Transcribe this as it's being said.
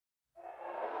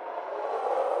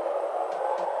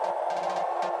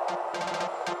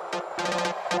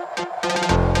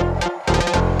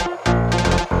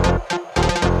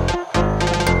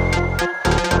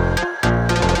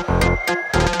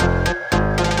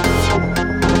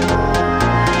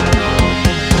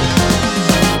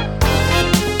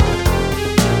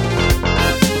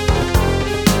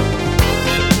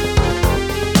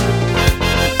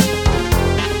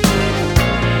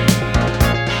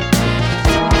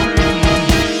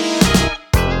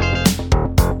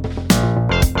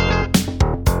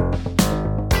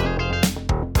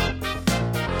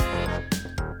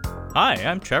Hi,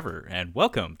 I'm Trevor, and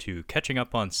welcome to Catching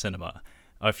Up on Cinema.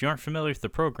 If you aren't familiar with the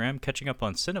program, Catching Up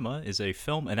on Cinema is a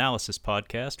film analysis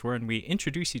podcast wherein we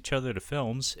introduce each other to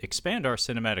films, expand our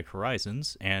cinematic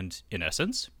horizons, and, in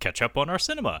essence, catch up on our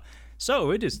cinema. So,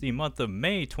 it is the month of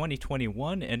May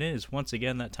 2021, and it is once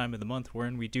again that time of the month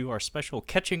wherein we do our special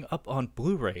Catching Up on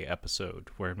Blu-ray episode,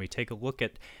 wherein we take a look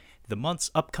at the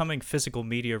month's upcoming physical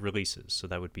media releases. So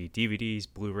that would be DVDs,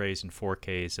 Blu-rays, and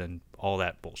 4Ks, and all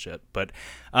that bullshit. But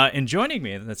in joining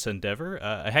me in this endeavor,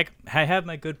 I have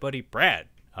my good buddy Brad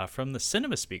from the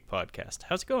Cinema Speak podcast.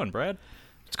 How's it going, Brad?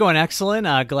 It's going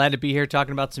excellent. Glad to be here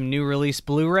talking about some new release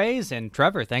Blu-rays. And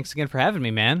Trevor, thanks again for having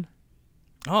me, man.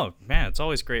 Oh, man, it's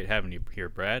always great having you here,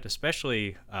 Brad,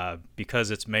 especially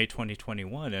because it's May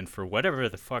 2021, and for whatever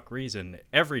the fuck reason,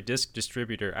 every disc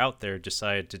distributor out there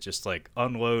decided to just, like,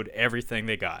 unload everything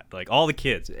they got. Like, all the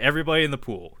kids, everybody in the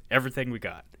pool, everything we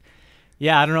got.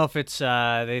 Yeah, I don't know if it's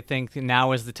they think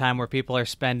now is the time where people are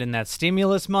spending that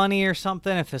stimulus money or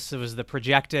something, if this was the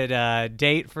projected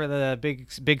date for the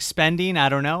big spending, I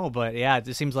don't know. But, yeah, it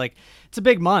just seems like it's a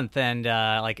big month, and,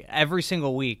 like, every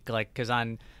single week, like, because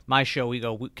on my show, we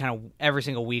go kind of every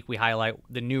single week we highlight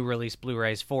the new release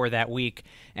Blu-rays for that week,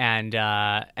 and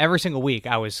every single week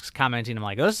I was commenting, I'm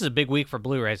like, oh, this is a big week for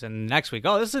Blu-rays, and next week,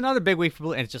 oh, this is another big week for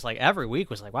Blu-rays, and it's just like every week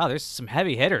was like, wow, there's some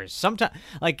heavy hitters. Sometimes,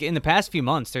 like in the past few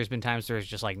months, there's been times there's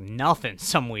just like nothing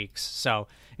some weeks, so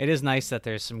it is nice that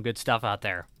there's some good stuff out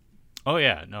there. Oh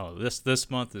yeah, no, this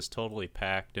month is totally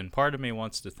packed, and part of me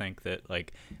wants to think that,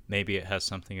 like, maybe it has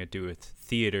something to do with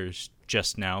theaters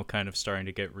just now kind of starting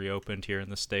to get reopened here in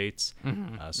the States.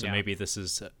 So yeah. Maybe this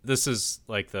is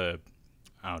like the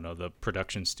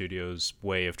production studio's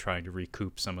way of trying to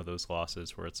recoup some of those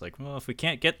losses, where it's like, well, if we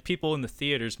can't get people in the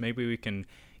theaters, maybe we can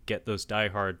get those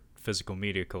diehard physical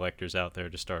media collectors out there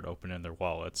to start opening their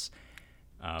wallets.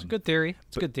 It's a good theory.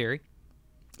 It's a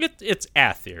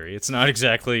theory. It's not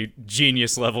exactly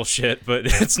genius level shit, but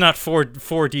it's not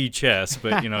 4D chess,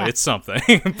 but, you know, it's something.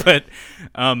 But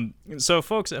so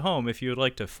folks at home, if you would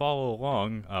like to follow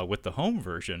along with the home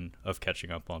version of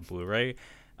Catching Up on Blu-ray,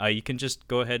 you can just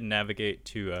go ahead and navigate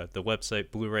to the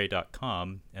website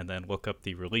blu-ray.com and then look up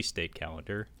the release date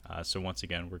calendar. So once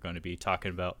again, we're going to be talking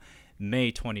about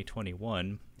May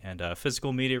 2021, and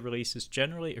physical media releases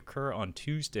generally occur on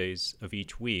Tuesdays of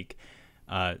each week.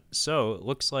 So it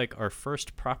looks like our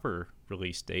first proper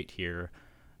release date here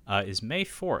is May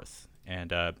 4th.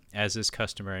 And as is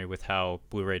customary with how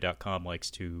Blu-ray.com likes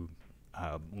to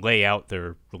lay out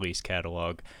their release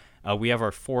catalog, we have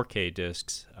our 4K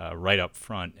discs right up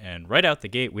front. And right out the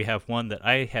gate, we have one that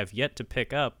I have yet to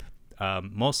pick up,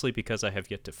 mostly because I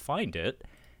have yet to find it.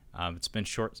 It's been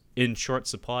in short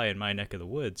supply in my neck of the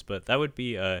woods, but that would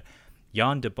be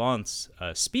Jan de Bont's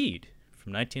Speed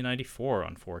from 1994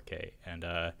 on 4K.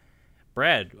 And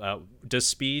Brad, does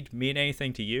Speed mean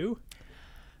anything to you?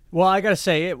 Well, I gotta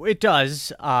say, it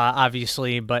does,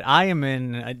 obviously, but I am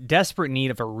in a desperate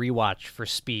need of a rewatch for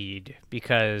Speed,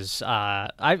 because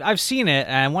I've seen it,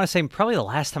 and I want to say probably the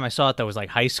last time I saw it, that was like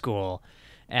high school,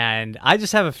 and I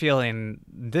just have a feeling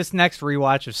this next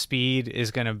rewatch of Speed is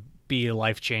going to be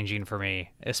life-changing for me,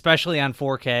 especially on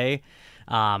 4K.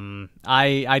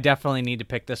 I definitely need to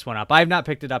pick this one up. I have not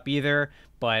picked it up either,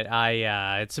 but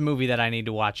it's a movie that I need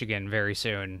to watch again very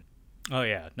soon. Oh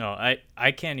yeah, no,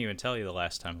 I can't even tell you the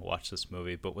last time I watched this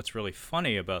movie, but what's really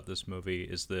funny about this movie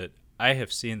is that I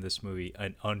have seen this movie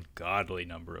an ungodly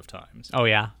number of times. Oh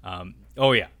yeah?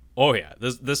 Oh yeah.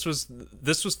 This was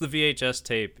the VHS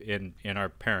tape in our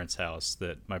parents' house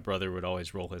that my brother would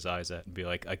always roll his eyes at and be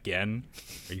like, again?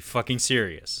 Are you fucking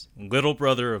serious? Little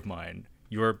brother of mine.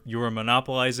 You are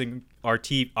monopolizing our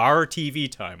TV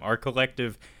time, our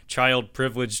collective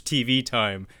child-privileged TV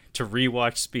time, to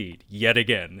rewatch Speed yet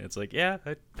again. It's like, yeah,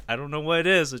 I don't know what it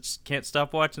is. I just can't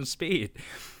stop watching Speed.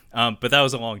 But that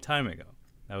was a long time ago.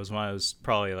 That was when I was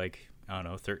probably like, I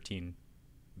don't know, 13.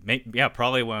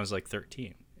 Probably when I was like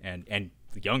 13 and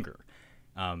younger.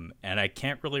 And I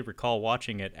can't really recall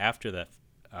watching it after that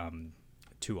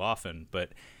too often, but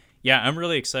yeah, I'm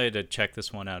really excited to check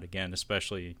this one out again,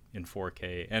 especially in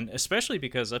 4K, and especially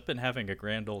because I've been having a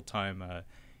grand old time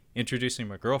introducing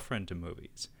my girlfriend to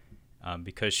movies,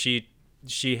 because she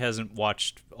hasn't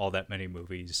watched all that many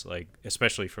movies, like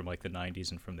especially from like the 90s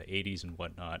and from the 80s and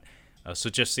whatnot. So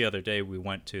just the other day we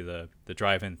went to the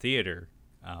drive-in theater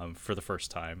for the first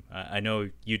time. I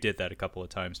know you did that a couple of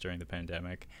times during the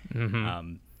pandemic.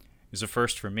 Mm-hmm. It was a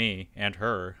first for me and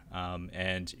her,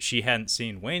 and she hadn't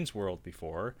seen Wayne's World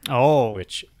before. Oh.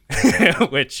 Which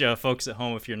folks at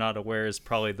home, if you're not aware, is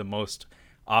probably the most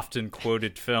often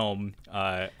quoted film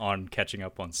on Catching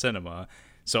Up on Cinema.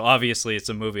 So obviously it's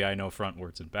a movie I know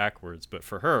frontwards and backwards, but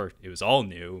for her, it was all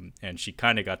new, and she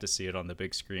kind of got to see it on the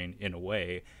big screen in a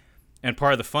way. And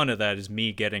part of the fun of that is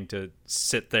me getting to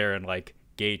sit there and like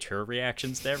gauge her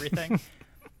reactions to everything.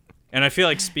 And I feel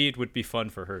like Speed would be fun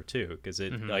for her too, because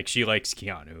like she likes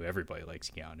Keanu, everybody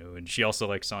likes Keanu, and she also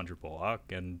likes Sandra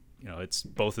Bullock, and it's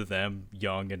both of them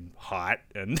young and hot,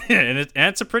 and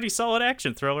it's a pretty solid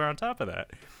action thriller on top of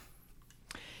that.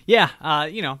 Yeah,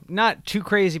 not too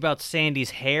crazy about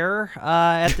Sandy's hair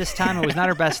at this time. It was not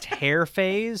her best hair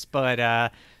phase,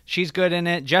 but she's good in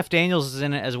it. Jeff Daniels is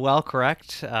in it as well,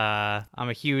 correct? I'm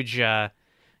a huge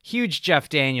Jeff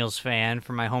Daniels fan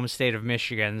from my home state of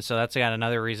Michigan, so that's got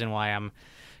another reason why I'm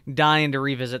dying to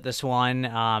revisit this one.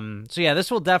 So yeah, this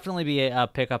will definitely be a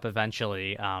pickup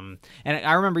eventually. And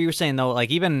I remember you were saying, though, like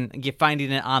even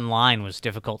finding it online was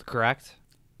difficult, correct?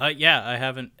 Yeah, I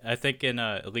haven't. I think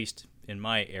at least in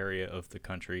my area of the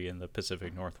country in the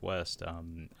Pacific Northwest,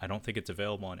 I don't think it's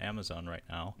available on Amazon right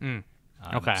now.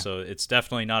 Okay. So it's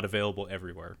definitely not available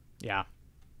everywhere. Yeah.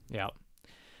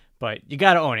 But you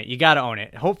gotta own it. You gotta own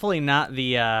it. Hopefully not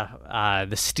the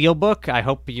Steelbook. I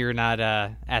hope you're not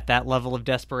at that level of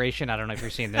desperation. I don't know if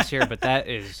you're seeing this here, but that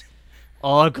is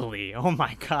ugly. Oh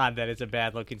my god, that is a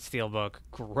bad looking Steelbook.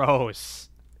 Gross.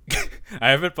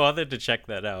 I haven't bothered to check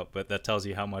that out, but that tells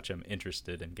you how much I'm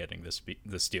interested in getting the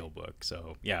Steelbook.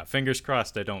 So yeah, fingers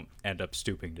crossed I don't end up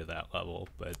stooping to that level.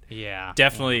 But yeah,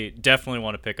 definitely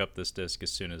want to pick up this disc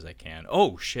as soon as I can.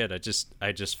 Oh shit! I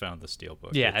just found the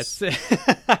Steelbook. Yeah, it's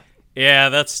yeah,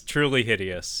 that's truly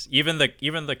hideous. Even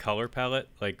the color palette,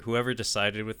 like whoever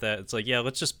decided with that, it's like, yeah,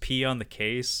 let's just pee on the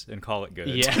case and call it good.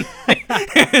 Yeah.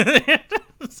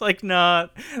 It's like,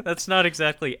 that's not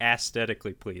exactly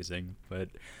aesthetically pleasing, but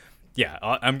yeah,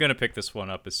 I'm gonna pick this one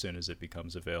up as soon as it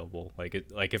becomes available.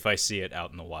 Like if I see it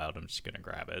out in the wild, I'm just gonna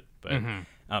grab it. But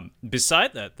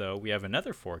beside that, though, we have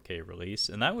another 4K release,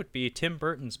 and that would be Tim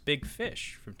Burton's Big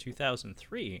Fish from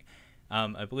 2003.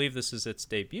 I believe this is its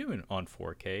debut on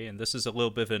 4K, and this is a little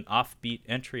bit of an offbeat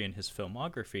entry in his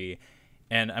filmography.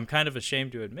 And I'm kind of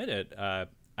ashamed to admit it.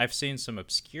 I've seen some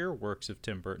obscure works of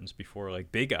Tim Burton's before,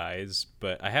 like Big Eyes,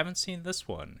 but I haven't seen this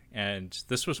one. And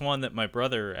this was one that my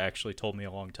brother actually told me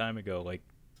a long time ago, like,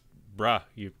 bruh,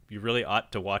 you really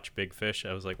ought to watch Big Fish.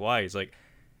 I was like, why? He's like,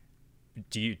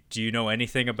 do you know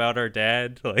anything about our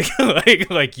dad?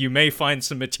 Like you may find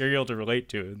some material to relate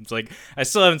to. It's like, I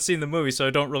still haven't seen the movie, so I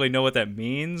don't really know what that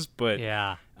means, but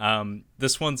yeah.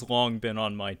 This one's long been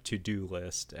on my to-do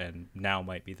list, and now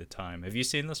might be the time. Have you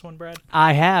seen this one, Brad?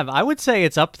 I have. I would say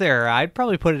it's up there. I'd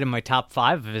probably put it in my top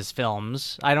 5 of his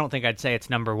films. I don't think I'd say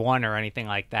it's number 1 or anything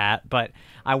like that, but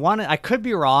I could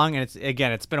be wrong, and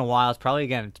it's been a while. It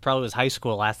probably was high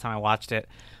school last time I watched it.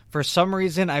 For some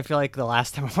reason, I feel like the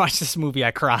last time I watched this movie,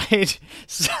 I cried.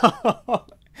 So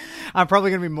I'm probably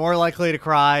going to be more likely to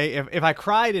cry. If I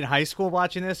cried in high school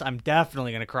watching this, I'm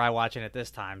definitely going to cry watching it this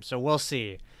time. So we'll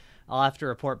see. I'll have to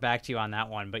report back to you on that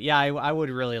one. But yeah, I would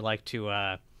really like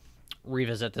to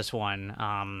revisit this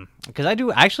one. Because I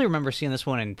actually remember seeing this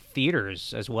one in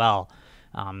theaters as well.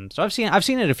 So I've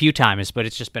seen it a few times, but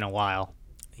it's just been a while.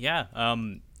 Yeah.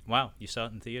 Wow, you saw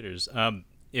it in theaters.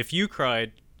 If you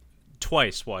cried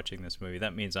twice watching this movie,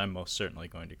 that means I'm most certainly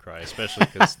going to cry, especially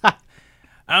because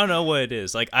I don't know what it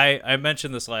is. Like I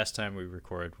mentioned this last time we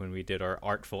recorded when we did our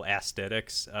Artful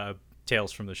Aesthetics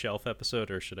Tales from the Shelf episode,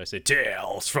 or should I say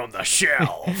Tales from the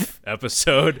Shelf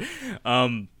episode.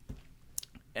 And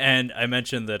I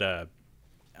mentioned that I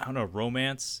don't know,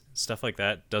 romance, stuff like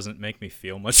that doesn't make me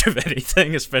feel much of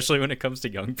anything, especially when it comes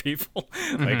to young people.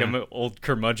 Like I'm an old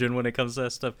curmudgeon when it comes to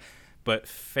that stuff. But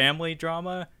family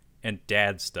drama and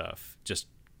dad stuff, just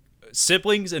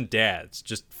siblings and dads,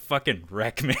 just fucking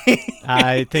wreck me.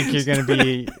 I think you're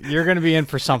gonna be in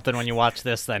for something when you watch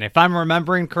this. Then, if I'm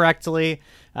remembering correctly,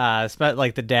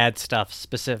 like the dad stuff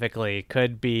specifically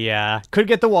could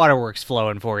get the waterworks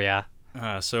flowing for you.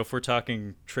 So if we're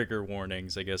talking trigger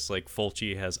warnings, I guess like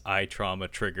Fulci has eye trauma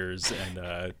triggers,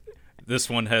 and this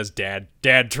one has dad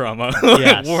trauma.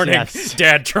 Yes, warning, yes.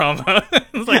 Dad trauma.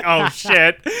 It's like, oh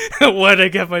shit, what did I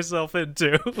get myself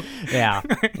into? Yeah.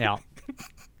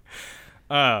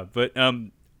 But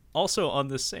also on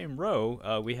the same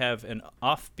row, we have an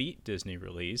offbeat Disney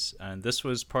release, and this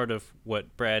was part of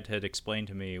what Brad had explained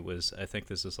to me. I think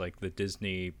this is like the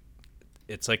Disney,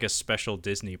 it's like a special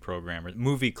Disney program, or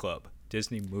movie club,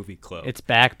 Disney Movie Club. It's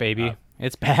back, baby.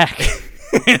 It's back.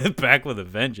 Back with a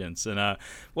vengeance. And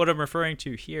what I'm referring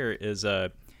to here is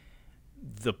The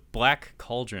Black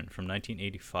Cauldron from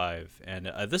 1985.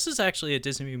 And this is actually a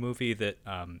Disney movie that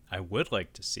I would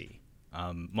like to see.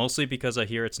 Mostly because I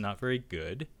hear it's not very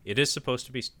good. It is supposed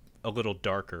to be a little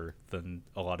darker than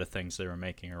a lot of things they were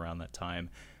making around that time,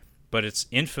 but it's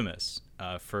infamous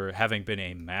for having been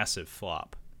a massive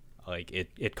flop. Like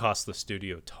it cost the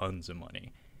studio tons of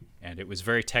money, and it was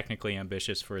very technically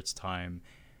ambitious for its time.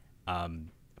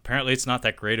 Apparently it's not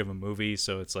that great of a movie,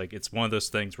 so it's like it's one of those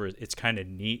things where it's kind of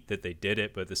neat that they did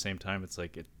it, but at the same time it's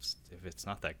like if it's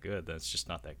not that good, then it's just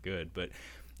not that good. But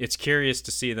it's curious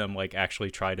to see them like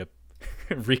actually try to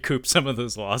recoup some of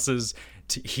those losses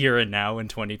here and now in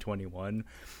 2021.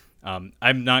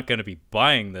 I'm not going to be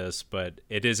buying this, but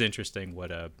it is interesting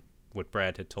what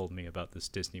Brad had told me about this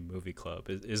Disney Movie Club.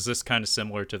 Is this kind of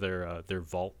similar to their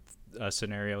vault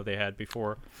scenario they had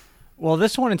before? Well,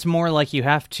 this one, it's more like you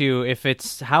have to, if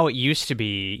it's how it used to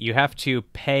be, you have to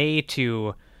pay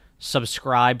to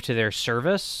subscribe to their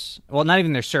service. Well, not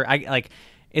even their service.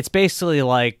 It's basically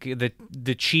like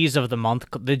the cheese of the month,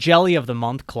 the jelly of the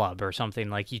month club or something.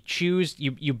 Like you choose,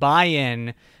 you buy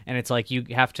in, and it's like you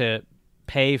have to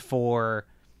pay for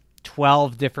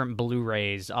 12 different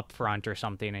Blu-rays up front or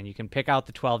something, and you can pick out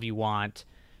the 12 you want,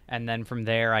 and then from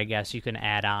there, I guess you can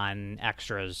add on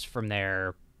extras from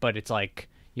there. But it's like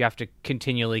you have to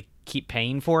continually keep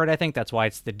paying for it. I think that's why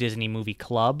it's the Disney Movie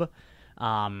Club.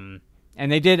 And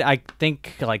they did, I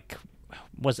think, like,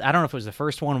 I don't know if it was the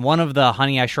first one. One of the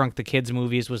Honey, I Shrunk the Kids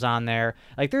movies was on there.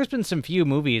 Like, there's been some few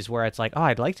movies where it's like, oh,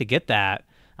 I'd like to get that.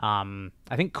 I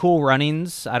think Cool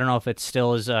Runnings, I don't know if it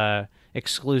still is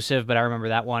exclusive, but I remember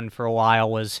that one for a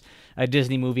while was a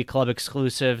Disney Movie Club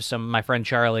exclusive. So my friend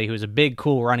Charlie, who's a big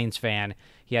Cool Runnings fan,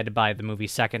 he had to buy the movie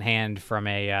secondhand from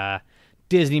a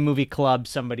Disney Movie Club,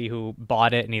 somebody who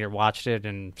bought it and either watched it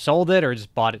and sold it or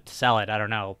just bought it to sell it. I don't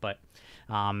know, but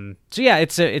so yeah,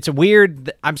 it's a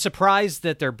weird. I'm surprised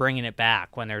that they're bringing it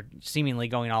back when they're seemingly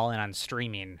going all in on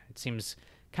streaming. It seems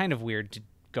kind of weird to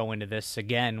go into this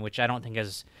again, which I don't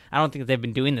think they've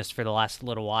been doing this for the last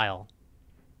little while.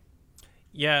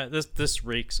 Yeah, this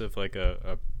reeks of like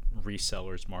a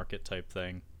resellers market type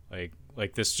thing.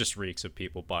 Like this just reeks of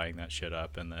people buying that shit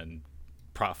up and then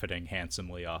profiting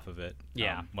handsomely off of it.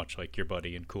 Yeah. Much like your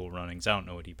buddy in Cool Runnings. I don't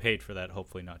know what he paid for that.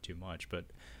 Hopefully not too much, but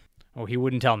oh, he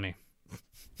wouldn't tell me.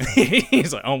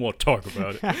 He's like, I won't talk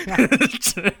about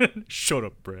it. Shut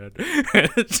up, Brad.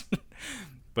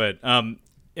 But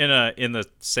in the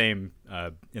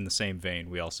same vein,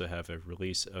 we also have a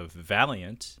release of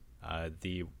Valiant, I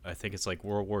think it's like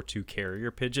World War II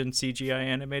carrier pigeon CGI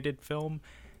animated film.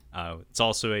 It's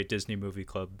also a Disney Movie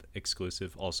Club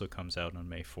exclusive. Also comes out on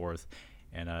May 4th,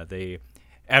 and they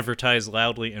advertise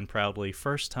loudly and proudly,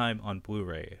 first time on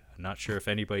Blu-ray. I'm not sure if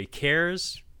anybody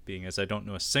cares, being as I don't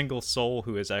know a single soul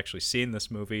who has actually seen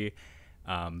this movie.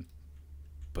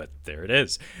 But there it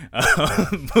is.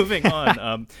 Moving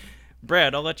on.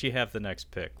 Brad, I'll let you have the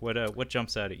next pick. What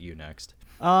jumps out at you next?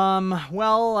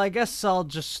 Well, I guess I'll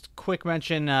just quick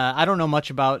mention, I don't know much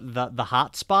about the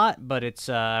Hot Spot, but it's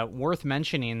worth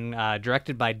mentioning,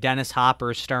 directed by Dennis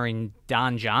Hopper, starring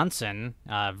Don Johnson,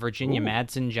 Virginia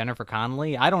Madsen, Jennifer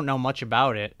Connelly. I don't know much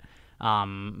about it,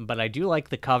 but I do like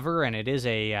the cover, and it is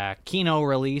a Kino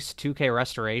release, 2K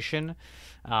restoration.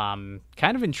 Kind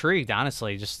of intrigued,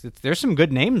 honestly. Just there's some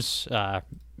good names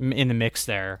in the mix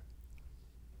there.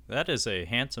 That is a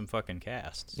handsome fucking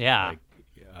cast. Yeah.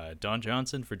 Don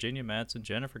Johnson, Virginia Madsen,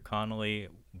 Jennifer Connelly,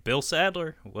 Bill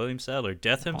Sadler, William Sadler,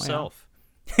 Death himself.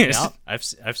 Oh, yeah. Yep.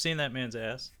 I've seen that man's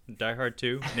ass. Die Hard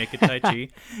 2, Naked Tai Chi.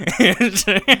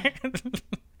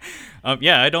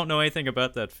 Yeah, I don't know anything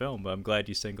about that film, but I'm glad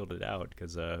you singled it out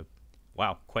because,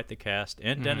 wow, quite the cast.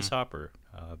 And Dennis Hopper,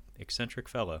 eccentric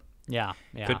fella. Yeah.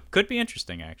 Could be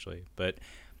interesting, actually. But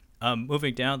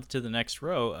moving down to the next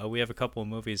row, we have a couple of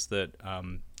movies that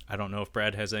I don't know if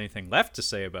Brad has anything left to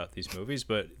say about these movies,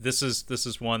 but this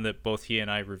is one that both he and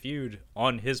I reviewed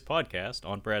on his podcast,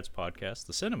 on Brad's podcast,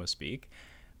 The Cinema Speak,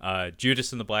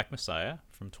 Judas and the Black Messiah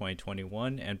from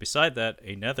 2021, and beside that,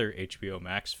 another HBO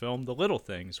Max film, The Little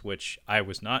Things, which I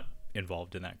was not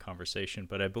involved in that conversation,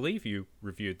 but I believe you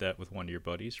reviewed that with one of your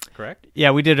buddies, correct?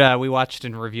 Yeah, we did. We watched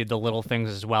and reviewed The Little Things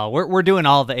as well. We're doing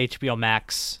all the HBO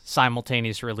Max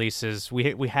simultaneous releases.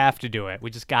 We have to do it. We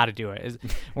just got to do it.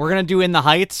 We're gonna do In the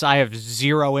Heights. I have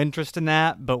zero interest in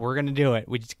that, but we're gonna do it.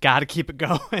 We just got to keep it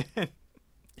going.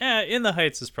 Yeah, In the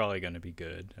Heights is probably gonna be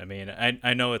good. I mean,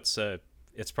 I know it's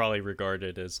probably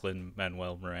regarded as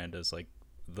Lin-Manuel Miranda's like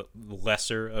the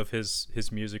lesser of his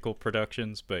musical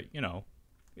productions, but you know.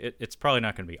 It's probably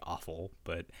not going to be awful,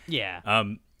 but yeah.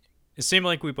 It seemed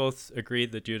like we both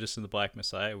agreed that Judas and the Black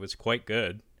Messiah was quite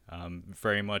good,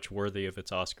 very much worthy of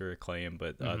its Oscar acclaim.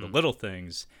 But The Little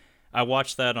Things, I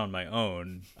watched that on my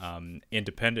own,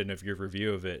 independent of your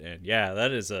review of it, and yeah,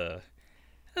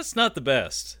 that's not the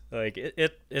best. Like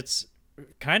it's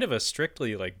kind of a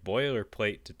strictly like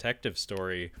boilerplate detective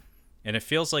story, and it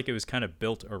feels like it was kind of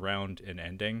built around an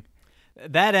ending.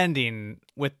 That ending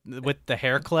with the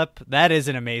hair clip, that is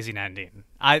an amazing ending.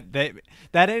 That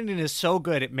ending is so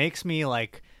good. It makes me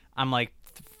like I'm like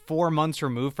 4 months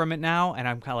removed from it now, and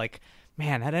I'm kind of like,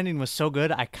 man, that ending was so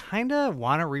good. I kind of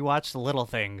want to rewatch The Little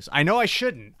Things. I know I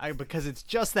shouldn't, because it's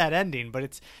just that ending,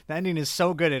 but the ending is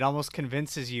so good it almost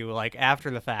convinces you like after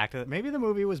the fact that maybe the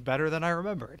movie was better than I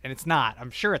remembered, and it's not.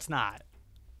 I'm sure it's not.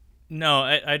 No,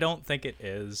 I don't think it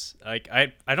is. Like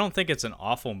I don't think it's an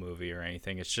awful movie or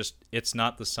anything. It's just it's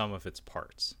not the sum of its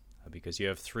parts, because you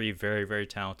have three very, very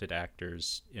talented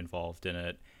actors involved in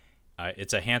it.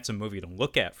 It's a handsome movie to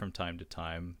look at from time to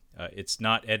time. It's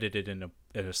not edited in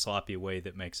a sloppy way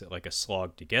that makes it like a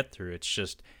slog to get through. It's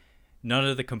just none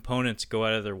of the components go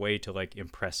out of their way to like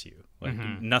impress you. Like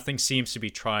nothing seems to be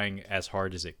trying as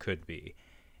hard as it could be,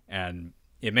 and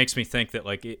it makes me think that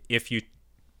like if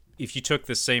you took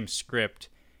the same script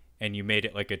and you made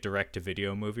it like a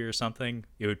direct-to-video movie or something,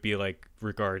 it would be like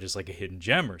regarded as like a hidden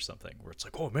gem or something, where it's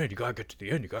like, oh man, you gotta get to the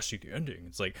end, you gotta see the ending.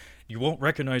 It's like you won't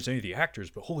recognize any of the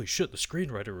actors, but holy shit, the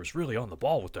screenwriter was really on the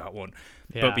ball with that one.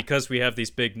 Yeah. But because we have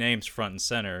these big names front and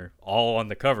center, all on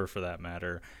the cover for that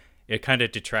matter, it kind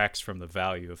of detracts from the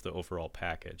value of the overall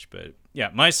package. But yeah,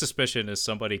 my suspicion is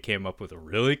somebody came up with a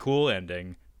really cool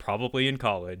ending, probably in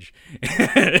college,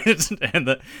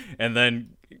 and then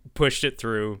pushed it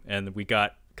through, and we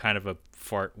got kind of a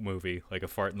fart movie, like a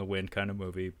fart in the wind kind of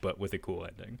movie, but with a cool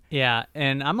ending. Yeah,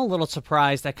 and I'm a little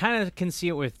surprised. I kind of can see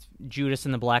it with Judas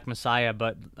and the Black Messiah,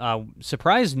 but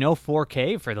surprised no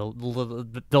 4K for the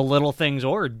Little Things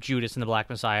or Judas and the Black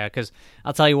Messiah, because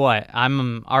I'll tell you what,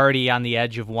 I'm already on the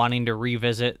edge of wanting to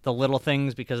revisit the Little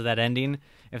Things because of that ending.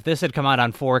 If this had come out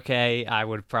on 4K, I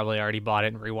would have probably already bought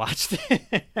it and rewatched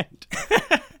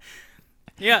it.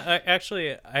 Yeah,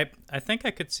 actually, I think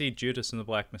I could see Judas and the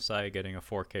Black Messiah getting a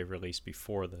 4K release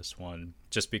before this one,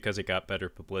 just because it got better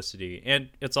publicity, and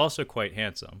it's also quite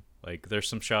handsome. Like, there's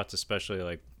some shots, especially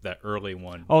like that early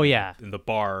one. Oh yeah, in the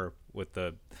bar with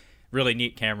the really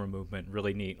neat camera movement,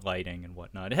 really neat lighting and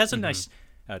whatnot. It has a nice,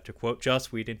 to quote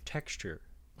Joss Whedon, texture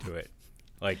to it.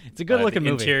 Like it's a good looking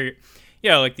movie. Interior,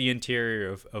 yeah, like the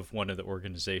interior of one of the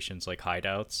organization's like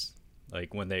hideouts.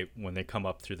 Like when they come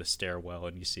up through the stairwell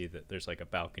and you see that there's like a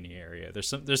balcony area. There's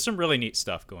some really neat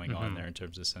stuff going on there in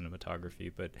terms of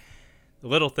cinematography. But the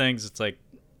Little Things, it's like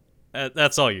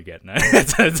that's all you're getting. I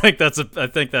think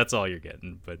that's all you're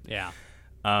getting. But yeah.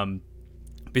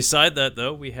 Beside that,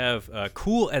 though, we have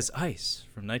Cool as Ice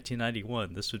from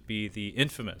 1991. This would be the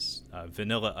infamous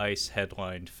Vanilla Ice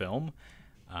headlined film.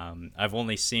 I've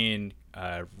only seen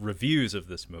reviews of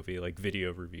this movie, like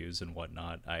video reviews and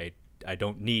whatnot. I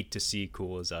don't need to see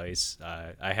Cool as Ice.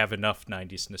 I have enough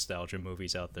 90s nostalgia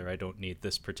movies out there. I don't need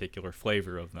this particular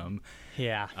flavor of them.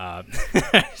 Yeah.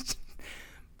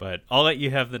 But I'll let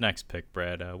you have the next pick,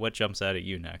 Brad. What jumps out at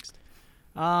you next?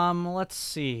 Let's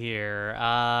see here.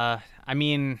 I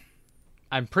mean,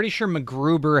 I'm pretty sure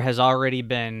MacGruber has already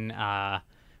been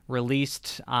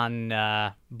released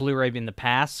on Blu-ray in the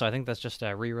past, so I think that's just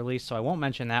a re-release, so I won't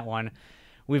mention that one.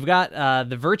 We've got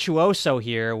The Virtuoso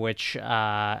here, which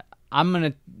I'm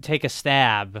gonna take a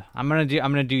stab. I'm gonna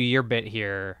do your bit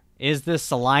here. Is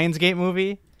this a Lionsgate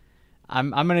movie?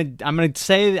 I'm gonna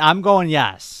say I'm going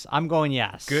yes.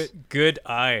 Good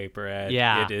eye, Brad.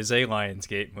 Yeah, it is a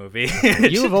Lionsgate movie.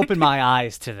 You have opened my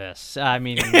eyes to this. I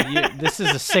mean, this is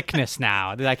a sickness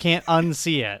now. I can't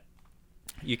unsee it.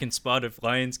 You can spot a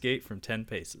Lionsgate from 10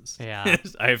 paces. Yeah.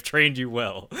 I have trained you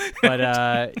well.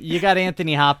 But you got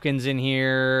Anthony Hopkins in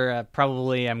here,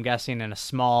 probably, I'm guessing, in a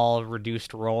small,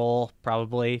 reduced role,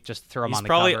 probably. Just throw him on the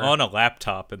cover. He's probably on a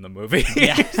laptop in the movie.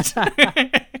 Yeah.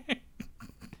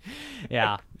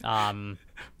 Yeah.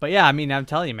 But yeah, I mean, I'm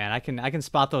telling you, man, I can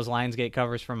spot those Lionsgate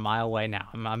covers from a mile away now.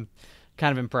 I'm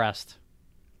kind of impressed.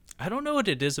 I don't know what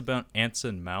it is about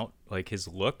Anson Mount, like his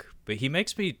look, but he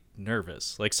makes me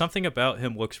nervous. Like something about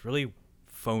him looks really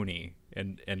phony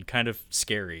and kind of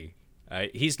scary.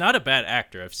 He's not a bad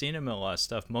actor. I've seen him in a lot of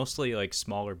stuff, mostly like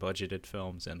smaller budgeted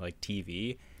films and like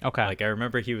TV. Okay. Like I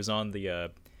remember he was on the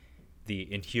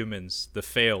Inhumans, the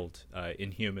failed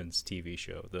Inhumans TV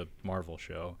show, the Marvel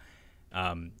show.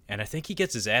 And I think he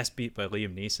gets his ass beat by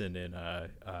Liam Neeson in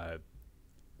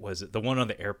was it the one on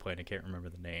the airplane? I can't remember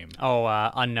the name. Oh,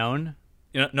 Unknown?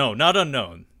 No, not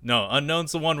Unknown. No,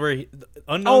 Unknown's the one where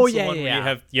where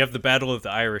you have the Battle of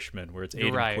the Irishmen, where it's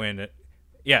Aidan Quinn.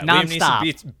 Yeah, Non-stop.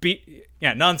 Liam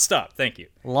Neeson Non-Stop. Thank you.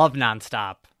 Love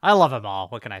Non-Stop. I love them all.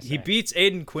 What can I say? He beats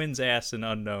Aidan Quinn's ass in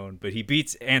Unknown, but he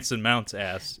beats Anson Mount's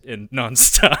ass in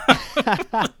Non-Stop.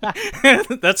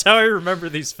 That's how I remember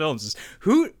these films. Is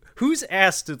who whose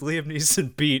ass did Liam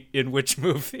Neeson beat in which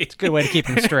movie? It's a good way to keep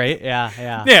him straight. Yeah.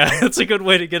 Yeah, that's a good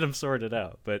way to get him sorted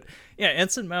out. But yeah,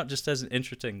 Anson Mount just has an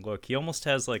interesting look. He almost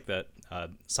has like that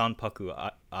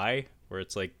Sanpaku eye, where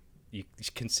it's like you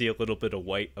can see a little bit of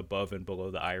white above and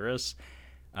below the iris.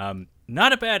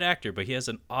 Not a bad actor, but he has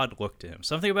an odd look to him.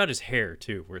 Something about his hair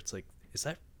too, where it's like, is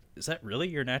that really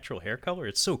your natural hair color?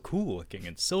 It's so cool looking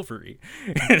and silvery.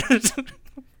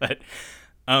 But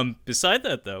beside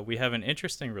that, though, we have an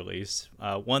interesting release.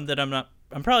 One that I'm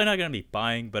probably not going to be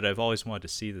buying, but I've always wanted to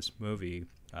see this movie.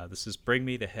 This is Bring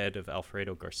Me the Head of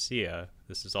Alfredo Garcia.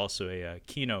 This is also a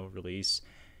Kino release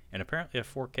and apparently a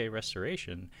 4K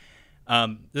restoration.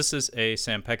 This is a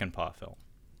Sam Peckinpah film.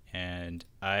 And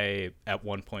I, at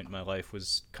one point in my life,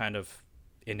 was kind of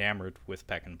enamored with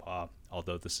Peckinpah,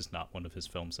 although this is not one of his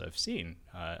films I've seen.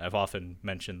 I've often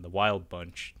mentioned The Wild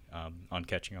Bunch on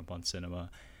Catching Up on Cinema.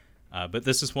 But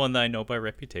this is one that I know by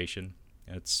reputation.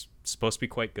 It's supposed to be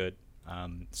quite good.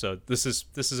 So this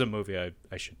is a movie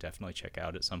I should definitely check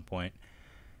out at some point.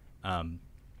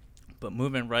 But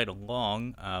moving right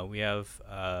along, we have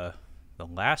The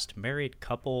Last Married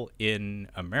Couple in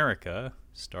America,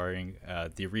 starring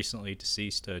the recently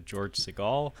deceased George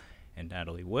Segal and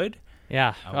Natalie Wood.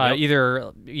 Yeah,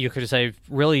 either you could say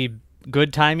really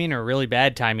good timing or really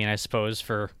bad timing, I suppose,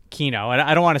 for Kino.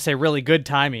 I don't want to say really good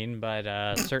timing,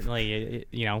 but certainly,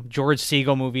 George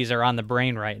Segal movies are on the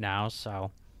brain right now.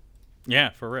 So, yeah,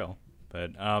 for real.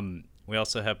 But we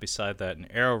also have beside that an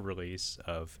Arrow release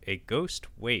of A Ghost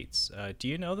Waits. Do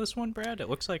you know this one, Brad? It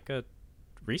looks like a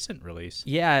recent release.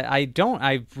 Yeah,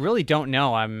 I really don't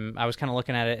know. I was kind of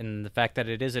looking at it and the fact that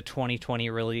it is a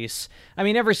 2020 release. I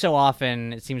mean, every so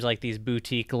often it seems like these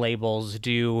boutique labels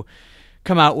do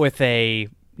come out with a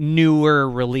newer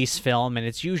release film, and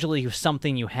it's usually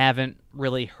something you haven't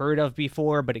really heard of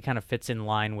before, but it kind of fits in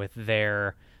line with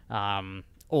their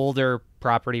older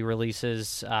property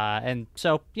releases. And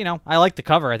so, I like the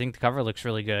cover. I think the cover looks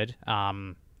really good.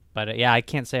 But yeah, I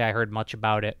can't say I heard much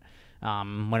about it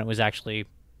when it was actually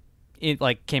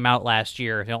came out last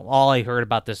year. All I heard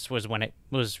about this was when it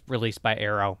was released by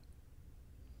Arrow.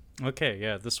 Okay,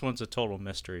 yeah, this one's a total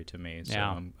mystery to me, so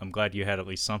yeah. I'm glad you had at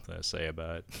least something to say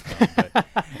about it.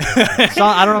 So,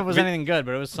 I don't know if it was anything good,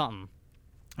 but it was something.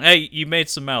 Hey, you made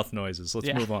some mouth noises.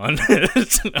 Let's move on.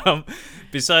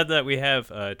 Beside that, we have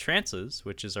Trances,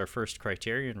 which is our first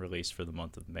Criterion release for the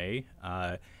month of May.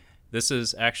 This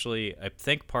is actually, I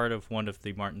think, part of one of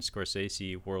the Martin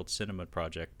Scorsese World Cinema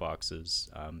Project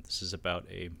boxes. This is about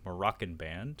a Moroccan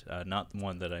band, not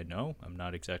one that I know. I'm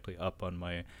not exactly up on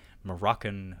my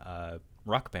Moroccan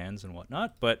rock bands and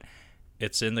whatnot, but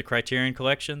it's in the Criterion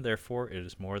Collection, therefore it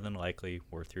is more than likely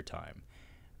worth your time.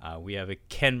 We have a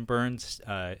Ken Burns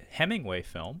Hemingway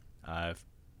film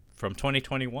from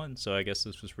 2021, so I guess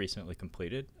this was recently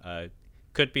completed.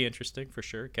 Could be interesting for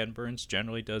sure. Ken Burns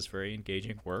generally does very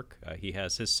engaging work. He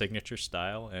has his signature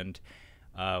style, and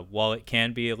while it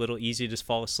can be a little easy to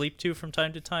fall asleep to from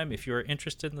time to time, if you're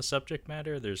interested in the subject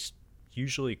matter, there's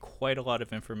usually quite a lot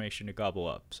of information to gobble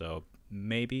up. So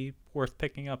maybe worth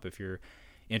picking up if you're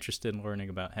interested in learning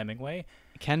about Hemingway.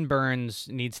 Ken Burns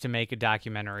needs to make a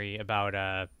documentary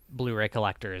about Blu-ray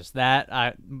collectors. That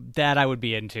I would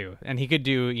be into, and he could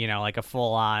do like a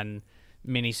full-on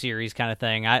miniseries kind of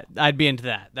thing. I'd be into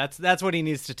that. That's what he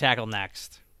needs to tackle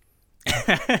next.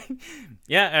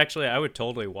 Yeah, actually, I would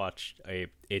totally watch a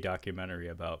documentary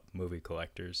about movie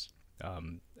collectors.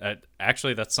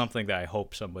 Actually, that's something that I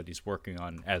hope somebody's working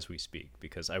on as we speak,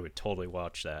 because I would totally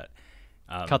watch that.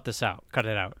 Cut this out. Cut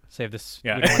it out. Save this.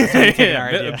 Yeah, our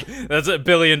idea. That's $1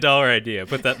 billion idea.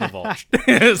 Put that in the vault.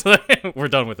 It's like, we're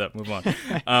done with that. Move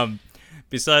on.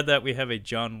 Beside that, we have a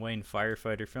John Wayne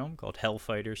firefighter film called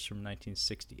Hellfighters from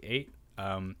 1968.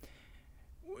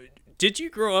 Did you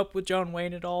grow up with John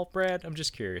Wayne at all, Brad? I'm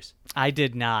just curious. I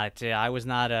did not. I was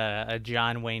not a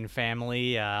John Wayne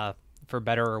family, for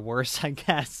better or worse, I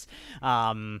guess.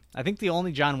 I think the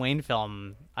only John Wayne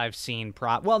film I've seen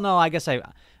I guess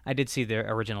I did see the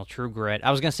original True Grit. I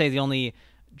was going to say the only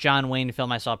John Wayne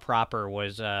film I saw proper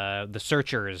was The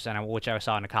Searchers, which I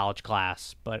saw in a college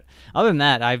class. But other than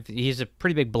that, he's a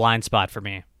pretty big blind spot for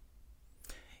me.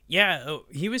 Yeah,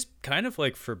 he was kind of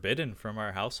like forbidden from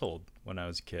our household when I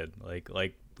was a kid.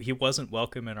 Like he wasn't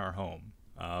welcome in our home.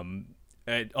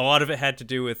 A lot of it had to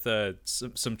do with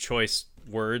some choice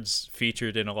words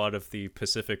featured in a lot of the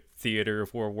Pacific Theater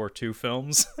of World War II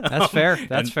films. That's fair.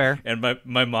 That's fair. And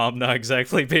my mom not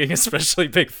exactly being especially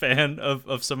big fan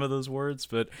of some of those words,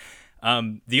 but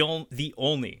the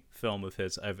only film of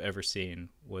his I've ever seen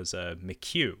was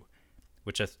McHugh,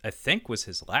 which I think was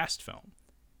his last film.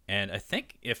 and I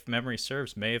think, if memory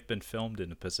serves, may have been filmed in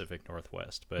the Pacific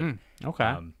Northwest. But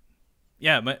Okay.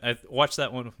 yeah, I watched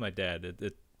that one with my dad.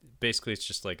 It basically, it's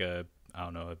just like a, I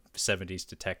don't know, a 70s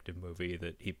detective movie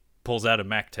that he pulls out a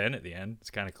Mac-10 at the end.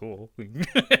 It's kind of cool.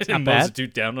 And mows a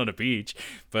dude down on a beach.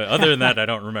 But other than that, I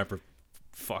don't remember.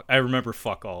 I remember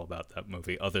fuck all about that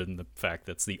movie, other than the fact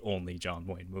that's the only John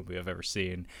Wayne movie I've ever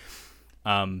seen.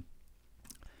 I'm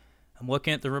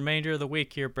looking at the remainder of the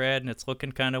week here, Brad, and it's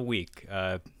looking kind of weak.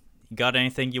 You got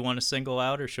anything you want to single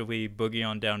out, or should we boogie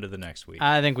on down to the next week?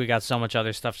 I think we got so much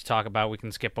other stuff to talk about. We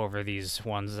can skip over these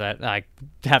ones that I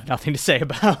have nothing to say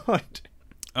about.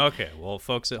 Okay, well,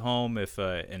 folks at home, if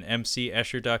an MC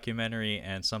Escher documentary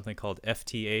and something called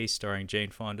FTA starring Jane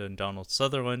Fonda and Donald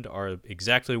Sutherland are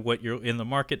exactly what you're in the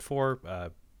market for,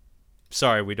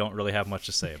 sorry, we don't really have much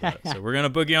to say about it. So we're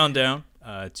going to boogie on down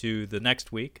to the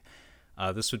next week.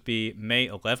 This would be May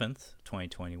 11th,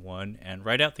 2021, and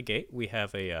right out the gate, we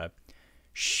have a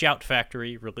Shout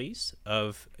Factory release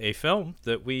of a film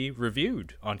that we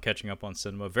reviewed on Catching Up on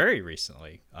Cinema very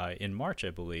recently, in March,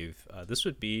 I believe. This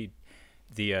would be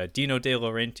the Dino De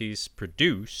Laurentiis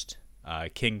produced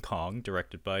King Kong,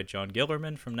 directed by John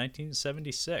Guillermin from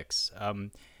 1976.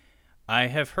 I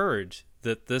have heard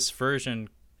that this version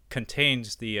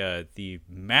contains the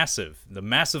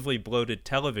massively bloated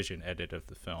television edit of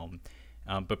the film.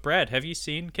 But Brad, have you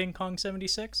seen King Kong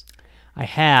 76? I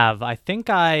have. I think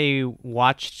I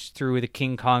watched through the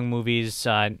King Kong movies.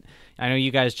 I know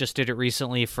you guys just did it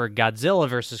recently for Godzilla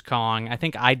vs. Kong. I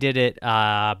think I did it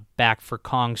back for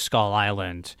Kong Skull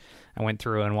Island. I went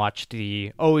through and watched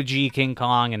the OG King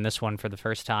Kong and this one for the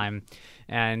first time.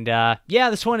 And yeah,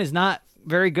 this one is not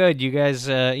very good. You guys,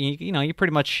 you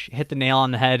pretty much hit the nail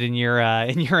on the head in your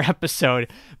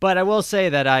episode. But I will say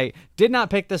that I did not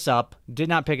pick it up.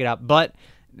 But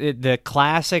the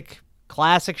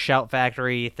classic Shout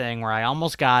Factory thing where I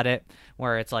almost got it,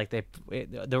 where it's like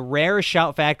the rare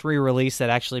Shout Factory release that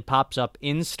actually pops up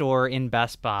in store in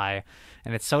Best Buy,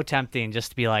 and it's so tempting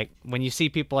just to be like, when you see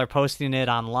people are posting it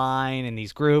online in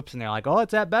these groups and they're like, oh,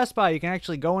 it's at Best Buy, you can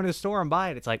actually go into the store and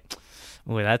buy it. It's like,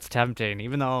 ooh, that's tempting.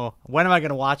 Even though, when am I going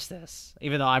to watch this?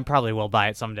 Even though I probably will buy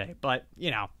it someday, but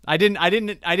I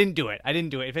didn't do it.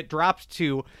 If it dropped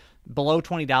to below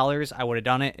 $20, I would have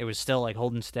done it. It was still like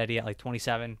holding steady at like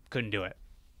 27. Couldn't do it.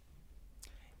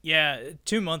 Yeah,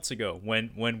 2 months ago, when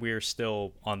we were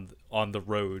still on the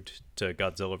road to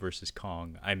Godzilla vs.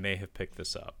 Kong, I may have picked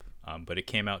this up, but it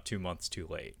came out 2 months too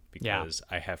late because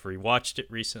I have rewatched it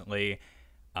recently.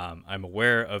 I'm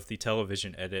aware of the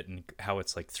television edit and how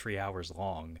it's like 3 hours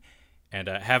long, and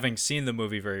having seen the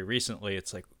movie very recently,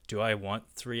 it's like, do I want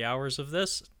 3 hours of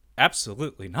this?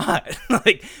 Absolutely not.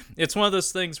 Like, it's one of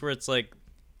those things where it's like,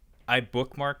 I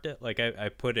bookmarked it. Like, I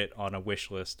put it on a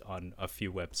wish list on a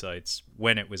few websites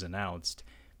when it was announced,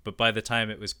 but by the time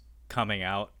it was coming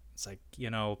out, it's like,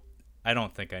 I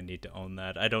don't think I need to own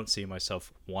that. I don't see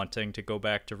myself wanting to go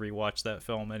back to rewatch that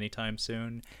film anytime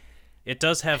soon. It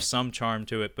does have some charm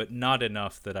to it, but not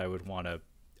enough that I would want to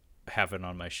have it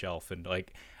on my shelf. And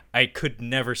like, I could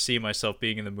never see myself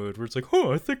being in the mood where it's like,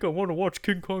 oh, I think I want to watch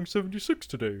King Kong 76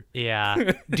 today.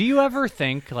 Yeah. Do you ever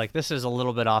think, like, this is a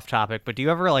little bit off topic, but do you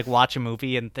ever like watch a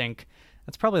movie and think,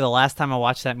 that's probably the last time I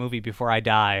watch that movie before I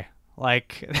die?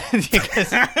 Like,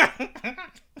 because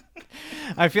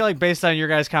I feel like based on your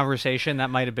guys' conversation, that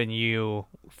might have been you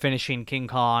finishing King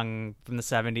Kong from the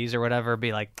 70s or whatever,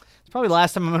 be like, it's probably the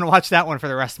last time I'm going to watch that one for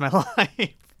the rest of my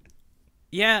life.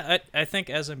 Yeah, I think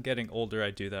as I'm getting older,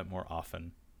 I do that more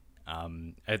often.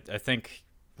 I think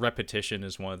repetition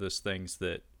is one of those things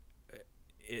that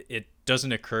it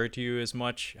doesn't occur to you as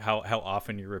much how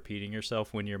often you're repeating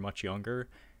yourself when you're much younger.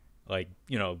 Like,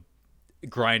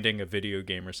 grinding a video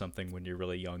game or something when you're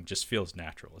really young just feels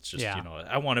natural. It's just,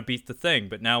 I want to beat the thing,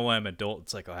 but now when I'm adult,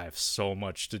 it's like, oh, I have so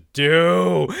much to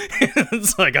do.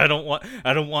 It's like, I don't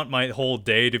want my whole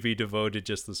day to be devoted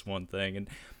just this one thing. And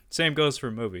same goes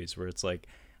for movies, where it's like,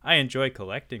 I enjoy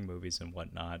collecting movies and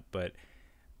whatnot, but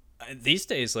these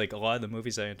days, like, a lot of the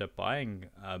movies I end up buying,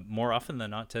 more often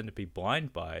than not, tend to be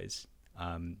blind buys,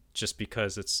 just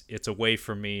because it's a way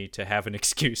for me to have an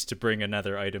excuse to bring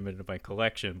another item into my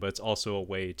collection, but it's also a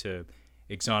way to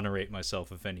exonerate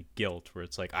myself of any guilt, where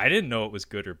it's like, I didn't know it was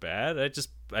good or bad. I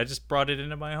just brought it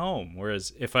into my home.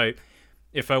 Whereas if I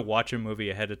watch a movie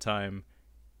ahead of time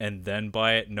and then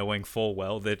buy it knowing full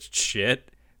well that it's shit,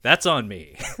 that's on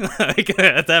me. Like,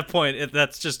 at that point,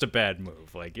 that's just a bad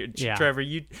move. Like, Trevor,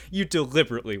 you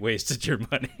deliberately wasted your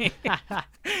money,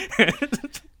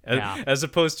 as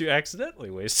opposed to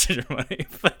accidentally wasted your money.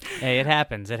 Hey, it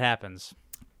happens.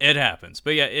 It happens.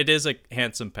 But yeah, it is a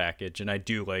handsome package, and I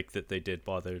do like that they did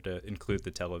bother to include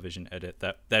the television edit.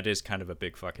 That is kind of a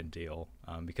big fucking deal,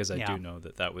 because I do know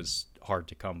that was hard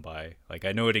to come by. Like,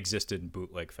 I know it existed in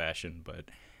bootleg fashion, but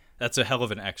that's a hell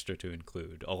of an extra to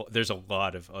include. There's a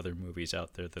lot of other movies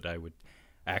out there that I would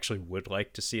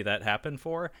like to see that happen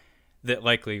for, that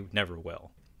likely never will.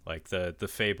 Like the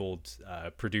fabled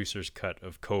producer's cut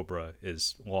of Cobra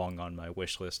is long on my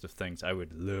wish list of things I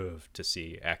would love to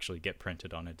see actually get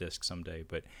printed on a disc someday.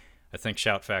 But I think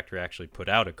Shout Factory actually put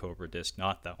out a Cobra disc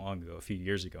not that long ago, a few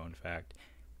years ago, in fact.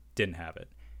 Didn't have it.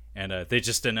 And they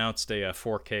just announced a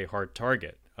 4K hard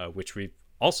target, which we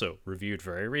also reviewed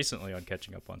very recently on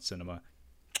Catching Up on Cinema.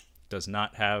 Does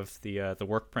not have the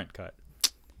work print cut.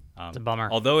 It's a bummer.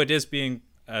 Although it is being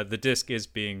the disc is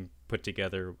being put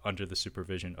together under the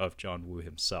supervision of John Woo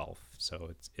himself,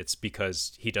 so it's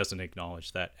because he doesn't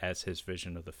acknowledge that as his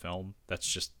vision of the film. That's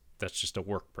just a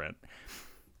work print.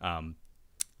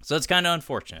 So it's kind of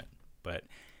unfortunate, but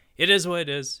it is what it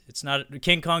is. It's not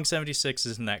King Kong 76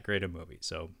 isn't that great a movie,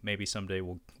 so maybe someday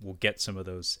we'll get some of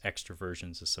those extra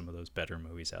versions of some of those better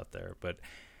movies out there. But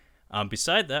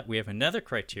beside that, we have another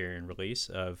Criterion release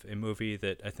of a movie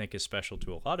that I think is special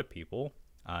to a lot of people,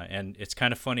 and it's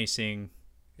kind of funny seeing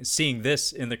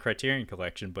this in the Criterion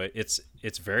collection, but it's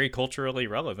very culturally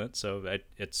relevant, so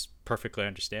it's perfectly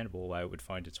understandable why it would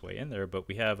find its way in there. But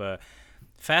we have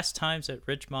Fast Times at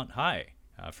Ridgemont High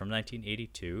from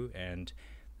 1982, and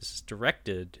this is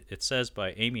directed, it says,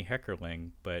 by Amy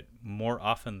Heckerling, but more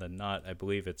often than not, I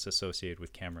believe it's associated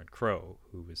with Cameron Crowe,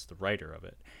 who is the writer of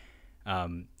it.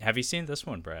 Have you seen this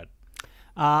one, Brad?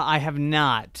 I have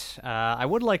not. I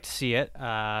would like to see it.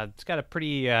 It's got a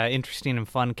pretty interesting and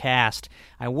fun cast.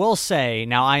 I will say,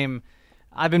 now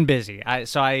I've been busy.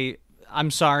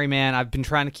 I'm sorry, man. I've been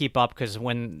trying to keep up because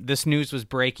when this news was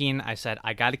breaking, I said,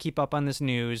 I got to keep up on this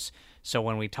news. So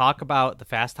when we talk about the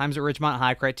Fast Times at Ridgemont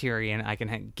High Criterion, I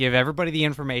can give everybody the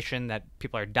information that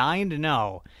people are dying to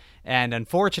know. And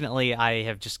unfortunately, I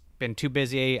have just been too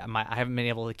busy. I haven't been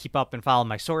able to keep up and follow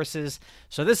my sources.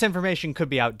 So this information could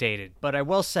be outdated. But I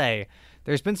will say,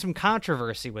 there's been some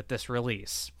controversy with this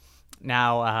release.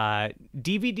 Now,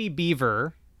 DVD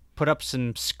Beaver put up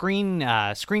some screen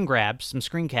grabs, some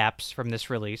screen caps from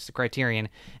this release, the Criterion,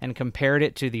 and compared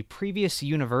it to the previous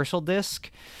Universal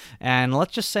disc. And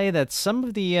let's just say that some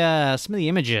of the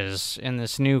images in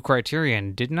this new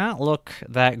Criterion did not look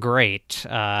that great.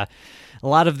 A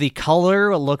lot of the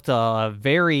color looked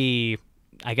very,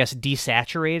 I guess,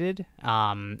 desaturated,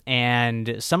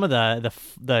 and some of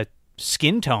the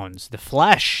skin tones, the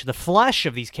flesh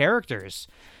of these characters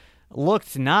looked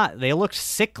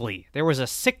sickly. There was a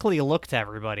sickly look to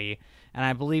everybody, and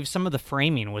I believe some of the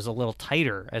framing was a little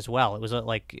tighter as well. It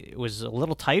was a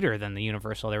little tighter than the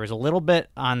Universal. There was a little bit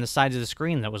on the sides of the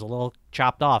screen that was a little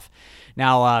chopped off.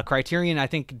 Now, Criterion, I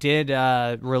think, did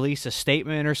release a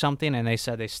statement or something, and they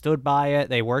said they stood by it.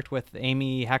 They worked with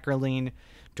Amy Heckerling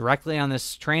directly on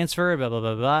this transfer, blah, blah,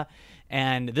 blah, blah.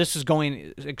 And this is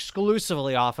going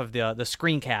exclusively off of the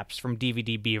screen caps from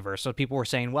DVD Beaver. So people were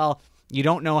saying, well, you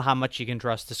don't know how much you can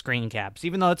trust the screen caps.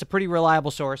 Even though it's a pretty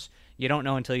reliable source, you don't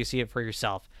know until you see it for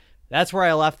yourself. That's where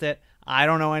I left it. I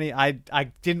don't know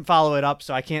I didn't follow it up,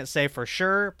 so I can't say for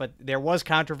sure, but there was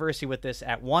controversy with this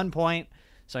at one point.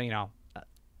 So,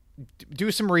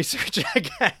 do some research, I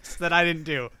guess, that I didn't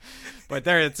do. But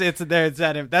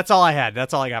that's all I had.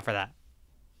 That's all I got for that.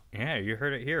 Yeah, you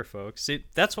heard it here, folks. See,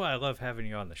 that's why I love having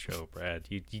you on the show, Brad.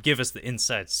 You give us the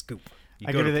inside scoop.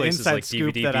 I go to the inside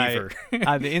scoop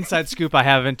the inside scoop I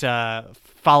haven't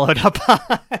followed up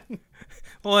on.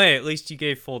 Well, hey, at least you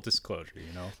gave full disclosure,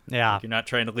 Yeah. Like, you're not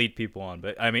trying to lead people on,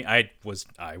 but I mean, I was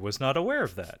not aware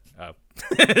of that.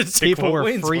 People were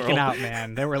freaking out,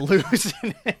 man. They were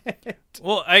losing it.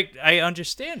 Well, I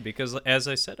understand because, as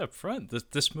I said up front,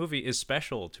 this movie is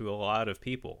special to a lot of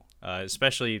people,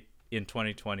 especially in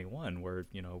 2021, where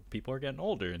people are getting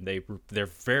older and they're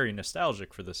very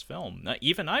nostalgic for this film.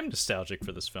 Even I'm nostalgic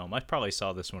for this film. I probably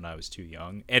saw this when I was too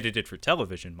young, edited for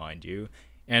television, mind you,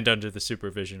 and under the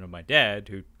supervision of my dad,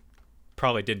 who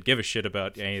probably didn't give a shit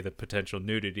about any of the potential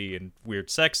nudity and weird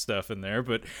sex stuff in there.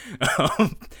 But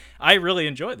I really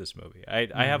enjoy this movie.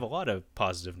 I have a lot of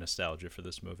positive nostalgia for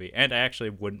this movie, and I actually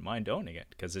wouldn't mind owning it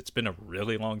because it's been a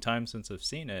really long time since I've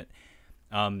seen it.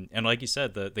 And like you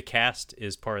said, the cast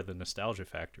is part of the nostalgia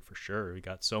factor for sure. We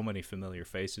got so many familiar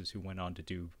faces who went on to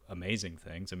do amazing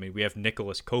things. I mean, we have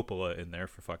Nicholas Coppola in there,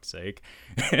 for fuck's sake.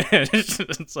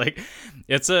 It's like,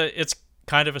 it's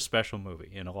kind of a special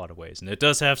movie in a lot of ways. And it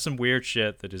does have some weird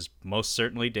shit that is most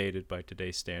certainly dated by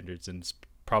today's standards and is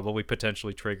probably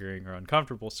potentially triggering or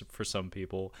uncomfortable for some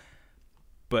people.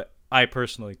 But I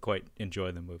personally quite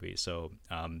enjoy the movie. So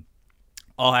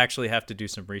I'll actually have to do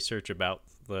some research about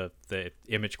the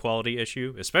image quality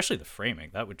issue, especially the framing.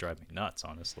 That would drive me nuts,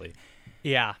 honestly.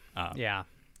 Yeah, yeah.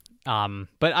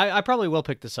 But I probably will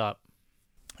pick this up.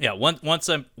 Yeah, once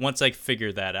I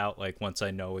figure that out, like once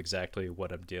I know exactly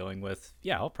what I'm dealing with,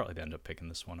 yeah, I'll probably end up picking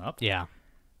this one up. Yeah.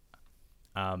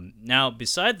 Now,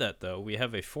 beside that, though, we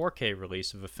have a 4K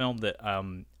release of a film that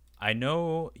I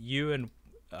know you and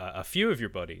a few of your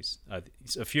buddies,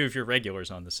 a few of your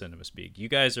regulars on the Cinema Speak, you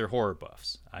guys are horror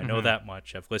buffs. I know that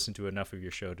much. I've listened to enough of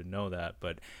your show to know that,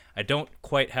 but I don't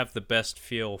quite have the best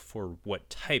feel for what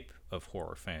type of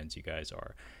horror fans you guys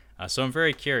are. So I'm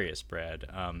very curious, Brad.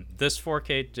 This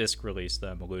 4K disc release that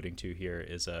I'm alluding to here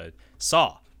is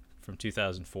Saw from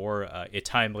 2004, a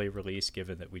timely release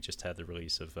given that we just had the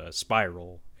release of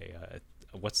Spiral.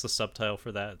 What's the subtitle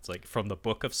for that? It's like From the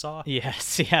Book of Saw?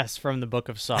 Yes, From the Book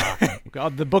of Saw.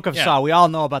 The Book of Saw. We all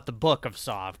know about the Book of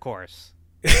Saw, of course.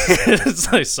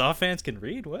 It's like Saw fans can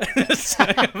read? What?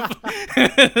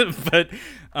 But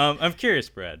I'm curious,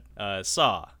 Brad.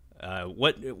 Saw.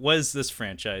 What was this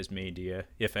franchise made to you,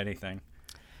 if anything?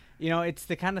 You know, it's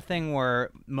the kind of thing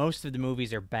where most of the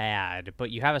movies are bad,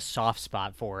 but you have a soft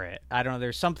spot for it. I don't know.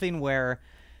 There's something where,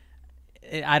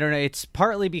 I don't know, it's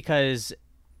partly because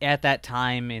at that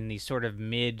time in the sort of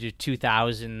mid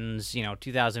 2000s,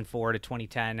 2004 to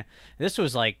 2010, this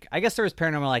was like, I guess there was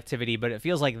Paranormal Activity, but it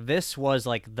feels like this was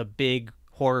like the big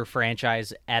horror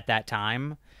franchise at that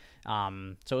time.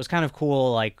 So it was kind of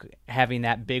cool, like having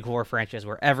that big horror franchise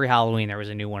where every Halloween there was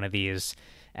a new one of these.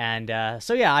 And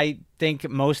so, yeah, I think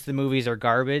most of the movies are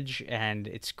garbage, and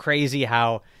it's crazy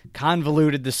how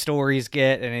convoluted the stories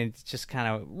get, and it's just kind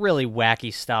of really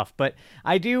wacky stuff. But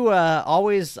I do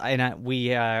always, and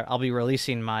I'll be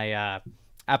releasing my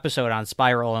episode on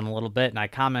Spiral in a little bit, and I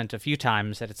comment a few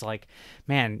times that it's like,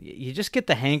 man, you just get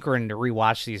the hankering to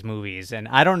rewatch these movies, and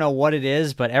I don't know what it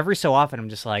is, but every so often I'm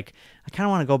just like, I kind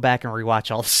of want to go back and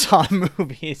rewatch all the Saw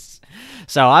movies.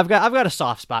 So I've got a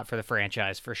soft spot for the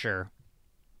franchise for sure.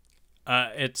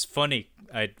 It's funny.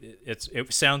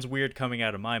 It sounds weird coming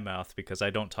out of my mouth because I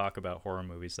don't talk about horror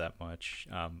movies that much.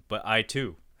 But I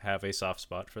too have a soft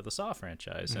spot for the Saw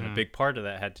franchise, and a big part of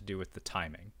that had to do with the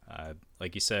timing.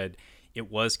 Like you said,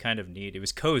 it was kind of neat. It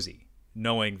was cozy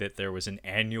knowing that there was an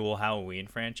annual Halloween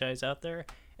franchise out there.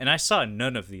 And I saw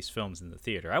none of these films in the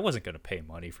theater. I wasn't going to pay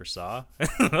money for Saw.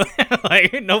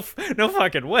 Like, no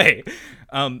fucking way.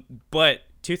 But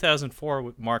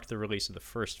 2004 marked the release of the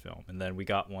first film, and then we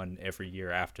got one every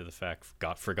year after the fact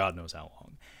for God knows how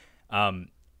long.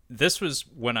 This was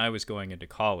when I was going into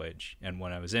college, and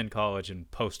when I was in college and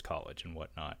post-college and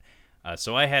whatnot.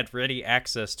 So I had ready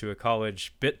access to a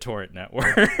college BitTorrent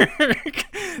network.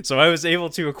 So I was able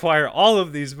to acquire all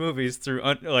of these movies through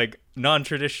like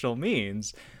non-traditional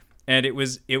means, and it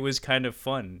was kind of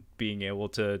fun being able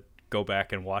to go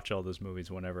back and watch all those movies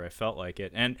whenever I felt like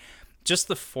it. And just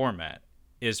the format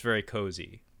is very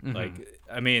cozy. Like,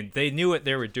 I mean, they knew what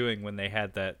they were doing when they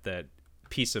had that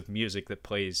piece of music that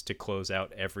plays to close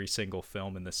out every single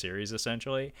film in the series,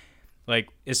 essentially. Like,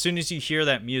 as soon as you hear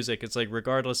that music, it's like,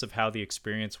 regardless of how the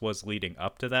experience was leading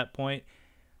up to that point,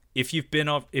 if you've been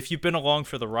along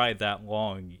for the ride that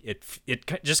long, it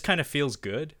just kind of feels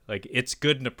good. Like, it's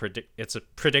good in it's a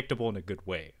predictable in a good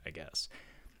way, I guess.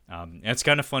 And it's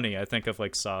kind of funny. I think of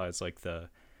like Saw as like the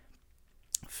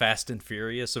Fast and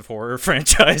Furious of horror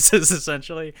franchises,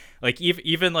 essentially. Like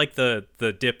even like the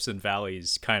dips and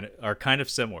valleys are kind of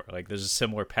similar. Like, there's a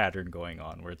similar pattern going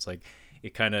on where it's like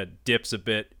it kind of dips a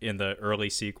bit in the early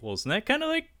sequels, and that kind of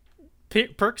like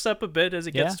perks up a bit as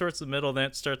it gets towards the middle, then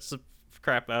it starts to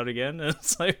crap out again. And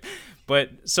it's like, but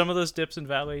some of those dips and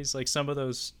valleys, like some of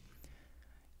those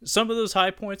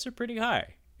high points are pretty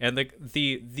high. And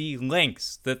the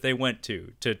lengths that they went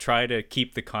to try to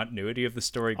keep the continuity of the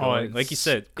story going, like you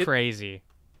said, crazy.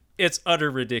 It's utter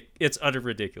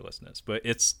ridiculousness, but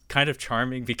it's kind of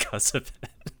charming because of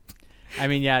it. I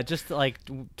mean, yeah, just like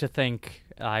to think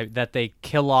that they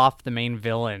kill off the main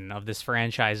villain of this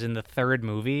franchise in the third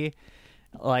movie,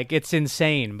 like, it's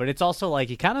insane. But it's also like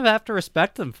you kind of have to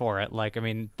respect them for it. Like, I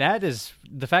mean, that is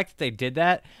the fact that they did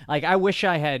that. Like, I wish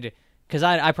I had. Because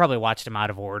I probably watched them out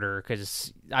of order,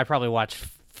 because I probably watched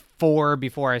 4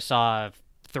 before I saw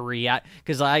 3.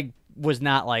 Because I was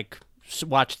not, like,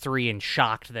 watched 3 and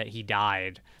shocked that he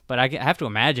died. But I have to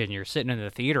imagine you're sitting in the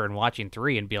theater and watching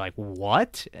 3 and be like,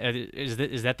 what? Is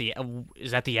that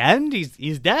the end?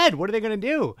 He's dead. What are they going to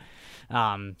do?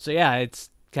 So, yeah, it's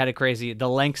kind of crazy. The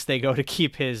lengths they go to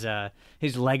keep his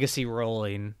legacy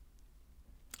rolling.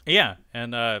 Yeah,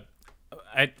 and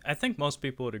I think most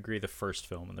people would agree the first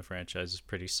film in the franchise is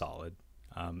pretty solid.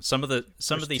 Some of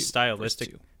these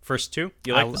stylistic first two.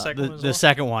 You I like the lo- second one as the well?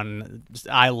 second one.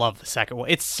 I love the second one.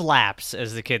 It slaps,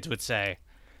 as the kids would say.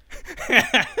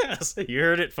 So you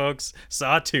heard it, folks.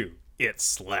 Saw 2. It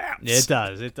slaps. It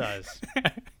does. It does.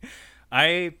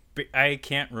 I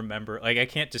can't remember, like I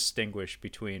can't distinguish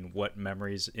between what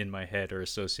memories in my head are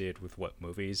associated with what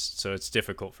movies, so it's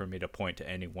difficult for me to point to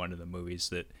any one of the movies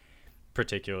that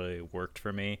particularly worked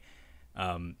for me.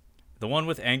 The one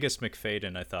with Angus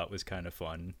McFadden I thought was kind of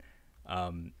fun.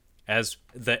 As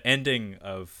the ending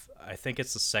of, I think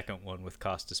it's the second one with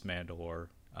Costas Mandylor,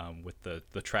 with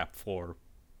the trap floor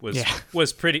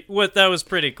was pretty. That was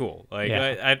pretty cool. Like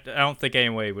I don't think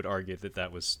anyone would argue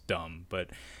that was dumb, but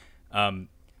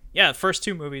yeah, the first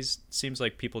two movies seems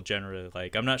like people generally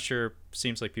like. I'm not sure.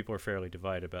 Seems like people are fairly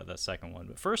divided about that second one,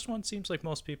 but first one seems like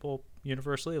most people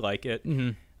universally like it.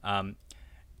 Mm-hmm.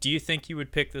 Do you think you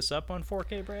would pick this up on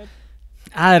 4K, Brad?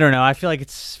 I don't know. I feel like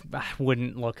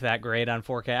wouldn't look that great on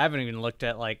 4K. I haven't even looked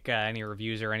at like any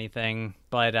reviews or anything,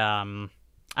 but I'm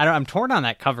torn on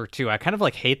that cover too. I kind of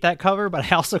like hate that cover, but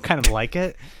I also kind of like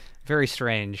it. Very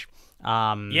strange.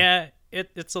 Yeah,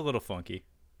 it's a little funky.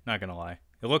 Not gonna lie.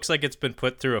 It looks like it's been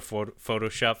put through a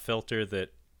Photoshop filter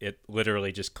that it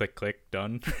literally just click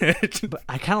done. But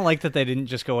I kind of like that they didn't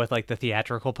just go with like the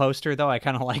theatrical poster though. I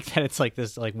kind of like that it's like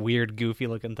this like weird goofy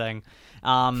looking thing.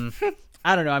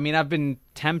 I don't know. I mean, I've been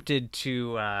tempted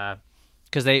to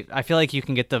because I feel like you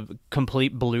can get the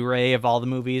complete Blu-ray of all the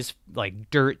movies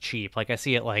like dirt cheap. Like I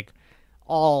see it like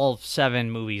all 7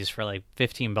 movies for like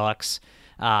 $15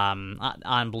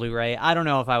 on Blu-ray. I don't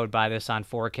know if I would buy this on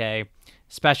 4K,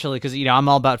 especially because I'm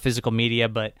all about physical media,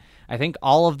 but I think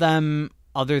all of them,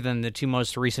 other than the 2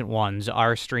 most recent ones,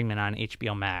 are streaming on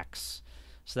HBO Max.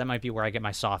 So that might be where I get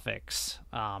my saw fix.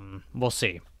 We'll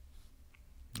see.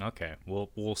 Okay,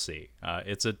 we'll see.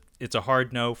 It's a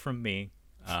hard no from me,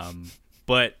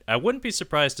 but I wouldn't be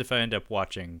surprised if I end up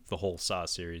watching the whole Saw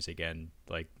series again,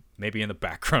 like maybe in the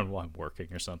background while I'm working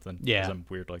or something. Yeah, 'cause I'm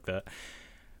weird like that.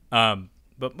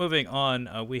 But moving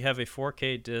on, we have a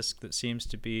 4K disc that seems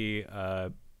to be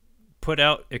put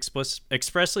out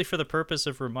expressly for the purpose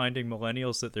of reminding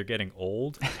millennials that they're getting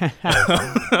old.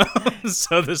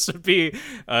 So this would be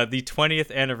the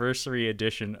 20th anniversary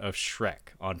edition of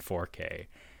Shrek on 4K.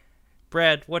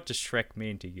 Brad, what does Shrek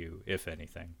mean to you, if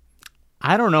anything?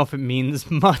 I don't know if it means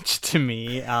much to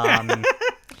me,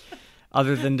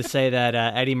 other than to say that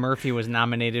Eddie Murphy was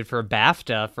nominated for a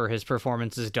BAFTA for his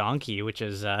performance as Donkey, which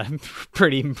is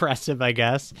pretty impressive, I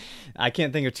guess. I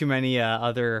can't think of too many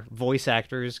other voice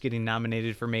actors getting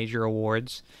nominated for major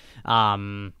awards.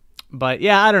 But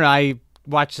yeah, I don't know. I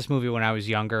watched this movie when I was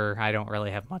younger. I don't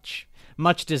really have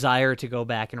much desire to go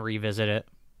back and revisit it.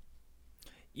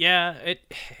 Yeah,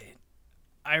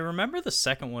 I remember the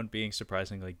second one being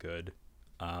surprisingly good.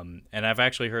 And I've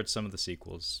actually heard some of the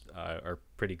sequels are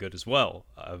pretty good as well,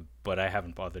 but I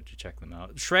haven't bothered to check them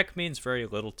out. Shrek means very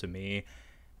little to me,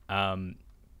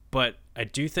 but I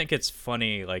do think it's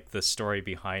funny, like the story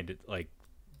behind it, like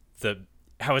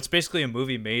how it's basically a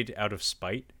movie made out of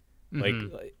spite.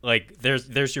 Mm-hmm. Like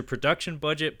there's your production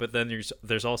budget, but then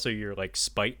there's also your like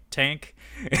spite tank,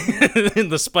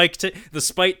 and the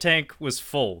spite tank was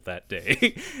full that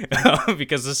day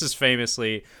because this is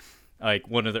famously like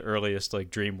one of the earliest like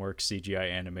DreamWorks CGI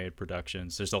animated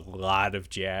productions. There's a lot of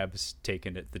jabs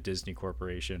taken at the Disney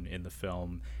Corporation in the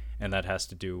film, and that has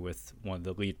to do with one of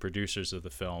the lead producers of the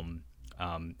film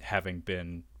having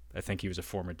been, I think he was a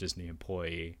former Disney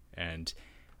employee, and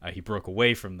he broke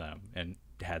away from them and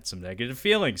had some negative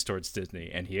feelings towards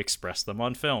Disney, and he expressed them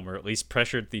on film, or at least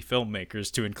pressured the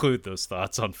filmmakers to include those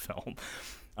thoughts on film.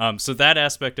 So that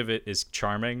aspect of it is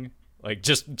charming. Like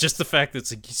just the fact that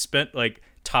it's like he spent like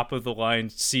top of the line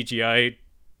CGI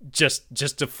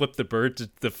just to flip the bird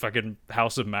to the fucking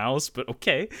House of Mouse, but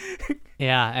okay.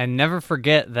 Yeah, and never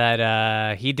forget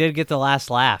that he did get the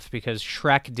last laugh because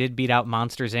Shrek did beat out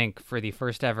Monsters, Inc. for the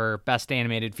first ever Best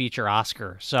Animated Feature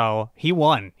Oscar. So he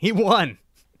won.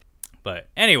 But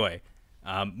anyway,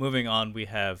 moving on, we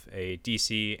have a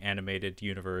DC Animated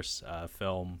Universe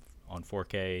film on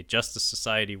 4K, Justice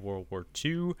Society World War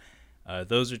II.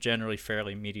 Those are generally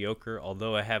fairly mediocre,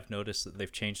 although I have noticed that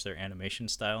they've changed their animation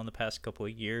style in the past couple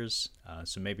of years.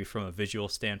 So maybe from a visual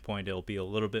standpoint, it'll be a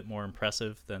little bit more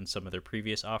impressive than some of their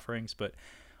previous offerings. But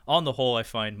on the whole, I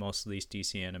find most of these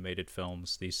DC animated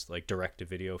films, these like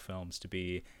direct-to-video films, to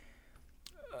be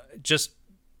just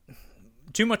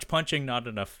too much punching, not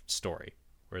enough story.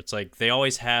 Where it's like they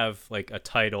always have like a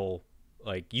title,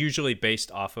 like usually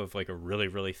based off of like a really,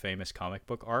 really famous comic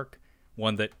book arc.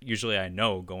 One that usually I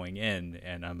know going in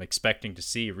and I'm expecting to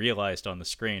see realized on the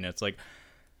screen. It's like,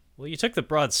 well, you took the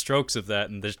broad strokes of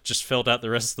that and just filled out the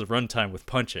rest of the runtime with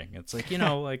punching. It's like,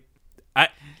 like I.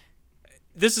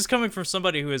 This is coming from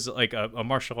somebody who is like a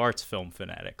martial arts film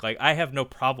fanatic. Like, I have no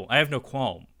problem. I have no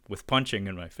qualm with punching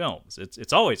in my films.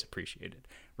 It's always appreciated,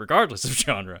 regardless of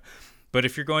genre. But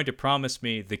if you're going to promise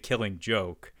me the Killing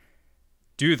Joke,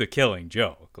 do the Killing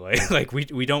Joke. Like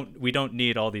we don't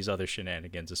need all these other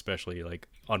shenanigans, especially like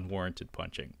unwarranted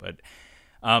punching. But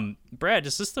Brad,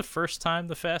 is this the first time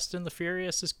The Fast and the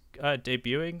Furious is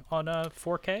debuting on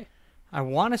 4K? I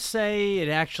want to say it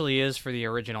actually is for the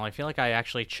original. I feel like I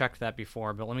actually checked that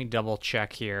before, but let me double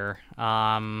check here.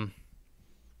 Oh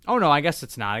no, I guess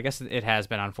it's not. I guess it has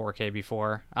been on 4K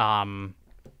before.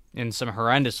 In some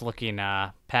horrendous looking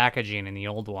packaging in the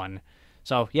old one.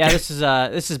 So yeah, this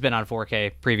has been on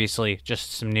 4K previously.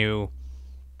 Just some new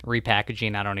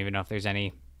repackaging. I don't even know if there's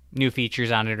any new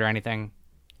features on it or anything.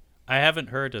 I haven't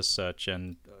heard as such,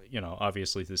 and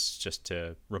obviously this is just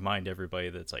to remind everybody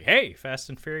that it's like, hey, Fast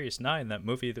and Furious 9, that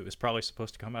movie that was probably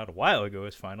supposed to come out a while ago,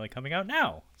 is finally coming out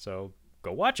now. So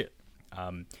go watch it.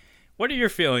 What are your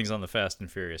feelings on the Fast and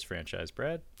Furious franchise,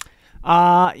 Brad?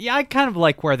 Yeah, I kind of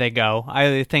like where they go.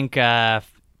 I think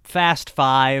Fast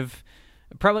 5,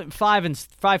 probably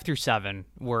 5 through 7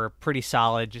 were pretty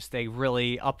solid. Just they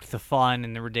really upped the fun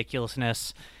and the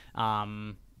ridiculousness.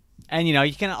 And,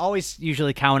 you can always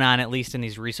usually count on, at least in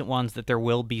these recent ones, that there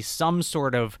will be some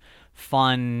sort of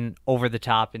fun,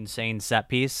 over-the-top, insane set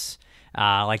piece.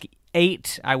 Like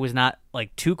 8, I was not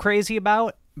like too crazy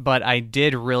about, but I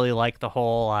did really like the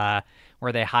whole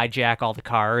where they hijack all the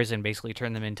cars and basically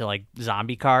turn them into like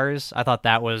zombie cars. I thought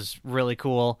that was really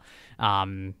cool. I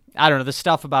don't know, the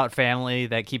stuff about family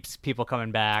that keeps people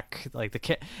coming back.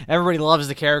 Like everybody loves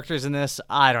the characters in this.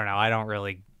 I don't know. I don't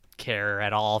really care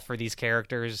at all for these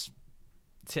characters.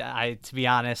 To be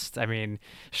honest, I mean,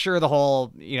 sure, the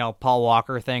whole Paul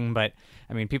Walker thing, but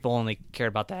I mean, people only cared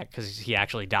about that because he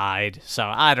actually died. So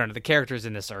I don't know. The characters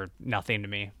in this are nothing to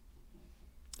me.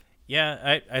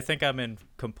 Yeah, I think I'm in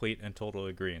complete and total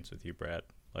agreement with you, Brad.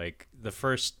 Like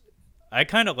I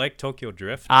kind of like Tokyo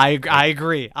Drift. I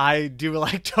agree. I do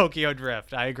like Tokyo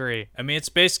Drift. I agree. I mean, it's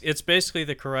basically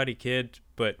the Karate Kid,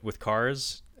 but with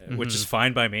cars. Mm-hmm. Which is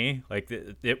fine by me. Like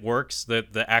it works.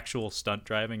 The actual stunt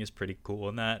driving is pretty cool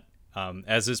in that.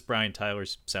 As is Brian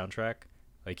Tyler's soundtrack.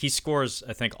 Like he scores,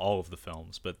 I think, all of the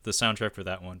films, but the soundtrack for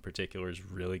that one in particular is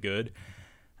really good.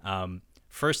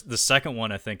 The second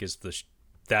one I think is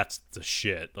that's the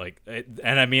shit. Like,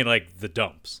 and I mean like the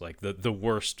dumps, like the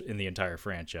worst in the entire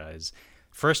franchise.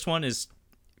 First one is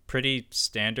pretty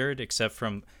standard, except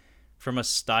from a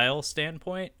style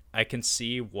standpoint. I can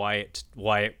see why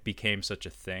it became such a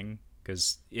thing,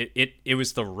 because it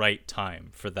was the right time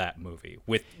for that movie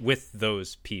with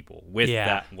those people with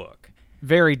that look.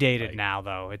 Very dated now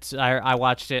though. I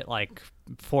watched it like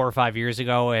 4 or 5 years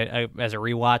ago as a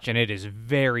rewatch, and it is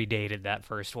very dated, that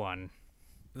first one.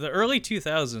 The early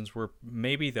 2000s were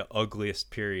maybe the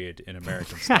ugliest period in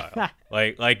American style.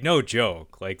 like no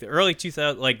joke. Like the early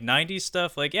 2000s, like 90s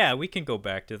stuff, like yeah, we can go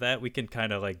back to that. We can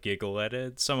kind of like giggle at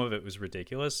it. Some of it was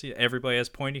ridiculous. Everybody has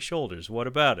pointy shoulders. What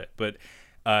about it? But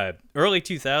early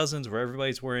 2000s, where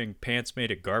everybody's wearing pants made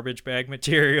of garbage bag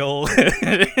material,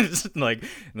 and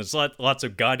there's lots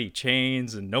of gaudy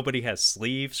chains, and nobody has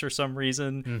sleeves for some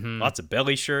reason. Mm-hmm. Lots of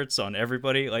belly shirts on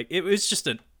everybody. Like it was just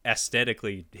an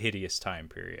aesthetically hideous time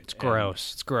period. It's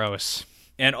gross. It's gross.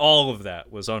 And all of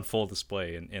that was on full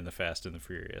display in The Fast and the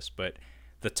Furious. But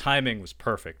the timing was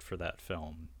perfect for that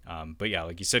film. But yeah,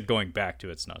 like you said, going back to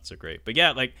it's not so great. But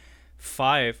yeah, like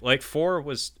 4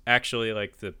 was actually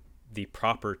like the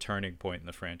proper turning point in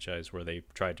the franchise where they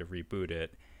tried to reboot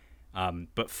it.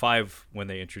 But 5, when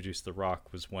they introduced The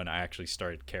Rock, was when I actually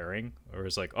started caring. Or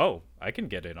was like, oh, I can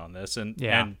get in on this. And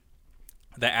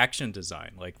the action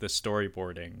design, like the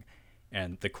storyboarding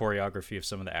and the choreography of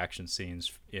some of the action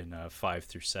scenes in 5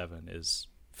 through 7 is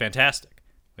fantastic.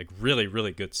 Like really,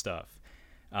 really good stuff.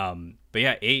 But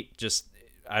yeah, 8 just,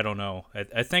 I don't know.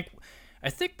 I think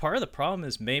part of the problem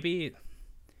is maybe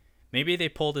they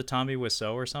pulled a Tommy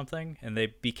Wiseau or something, and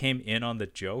they became in on the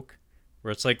joke,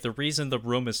 where it's like the reason The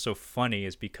Room is so funny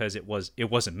is because it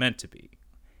wasn't meant to be.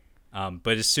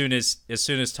 But as soon as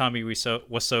Tommy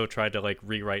Wiseau tried to like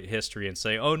rewrite history and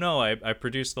say, oh no, I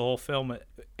produced the whole film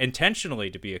intentionally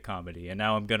to be a comedy, and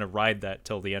now I'm gonna ride that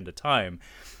till the end of time,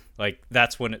 like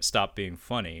that's when it stopped being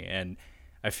funny. And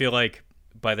I feel like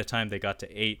by the time they got to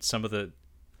 8, some of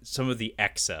the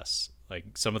excess,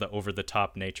 like some of the over the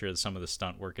top nature of some of the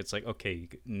stunt work, it's like, okay,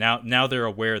 now they're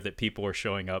aware that people are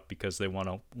showing up because they want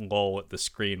to lull at the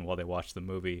screen while they watch the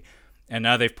movie, and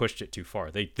now they've pushed it too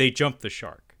far. They jumped the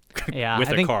shark. Yeah, with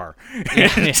I a think, car. Yeah,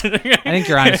 I think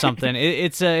you're onto something.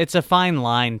 It's a fine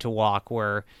line to walk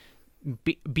where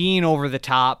being over the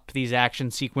top these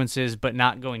action sequences, but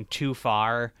not going too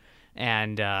far,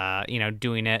 and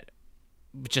doing it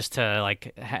just to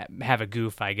like have a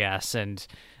goof, I guess. And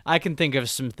I can think of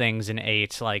some things in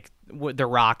 8, like the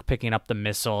Rock picking up the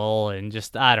missile, and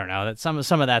just I don't know that some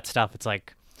of that stuff. It's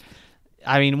like,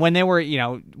 I mean, when they were,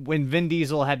 when Vin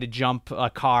Diesel had to jump a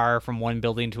car from one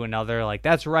building to another, like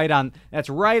that's right on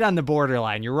the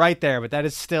borderline. You're right there, but that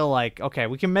is still like, okay,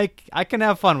 I can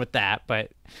have fun with that,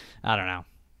 but I don't know.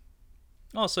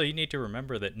 Also, you need to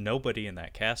remember that nobody in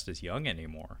that cast is young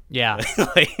anymore. Yeah.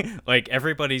 like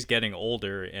everybody's getting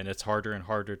older, and it's harder and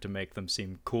harder to make them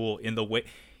seem cool in the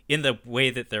way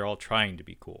that they're all trying to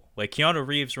be cool. Like Keanu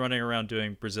Reeves running around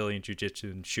doing Brazilian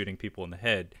Jiu-Jitsu and shooting people in the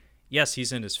head. Yes,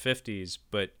 he's in his 50s,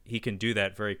 but he can do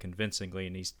that very convincingly,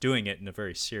 and he's doing it in a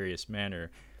very serious manner.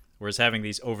 Whereas having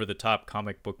these over-the-top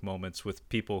comic book moments with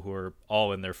people who are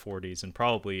all in their 40s and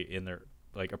probably in their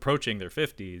approaching their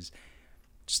 50s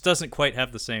just doesn't quite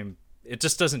have the same. It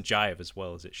just doesn't jive as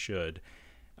well as it should.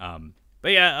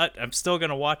 But yeah, I'm still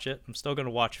gonna watch it. I'm still gonna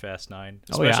watch Fast 9,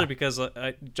 especially because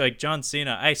like John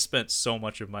Cena. I spent so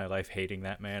much of my life hating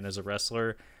that man as a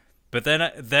wrestler, but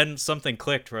then something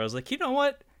clicked where I was like, you know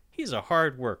what? He's a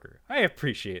hard worker. I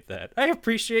appreciate that. I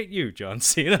appreciate you, John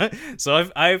Cena. So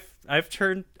I've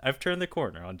turned the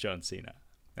corner on John Cena.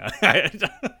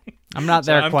 I'm not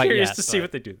there quite yet. I'm curious to see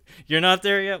what they do. You're not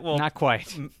there yet? Well, not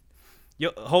quite.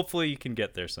 Hopefully you can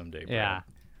get there someday, bro. Yeah.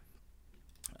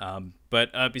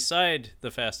 But beside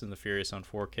the Fast and the Furious on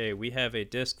 4K, we have a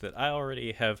disc that I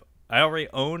already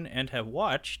own and have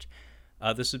watched.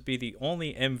 This would be the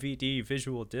only MVD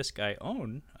visual disc I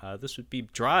own. This would be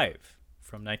Drive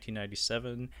from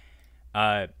 1997.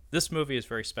 This movie is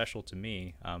very special to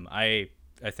me. I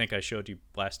think I showed you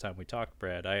last time we talked,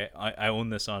 Brad. I own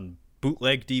this on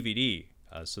bootleg DVD.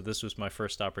 So this was my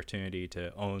first opportunity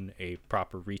to own a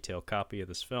proper retail copy of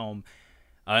this film.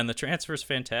 And the transfer is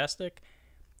fantastic.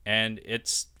 And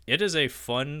it is a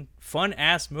fun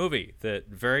ass movie that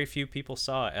very few people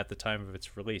saw at the time of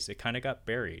its release. It kind of got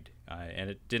buried. And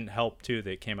it didn't help, too,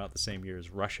 that it came out the same year as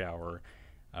Rush Hour,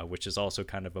 which is also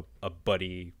kind of a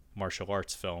buddy martial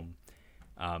arts film.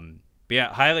 But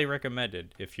yeah, highly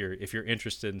recommended if you're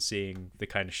interested in seeing the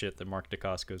kind of shit that Mark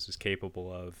Dacascos is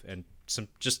capable of, and some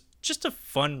just a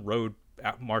fun road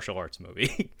martial arts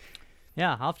movie.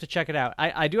 Yeah, I'll have to check it out.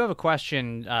 I do have a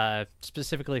question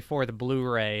specifically for the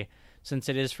Blu-ray, since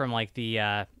it is from like the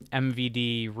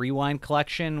MVD Rewind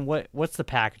collection. What's the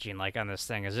packaging like on this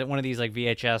thing? Is it one of these like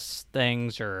VHS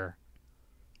things or?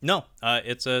 No,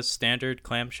 it's a standard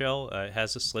clamshell. It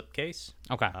has a slipcase.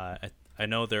 Okay. I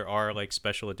know there are like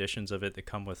special editions of it that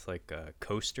come with like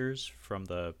coasters from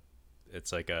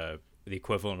it's like the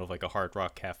equivalent of like a Hard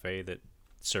Rock Cafe that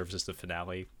serves as the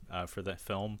finale for that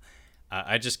film.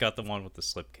 I just got the one with the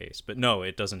slipcase, but no,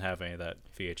 it doesn't have any of that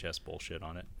VHS bullshit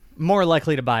on it. More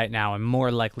likely to buy it now, and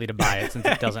more likely to buy it since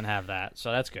it doesn't have that.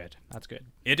 So that's good. That's good.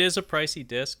 It is a pricey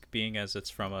disc, being as it's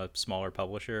from a smaller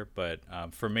publisher, but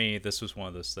for me, this was one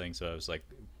of those things that I was like,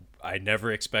 I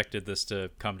never expected this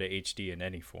to come to HD in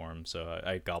any form, so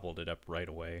I gobbled it up right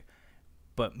away.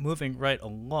 But moving right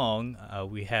along,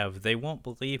 we have They Won't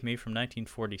Believe Me from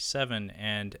 1947,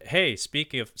 and hey,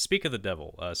 speak of the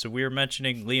devil. So we were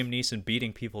mentioning Liam Neeson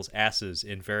beating people's asses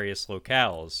in various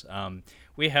locales.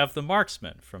 We have The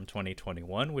Marksman from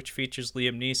 2021, which features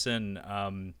Liam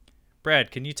Neeson. Brad,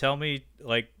 can you tell me,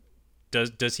 like,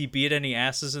 does he beat any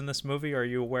asses in this movie? Are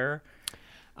you aware?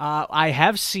 I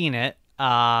have seen it.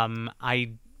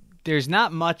 There's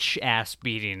not much ass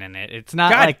beating in it. It's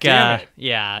not God like damn it.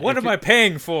 Yeah. What am I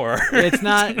paying for?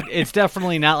 It's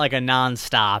definitely not like a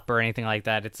nonstop or anything like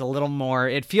that. It's a little more.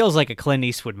 It feels like a Clint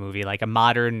Eastwood movie, like a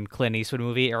modern Clint Eastwood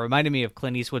movie. It reminded me of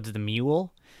Clint Eastwood's The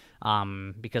Mule,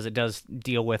 because it does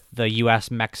deal with the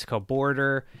U.S.-Mexico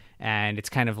border, and it's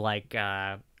kind of like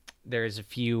there's a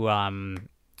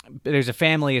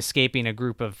family escaping a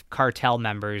group of cartel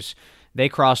members. They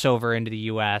cross over into the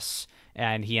U.S.,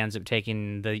 and he ends up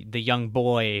taking the young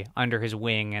boy under his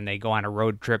wing, and they go on a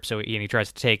road trip. And he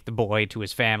tries to take the boy to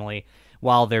his family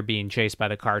while they're being chased by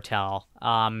the cartel.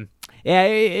 Yeah,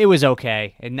 it was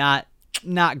okay and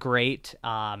not great.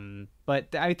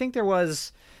 But I think there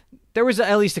was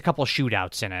at least a couple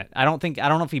shootouts in it. I don't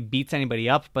know if he beats anybody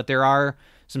up, but there are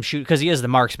some because he is the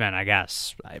marksman, I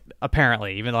guess.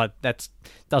 Apparently, even though that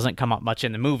doesn't come up much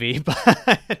in the movie,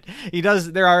 but he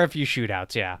does. There are a few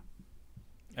shootouts, yeah.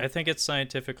 I think it's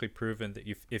scientifically proven that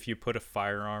if you put a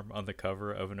firearm on the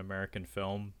cover of an American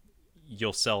film,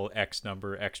 you'll sell X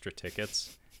number extra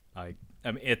tickets. I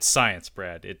mean, it's science,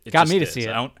 Brad. It Got just me to is. see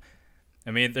it.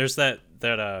 I mean, there's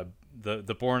the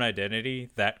Bourne Identity,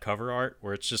 that cover art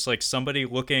where it's just like somebody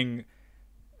looking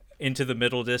into the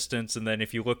middle distance, and then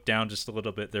if you look down just a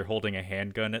little bit, they're holding a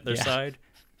handgun at their side.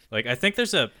 Like, I think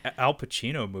there's a Al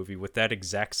Pacino movie with that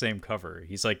exact same cover.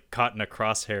 He's like caught in a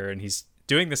crosshair and he's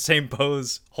doing the same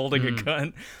pose, holding a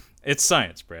gun. It's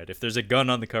science, Brad. If there's a gun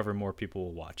on the cover, more people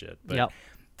will watch it. But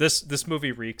this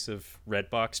movie reeks of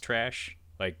Redbox trash.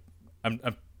 Like, I'm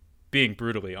being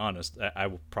brutally honest. I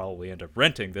will probably end up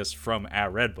renting this from a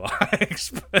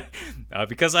Redbox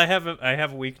because I have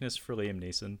a weakness for Liam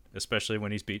Neeson, especially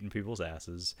when he's beating people's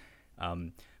asses.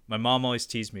 My mom always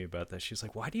teased me about that. She's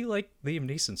like, "Why do you like Liam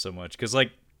Neeson so much?" Because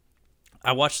like,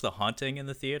 I watched The Haunting in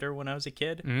the theater when I was a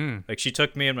kid. Like, she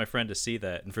took me and my friend to see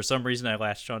that, and for some reason I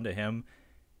latched onto him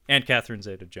and Catherine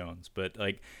Zeta-Jones. But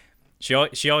like, she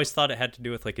always thought it had to do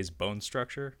with like his bone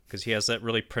structure, because he has that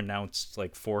really pronounced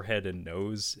like forehead and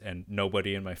nose, and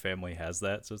nobody in my family has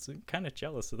that, so it's kind of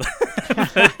jealous of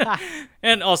that.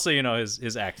 And also, you know,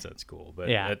 his accent's cool,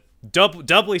 but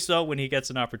doubly so when he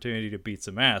gets an opportunity to beat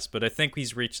some ass. But I think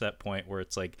he's reached that point where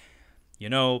it's like, you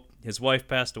know, his wife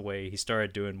passed away. He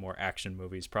started doing more action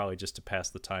movies, probably just to pass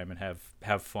the time and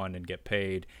have fun and get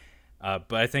paid.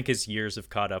 But I think his years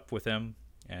have caught up with him,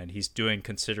 and he's doing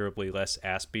considerably less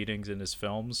ass beatings in his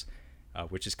films,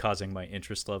 which is causing my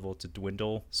interest level to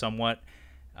dwindle somewhat.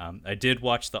 I did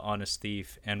watch The Honest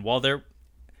Thief, and while there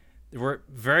were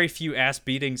very few ass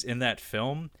beatings in that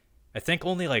film, I think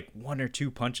only like 1 or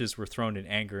 2 punches were thrown in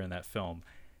anger in that film.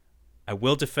 I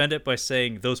will defend it by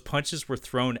saying those punches were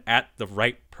thrown at the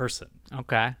right person.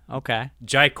 Okay.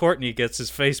 Jai Courtney gets his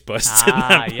face busted in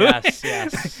that movie.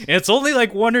 Yes. It's only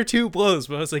like 1 or 2 blows,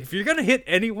 but I was like, if you're gonna hit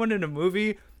anyone in a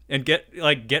movie and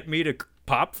get me to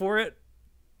pop for it,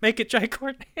 make it Jai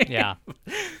Courtney. Yeah.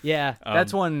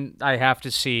 That's one I have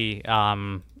to see.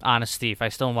 Honest Thief. I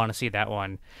still want to see that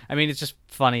one. I mean, it's just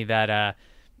funny that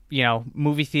you know,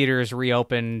 movie theaters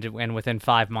reopened, and within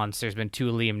 5 months, there's been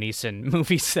 2 Liam Neeson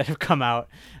movies that have come out.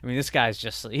 I mean, this guy's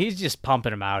he's just pumping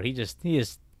them out. He just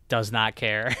does not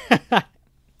care.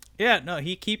 Yeah, no,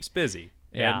 he keeps busy.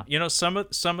 Yeah. And, you know, some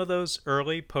of those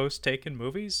early post-Taken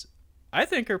movies, I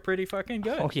think, are pretty fucking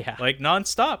good. Oh, yeah. Like,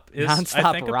 Nonstop is, Nonstop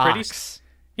I think, rocks.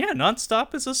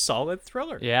 Nonstop is a solid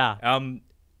thriller. Yeah.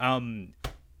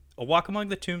 A Walk Among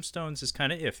the Tombstones is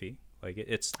kind of iffy. Like,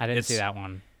 I didn't see that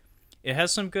one. It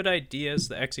has some good ideas.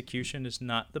 The execution is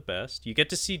not the best. You get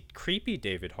to see creepy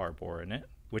David Harbour in it,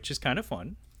 which is kind of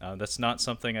fun. That's not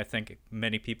something I think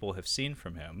many people have seen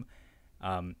from him.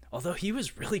 Although he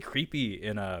was really creepy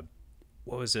in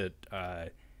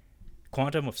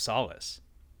Quantum of Solace.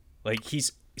 Like,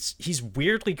 he's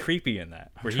weirdly creepy in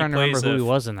that. I'm trying to remember who he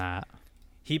was in that.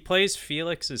 He plays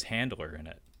Felix's handler in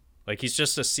it. Like, he's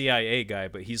just a CIA guy,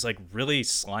 but he's like really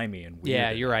slimy and weird. Yeah,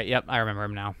 you're right. Yep, I remember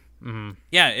him now. Mm-hmm.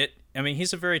 Yeah, I mean,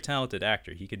 he's a very talented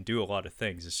actor. He can do a lot of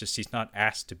things. It's just he's not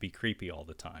asked to be creepy all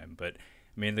the time. But,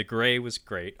 I mean, The Grey was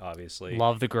great, obviously.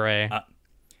 Love The Grey.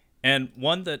 And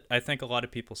one that I think a lot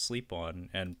of people sleep on,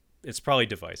 and it's probably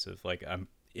divisive. Like,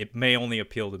 it may only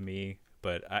appeal to me,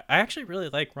 but I actually really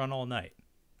like Run All Night.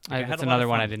 Like, that's another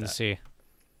one I didn't see.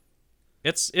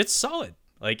 It's solid.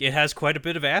 Like, it has quite a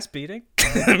bit of ass beating.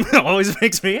 Always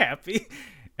makes me happy.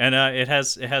 And it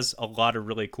has a lot of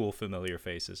really cool familiar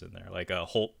faces in there, like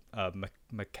Holt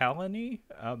McCallany,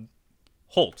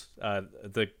 Holt,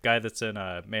 the guy that's in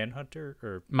Manhunter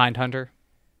or Mindhunter.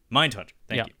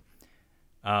 Thank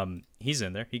you. He's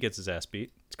in there. He gets his ass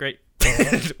beat. It's great.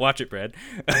 Watch it, Brad.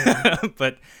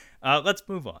 But let's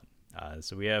move on.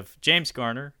 So we have James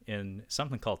Garner in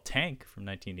something called Tank from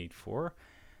 1984.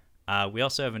 We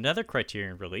also have another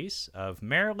Criterion release of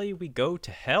Merrily We Go to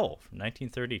Hell from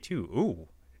 1932. Ooh.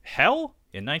 Hell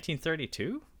in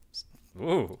 1932?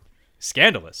 Ooh,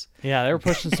 scandalous. Yeah, they were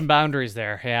pushing some boundaries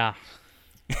there. Yeah.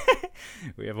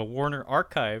 We have a Warner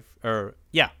Archive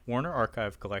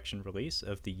collection release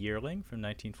of The Yearling from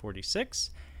 1946.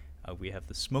 We have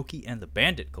the Smokey and the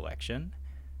Bandit collection.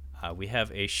 We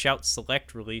have a Shout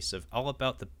Select release of All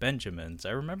About the Benjamins.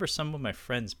 I remember some of my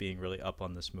friends being really up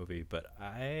on this movie, but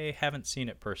I haven't seen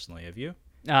it personally. Have you?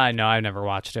 No, I've never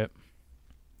watched it.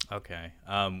 Okay.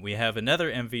 We have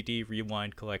another MVD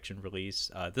Rewind collection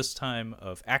release, this time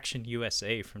of Action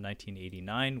USA from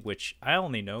 1989, which I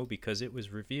only know because it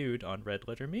was reviewed on Red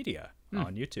Letter Media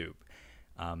on YouTube.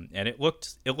 And it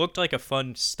looked like a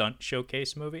fun stunt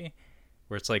showcase movie,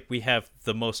 where it's like we have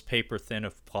the most paper thin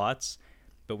of plots,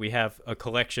 but we have a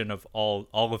collection of all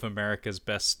of America's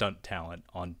best stunt talent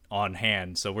on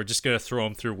hand. So we're just going to throw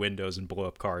them through windows and blow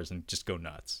up cars and just go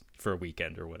nuts for a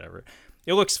weekend or whatever.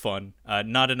 it looks fun.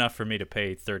 Not enough for me to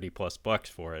pay $30+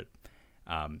 for it,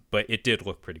 but it did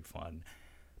look pretty fun.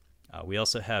 We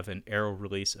also have an Arrow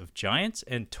release of Giants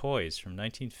and Toys from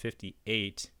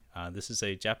 1958. This is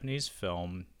a Japanese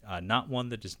film, not one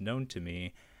that is known to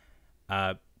me,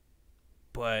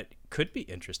 but could be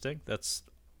interesting. That's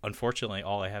unfortunately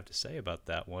all I have to say about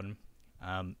that one.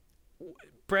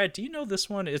 Brad, do you know this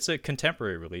one? It's a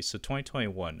contemporary release, so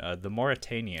 2021, The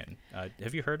Mauritanian.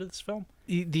 Have you heard of this film?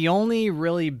 The only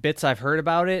really bits I've heard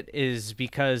about it is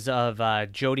because of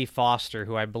Jodie Foster,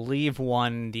 who I believe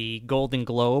won the Golden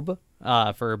Globe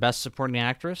for Best Supporting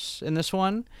Actress in this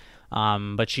one.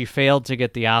 But she failed to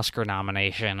get the Oscar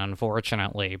nomination,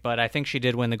 unfortunately. But I think she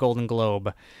did win the Golden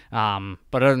Globe. But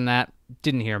other than that,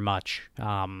 didn't hear much.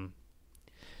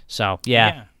 So,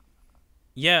 yeah.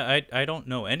 Yeah, I don't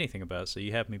know anything about it, so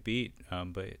you have me beat.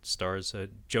 But it stars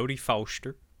Jodie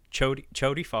Foster,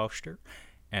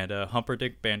 and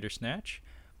Humperdinck Bandersnatch.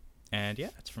 And yeah,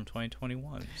 it's from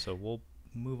 2021. So we'll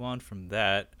move on from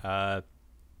that.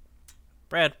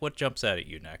 Brad, what jumps out at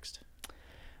you next?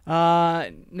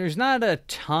 There's not a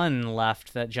ton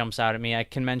left that jumps out at me. I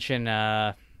can mention,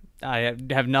 I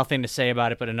have nothing to say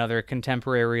about it, but another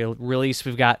contemporary release.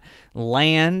 We've got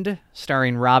Land,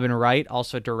 starring Robin Wright,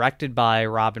 also directed by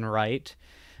Robin Wright.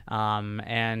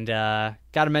 And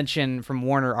got to mention from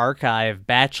Warner Archive,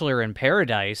 Bachelor in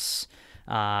Paradise,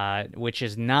 which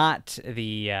is not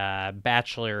the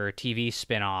Bachelor TV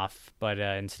spinoff, but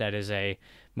instead is a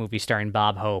movie starring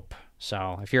Bob Hope.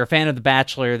 So if you're a fan of The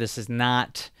Bachelor, this is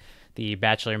not the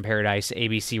Bachelor in Paradise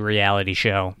ABC reality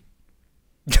show.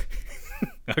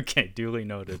 Okay, duly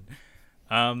noted.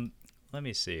 Let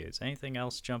me see. Does anything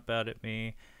else jump out at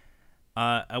me?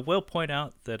 I will point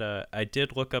out that I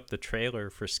did look up the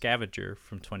trailer for Scavenger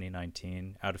from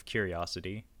 2019 out of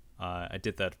curiosity. I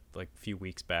did that like a few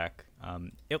weeks back.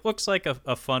 It looks like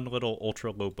a fun little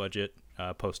ultra low budget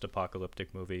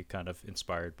post-apocalyptic movie, kind of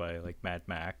inspired by like Mad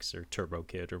Max or Turbo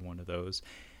Kid or one of those.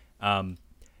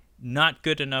 Not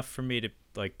good enough for me to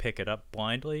like pick it up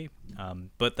blindly,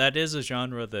 but that is a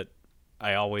genre that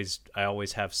I always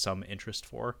have some interest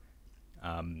for.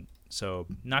 So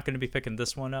not going to be picking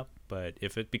this one up, but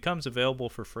if it becomes available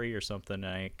for free or something,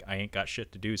 I ain't got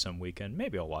shit to do some weekend,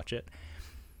 maybe I'll watch it.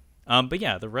 But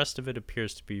yeah, the rest of it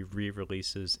appears to be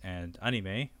re-releases and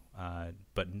anime,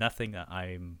 but nothing that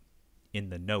I'm in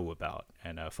the know about.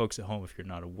 And folks at home, if you're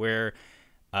not aware,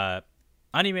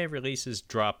 anime releases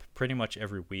drop pretty much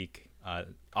every week,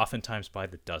 oftentimes by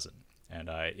the dozen. And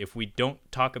if we don't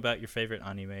talk about your favorite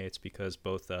anime, it's because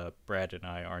both Brad and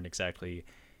I aren't exactly,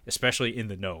 especially in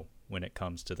the know when it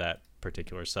comes to that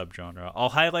particular subgenre. I'll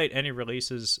highlight any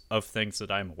releases of things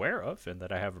that I'm aware of and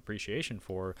that I have appreciation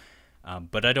for,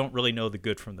 but I don't really know the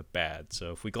good from the bad.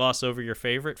 So if we gloss over your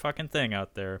favorite fucking thing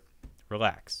out there,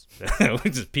 relax.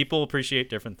 People appreciate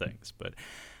different things. But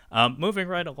moving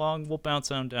right along, we'll bounce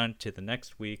on down to the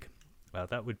next week.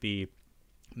 That would be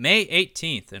May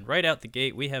 18th, and right out the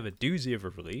gate, we have a doozy of a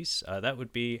release. That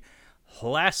would be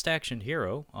Last Action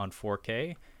Hero on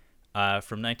 4K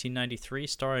from 1993,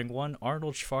 starring one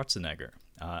Arnold Schwarzenegger.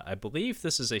 I believe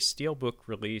this is a Steelbook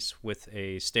release with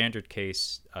a standard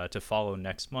case to follow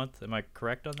next month. Am I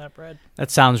correct on that, Brad? That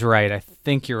sounds right. I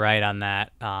think you're right on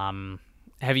that.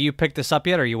 Have you picked this up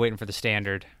yet, or are you waiting for the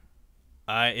standard?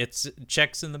 It's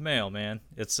checks in the mail, man.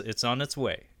 It's on its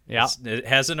way. Yeah, it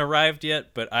hasn't arrived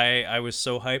yet, but I was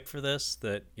so hyped for this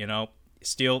that, you know,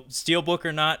 Steelbook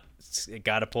or not,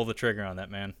 got to pull the trigger on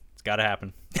that, man. It's got to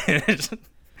happen.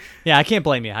 Yeah, I can't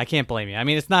blame you. I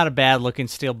mean, it's not a bad looking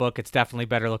Steelbook. It's definitely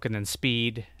better looking than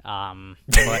Speed.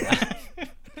 But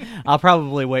I'll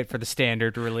probably wait for the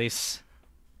standard release.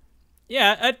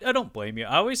 Yeah, I don't blame you.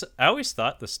 I always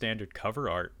thought the standard cover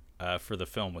art for the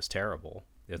film was terrible.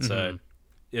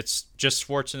 It's just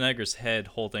Schwarzenegger's head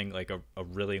holding like a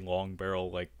really long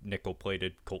barrel, like nickel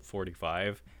plated Colt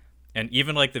 45, and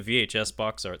even like the VHS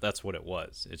box art, that's what it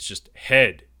was. It's just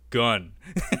head, gun.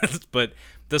 But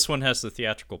this one has the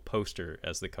theatrical poster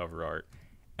as the cover art,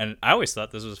 and I always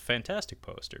thought this was a fantastic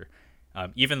poster.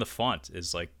 Even the font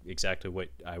is like exactly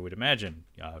what I would imagine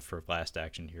for Last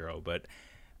Action Hero. But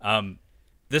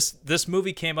this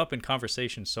movie came up in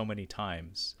conversation so many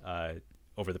times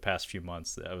over the past few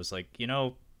months that I was like, you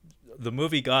know, the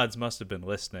movie gods must have been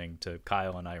listening to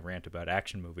Kyle and I rant about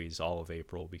action movies all of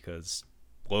April, because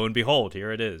lo and behold,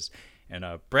 here it is. And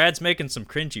Brad's making some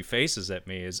cringy faces at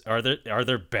me. Are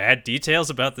there bad details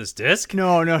about this disc?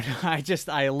 No.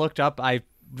 I looked up. I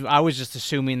was just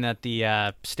assuming that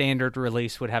the standard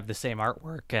release would have the same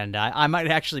artwork, and I might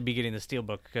actually be getting the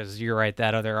Steelbook, because you're right,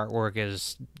 that other artwork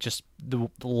is just the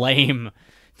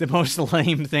most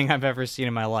lame thing I've ever seen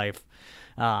in my life.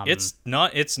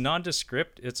 It's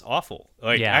nondescript. It's awful.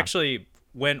 Like Yeah. actually,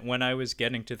 when I was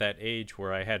getting to that age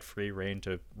where I had free reign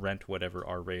to rent whatever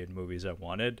R-rated movies I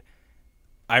wanted,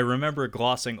 I remember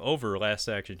glossing over Last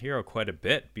Action Hero quite a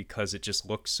bit because it just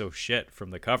looks so shit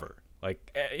from the cover.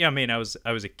 Like, yeah, I mean, I was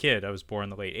a kid. I was born in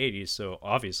the late '80s, so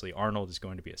obviously Arnold is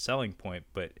going to be a selling point.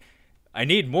 But I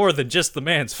need more than just the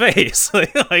man's face.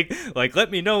 like, let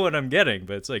me know what I'm getting.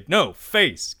 But it's like, no,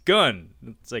 face, gun.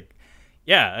 It's like,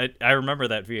 yeah, I remember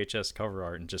that VHS cover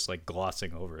art and just like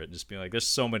glossing over it, and just being like, there's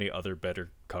so many other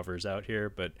better covers out here.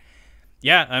 But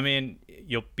yeah, I mean,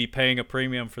 you'll be paying a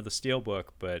premium for the steelbook,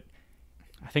 but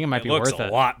I think it might be looks worth a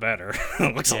it. lot better.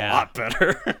 It looks a lot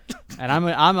better. And I'm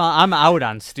out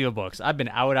on steelbooks. I've been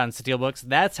out on steelbooks.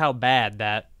 That's how bad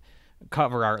that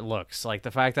cover art looks. Like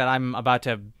the fact that I'm about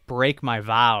to break my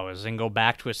vows and go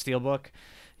back to a steelbook,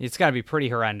 it's got to be pretty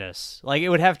horrendous. Like it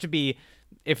would have to be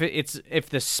if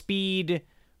the Speed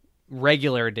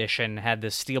regular edition had the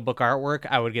steelbook artwork,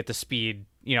 I would get the Speed.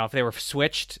 You know, if they were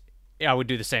switched, I would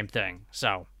do the same thing.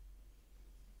 So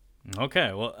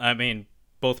Okay, well, I mean,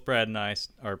 both Brad and I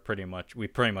are pretty much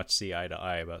see eye to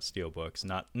eye about steelbooks.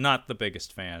 Not the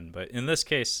biggest fan, but in this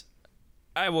case,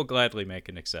 I will gladly make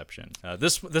an exception.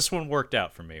 This one worked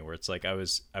out for me, where it's like I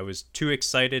was too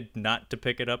excited not to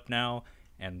pick it up now,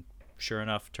 and sure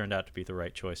enough, turned out to be the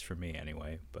right choice for me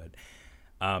anyway. But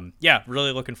yeah,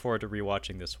 really looking forward to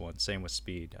rewatching this one. Same with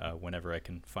Speed, whenever I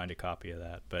can find a copy of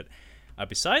that. But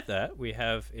beside that, we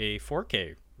have a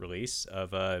 4K release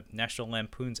of National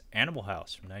Lampoon's Animal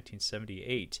House from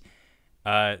 1978.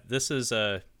 This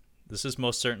is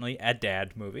most certainly a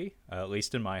dad movie, at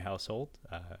least in my household.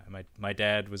 My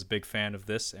dad was a big fan of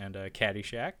this and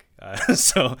Caddyshack,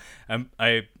 so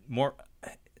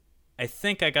I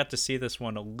think I got to see this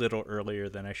one a little earlier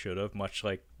than I should have, much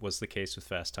like was the case with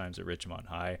Fast Times at Ridgemont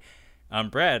High.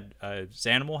 Brad, does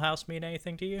Animal House mean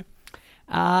anything to you?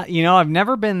 I've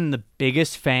never been the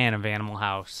biggest fan of Animal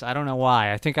House. I don't know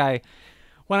why. I think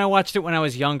when I watched it when I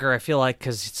was younger, I feel like,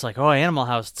 because it's like, oh, Animal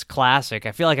House, it's classic.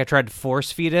 I feel like I tried to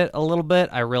force feed it a little bit.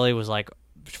 I really was like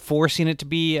forcing it to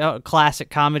be a classic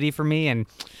comedy for me, and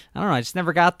I don't know, I just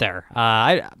never got there.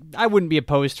 I wouldn't be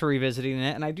opposed to revisiting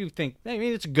it, and I do think, I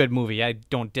mean, it's a good movie. I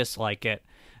don't dislike it.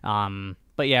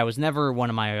 But yeah, it was never one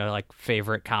of my like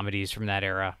favorite comedies from that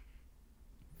era.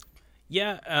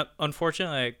 Yeah,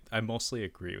 unfortunately, I mostly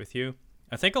agree with you.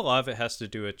 I think a lot of it has to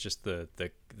do with just the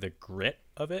grit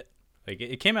of it. Like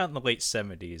it came out in the late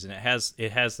 '70s, and it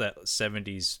has that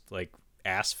 '70s like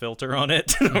ass filter on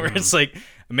it, where it's like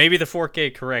maybe the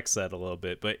 4K corrects that a little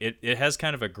bit, but it has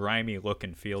kind of a grimy look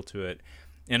and feel to it.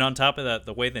 And on top of that,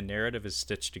 the way the narrative is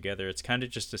stitched together, it's kind of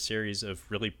just a series of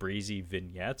really breezy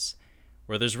vignettes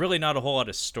where there's really not a whole lot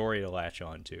of story to latch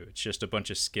onto. It's just a bunch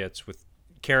of skits with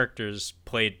characters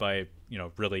played by,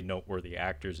 really noteworthy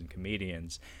actors and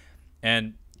comedians,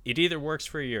 and it either works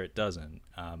for you or it doesn't.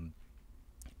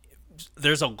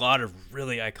 There's a lot of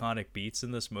really iconic beats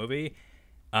in this movie,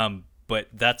 but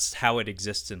that's how it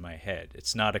exists in my head.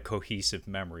 It's not a cohesive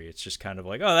memory. It's just kind of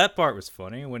like, oh, that part was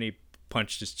funny when he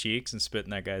punched his cheeks and spit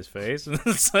in that guy's face, and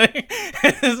it's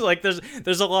like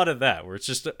there's a lot of that where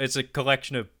it's a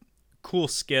collection of cool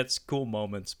skits, cool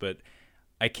moments, but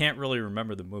I can't really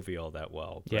remember the movie all that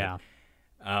well. But, Yeah.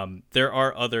 There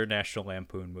are other National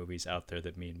Lampoon movies out there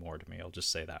that mean more to me. I'll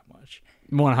just say that much.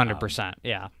 100%.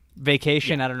 Yeah.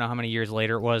 Vacation, I don't know how many years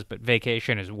later it was, but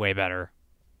Vacation is way better.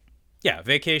 Yeah,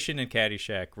 Vacation and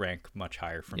Caddyshack rank much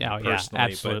higher for me personally. Yeah,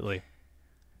 absolutely.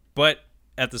 But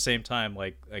at the same time,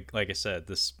 like I said,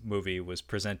 this movie was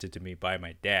presented to me by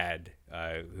my dad,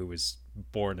 who was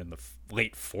born in the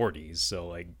late 40s. So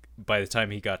like by the time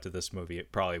he got to this movie,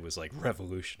 it probably was like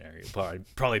revolutionary. It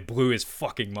probably blew his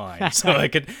fucking mind. So I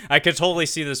could totally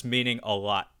see this meaning a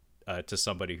lot to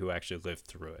somebody who actually lived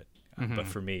through it. But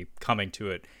for me, coming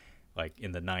to it like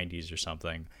in the 90s or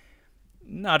something,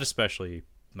 not especially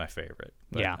my favorite.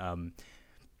 But, yeah.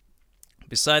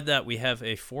 Beside that, we have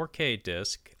a 4K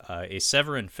disc, a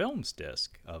Severin Films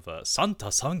disc of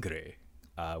Santa Sangre,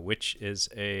 which is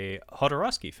a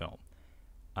Jodorowsky film.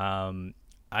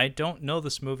 I don't know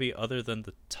this movie other than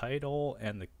the title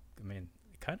and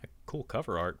kind of cool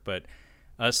cover art, but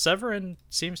Severin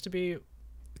seems to be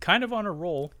kind of on a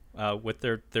roll with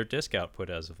their disc output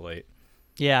as of late.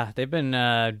 Yeah, they've been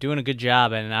doing a good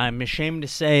job, and I'm ashamed to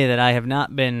say that I have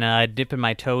not been dipping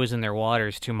my toes in their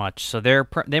waters too much. So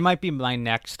they might be my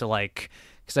next to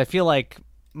because I feel like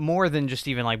more than just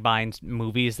even like buying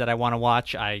movies that I want to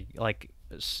watch, I like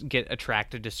get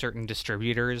attracted to certain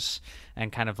distributors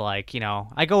and kind of like,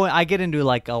 I get into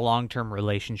like a long-term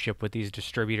relationship with these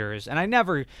distributors, and I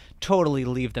never totally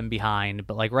leave them behind.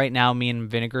 But like right now, me and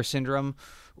Vinegar Syndrome,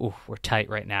 ooh, we're tight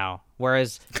right now.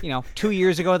 Whereas, 2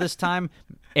 years ago this time,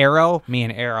 me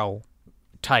and Arrow,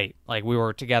 tight. Like we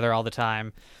were together all the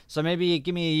time. So maybe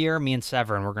give me a year, me and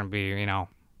Severin, we're gonna be, you know.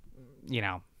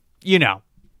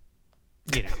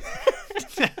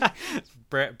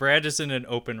 Brad is in an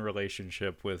open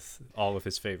relationship with all of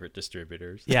his favorite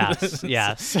distributors. Yes.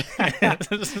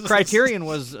 Criterion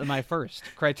was my first.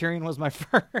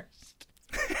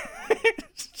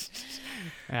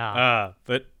 Yeah.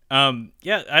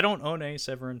 Yeah, I don't own any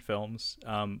Severin films.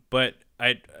 But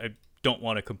I don't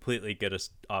want to completely get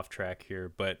us off track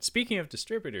here. But speaking of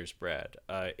distributors, Brad,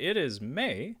 it is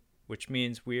May, which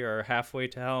means we are halfway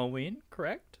to Halloween,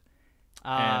 correct?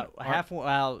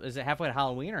 Is it halfway to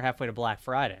Halloween or halfway to Black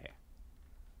Friday?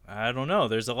 I don't know.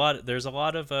 There's a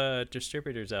lot of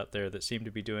distributors out there that seem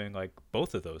to be doing like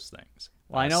both of those things.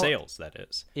 Well, I know sales, that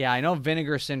is. Yeah, I know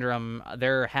Vinegar Syndrome.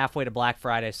 Their halfway to Black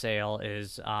Friday sale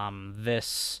is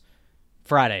this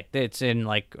Friday. It's in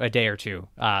like a day or two.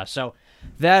 So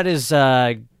that is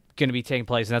going to be taking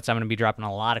place, and I'm going to be dropping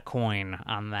a lot of coin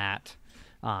on that.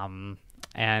 I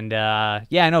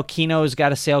know Kino's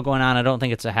got a sale going on. I don't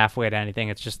think it's a halfway to anything.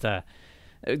 It's just a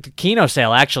Kino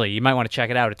sale, actually. You might want to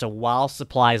check it out. It's a while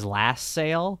supplies last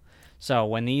sale. So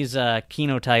when these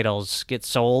Kino titles get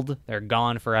sold, they're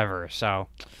gone forever. So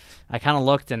I kind of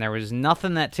looked, and there was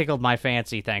nothing that tickled my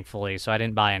fancy, thankfully, so I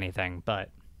didn't buy anything. But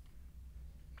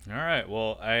all right.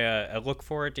 Well, I look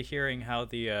forward to hearing how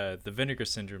the Vinegar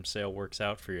Syndrome sale works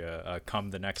out for you come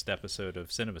the next episode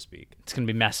of Cinema Speak. It's going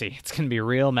to be messy. It's going to be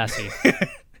real messy.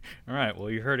 All right.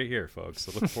 Well, you heard it here, folks.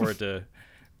 So look forward to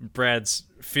Brad's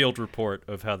field report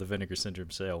of how the Vinegar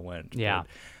Syndrome sale went. Yeah.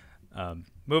 But,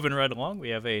 moving right along, we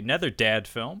have another dad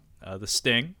film, The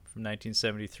Sting from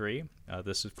 1973.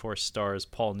 This, of course, stars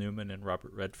Paul Newman and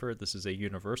Robert Redford. This is a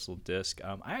Universal disc.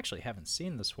 I actually haven't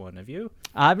seen this one. Have you?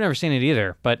 I've never seen it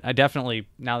either, but I definitely,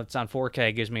 now that it's on 4K,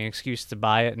 it gives me an excuse to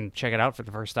buy it and check it out for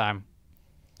the first time.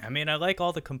 I mean, I like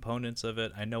all the components of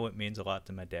it. I know it means a lot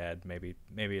to my dad. Maybe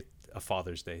it's a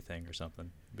Father's Day thing or something.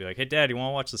 Be like, hey, Dad, you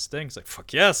want to watch The Sting? He's like,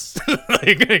 fuck yes.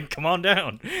 Like, come on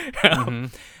down.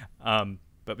 Mm-hmm.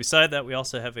 But beside that, we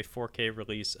also have a 4K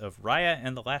release of Raya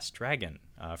and the Last Dragon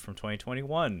from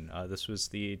 2021. This was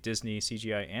the Disney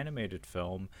CGI animated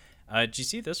film. Did you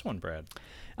see this one, Brad?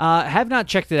 Have not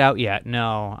checked it out yet,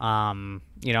 no.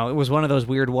 It was one of those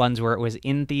weird ones where it was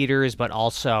in theaters, but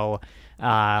also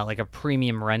like a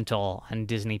premium rental on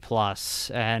Disney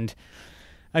Plus. And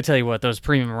I tell you what, those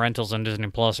premium rentals on Disney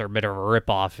Plus are a bit of a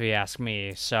ripoff, if you ask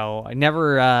me. So I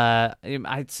never, I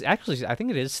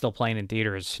think it is still playing in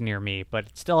theaters near me,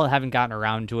 but still haven't gotten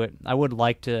around to it. I would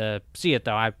like to see it,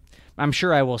 though. I'm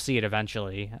sure I will see it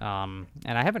eventually. And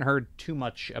I haven't heard too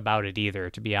much about it either,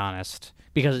 to be honest,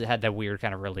 because it had that weird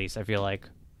kind of release, I feel like.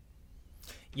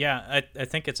 Yeah, I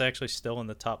think it's actually still in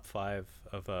the top 5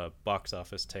 of box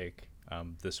office take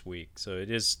this week. So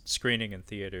it is screening in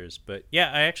theaters. But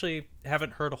yeah, I actually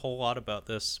haven't heard a whole lot about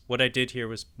this. What I did hear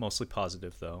was mostly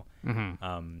positive, though.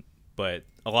 Mm-hmm. But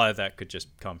a lot of that could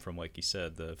just come from, like you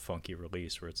said, the funky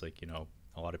release where it's like, a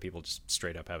lot of people just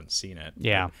straight up haven't seen it.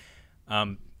 Yeah.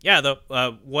 But,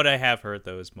 what I have heard,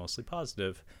 though, is mostly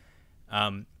positive.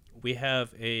 We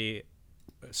have a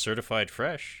certified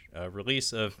fresh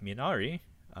release of Minari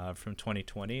from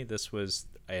 2020. This was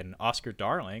an Oscar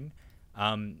darling.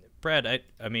 Brad,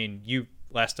 I mean,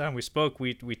 last time we spoke,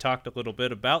 we talked a little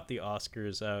bit about the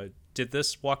Oscars. Did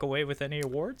this walk away with any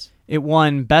awards? It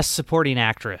won Best Supporting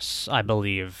Actress, I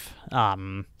believe.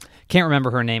 Can't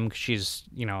remember her name because she's,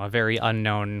 a very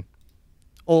unknown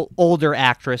older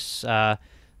actress that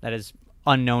is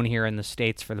unknown here in the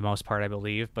States for the most part, I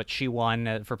believe. But she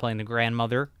won for playing the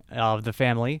grandmother of the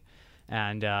family.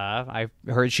 And I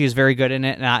heard she is very good in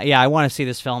it. And I want to see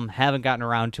this film. Haven't gotten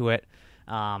around to it.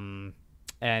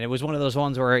 And it was one of those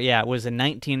ones where, it was a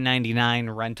 1999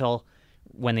 rental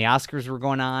when the Oscars were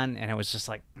going on, and it was just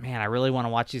like, man, I really want to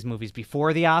watch these movies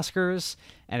before the Oscars.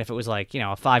 And if it was like, a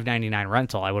 $5.99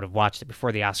 rental, I would have watched it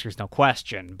before the Oscars, no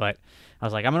question. But I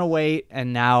was like, I'm going to wait,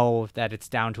 and now that it's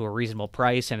down to a reasonable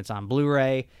price and it's on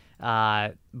Blu-ray,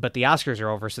 but the Oscars are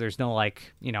over, so there's no,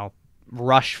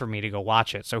 rush for me to go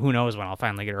watch it. So who knows when I'll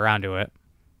finally get around to it.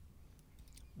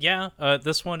 Yeah,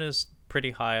 this one is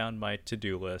pretty high on my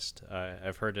to-do list.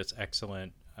 I've heard it's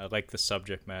excellent. I like the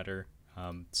subject matter.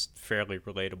 It's fairly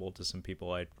relatable to some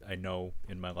people I know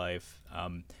in my life.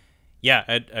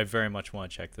 I very much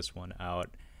want to check this one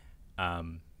out.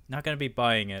 not going to be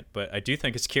buying it, but I do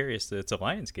think it's curious that it's a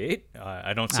Lionsgate.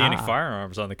 I don't see any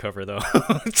firearms on the cover, though.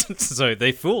 So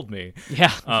they fooled me.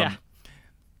 Yeah, yeah.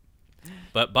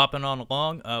 But bopping on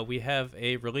along, we have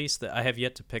a release that I have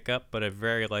yet to pick up, but I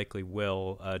very likely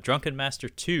will. Drunken Master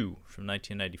 2 from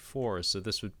 1994. So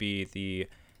this would be the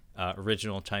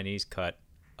original Chinese cut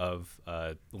of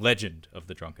Legend of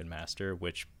the Drunken Master,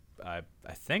 which I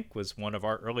think was one of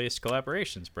our earliest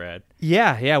collaborations, Brad.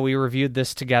 Yeah, we reviewed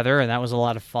this together, and that was a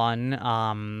lot of fun.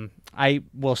 I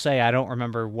will say I don't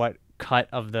remember what cut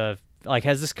of the, like,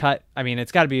 has this cut, I mean,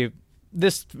 it's got to be,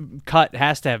 this cut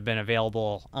has to have been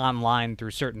available online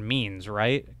through certain means,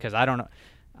 right? Because I don't know,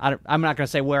 I'm not going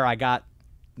to say where I got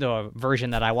the version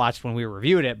that I watched when we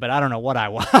reviewed it, but I don't know what I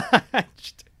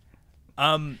watched.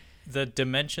 The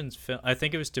Dimensions film, I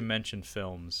think it was Dimension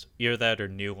Films, either that or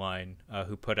New Line,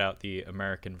 who put out the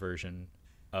American version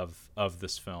of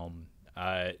this film.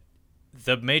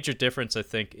 The major difference, I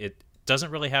think, it doesn't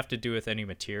really have to do with any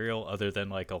material other than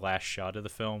like a last shot of the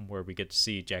film where we get to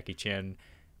see Jackie Chan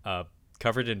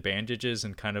covered in bandages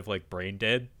and kind of like brain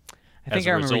dead as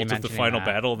a result of the final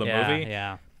battle of the movie.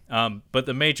 Yeah. But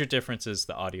the major difference is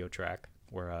the audio track,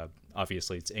 where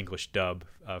obviously it's English dub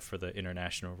for the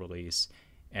international release.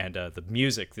 And the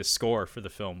music, the score for the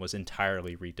film was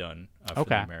entirely redone for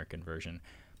the American version.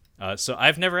 So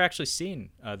I've never actually seen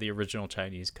the original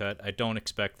Chinese cut. I don't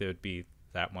expect that it would be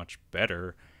that much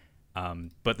better.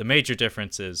 But the major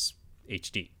difference is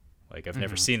HD. Like, I've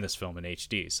never seen this film in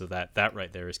HD. So that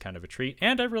right there is kind of a treat.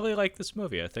 And I really like this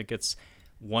movie. I think it's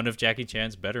one of Jackie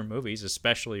Chan's better movies,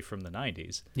 especially from the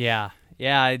 90s. Yeah,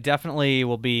 it definitely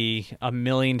will be a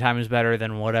million times better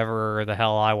than whatever the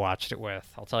hell I watched it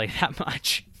with. I'll tell you that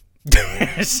much.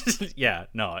 Yeah,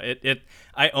 no,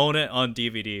 I own it on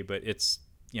DVD, but it's,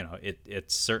 you know,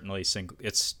 it's certainly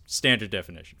it's standard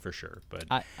definition for sure. But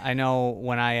I know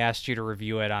when I asked you to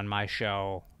review it on my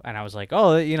show, and I was like,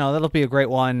 oh, you know, that'll be a great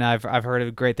one. I've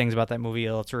heard great things about that movie.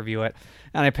 Let's review it.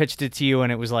 And I pitched it to you,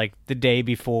 and it was like the day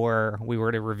before we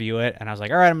were to review it. And I was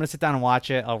like, all right, I'm going to sit down and watch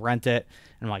it. I'll rent it.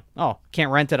 And I'm like, oh, can't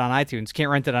rent it on iTunes.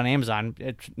 Can't rent it on Amazon.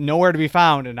 It's nowhere to be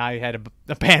found. And I had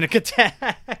a panic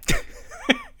attack.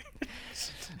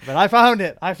 But I found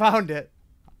it.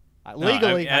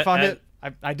 Legally, I found it.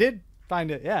 I did find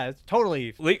it. Yeah, it's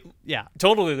totally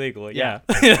totally legal. Yeah.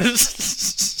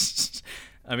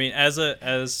 I mean,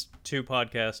 as two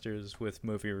podcasters with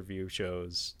movie review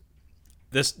shows,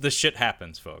 this shit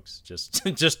happens, folks.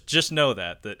 Just know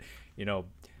that you know,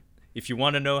 if you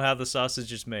want to know how the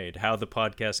sausage is made, how the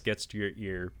podcast gets to your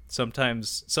ear,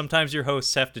 sometimes your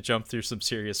hosts have to jump through some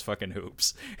serious fucking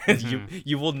hoops.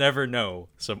 You will never know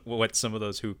what some of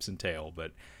those hoops entail.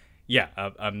 But yeah,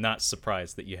 I'm not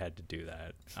surprised that you had to do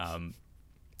that.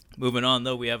 Moving on,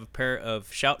 though, we have a pair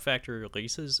of Shout Factory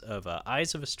releases of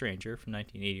Eyes of a Stranger from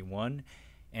 1981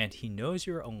 and He Knows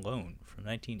You're Alone from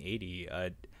 1980.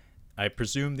 I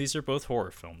presume these are both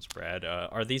horror films, Brad.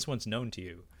 Are these ones known to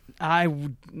you?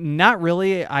 Not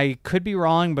really. I could be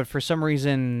wrong, but for some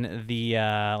reason the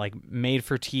like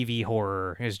made-for-TV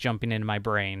horror is jumping into my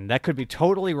brain. That could be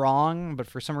totally wrong, but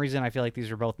for some reason I feel like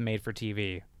these are both made for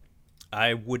TV.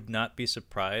 I would not be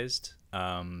surprised.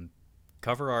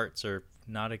 Cover arts are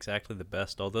not exactly the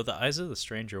best, although the Eyes of the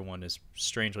Stranger one is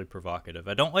strangely provocative.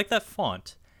 I don't like that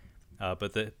font,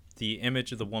 but the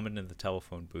image of the woman in the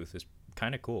telephone booth is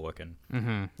kind of cool looking.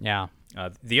 Mm-hmm. Yeah.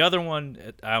 The other one,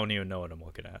 I don't even know what I'm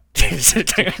looking at.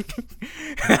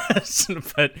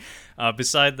 But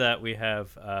beside that, we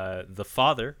have The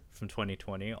Father from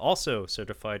 2020, also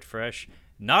certified fresh,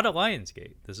 not a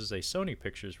Lionsgate. This is a Sony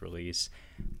Pictures release.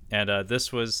 And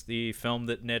this was the film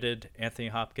that netted Anthony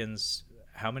Hopkins.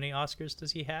 How many Oscars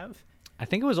does he have? I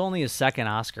think it was only his second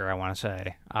Oscar, I want to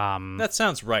say. That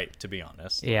sounds right, to be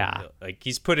honest. Yeah. Like,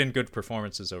 he's put in good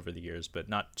performances over the years, but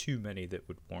not too many that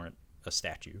would warrant a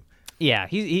statue. Yeah,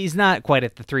 he's not quite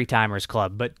at the three-timers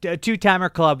club, but a two-timer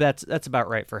club, that's about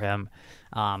right for him.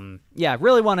 Yeah,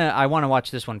 really I want to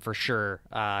watch this one for sure,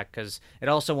 because it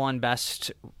also won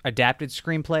Best Adapted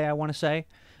Screenplay, I want to say.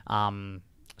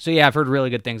 So yeah, I've heard really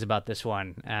good things about this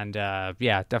one, and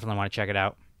yeah, definitely want to check it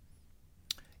out.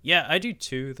 Yeah, I do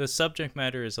too. The subject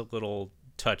matter is a little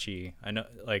touchy. I know,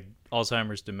 like,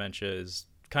 Alzheimer's dementia is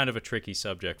kind of a tricky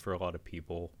subject for a lot of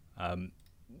people.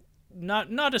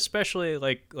 Not especially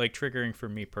like triggering for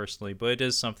me personally, but it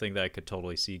is something that I could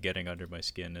totally see getting under my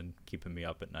skin and keeping me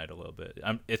up at night a little bit.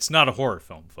 It's not a horror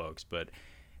film, folks, but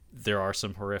there are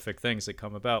some horrific things that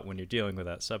come about when you're dealing with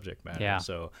that subject matter. Yeah.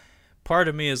 So part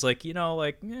of me is like, you know,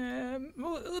 like,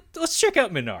 let's check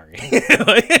out Minari.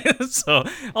 So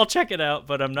I'll check it out,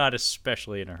 but I'm not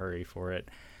especially in a hurry for it.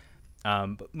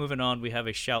 But moving on, we have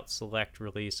a Shout Select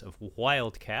release of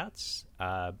Wildcats.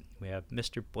 We have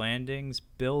Mr. Blandings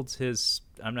builds his.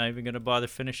 I'm not even going to bother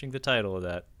finishing the title of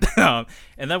that.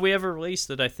 And then we have a release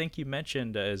that I think you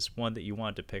mentioned as one that you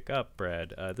wanted to pick up,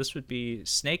 Brad. This would be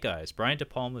Snake Eyes, Brian De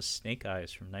Palma's Snake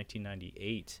Eyes from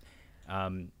 1998.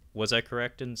 Was I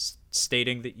correct in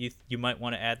stating that you might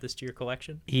want to add this to your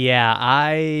collection? Yeah,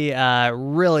 I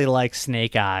really like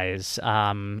Snake Eyes.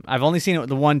 I've only seen it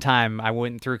the one time. I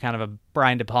went through kind of a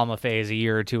Brian De Palma phase a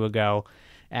year or two ago.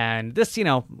 And this,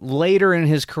 later in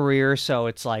his career, so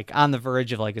it's like on the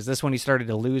verge of like, is this when he started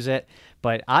to lose it?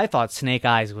 But I thought Snake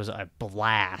Eyes was a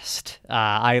blast.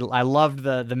 I loved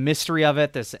the mystery of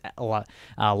it. This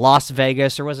Las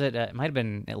Vegas, or was it? It might have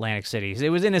been Atlantic City. It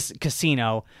was in a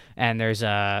casino, and there's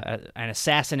an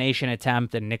assassination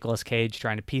attempt, and Nicolas Cage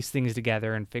trying to piece things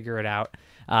together and figure it out.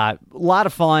 A lot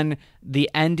of fun. The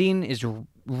ending is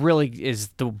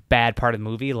the bad part of the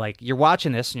movie. Like, you're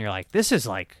watching this, and you're like, this is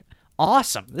like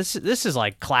awesome. This is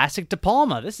like classic De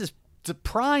Palma. This is the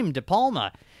prime De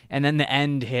Palma. And then the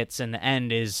end hits, and the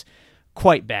end is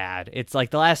quite bad. It's like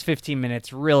the last 15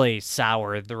 minutes really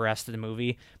soured the rest of the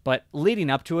movie. But leading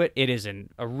up to it, it is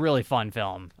a really fun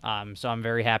film. So I'm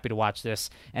very happy to watch this.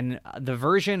 And the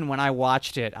version, when I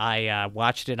watched it, I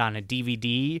watched it on a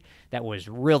DVD that was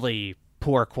really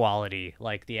poor quality.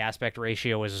 Like, the aspect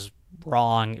ratio was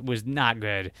wrong. It was not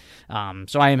good.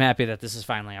 So I am happy that this is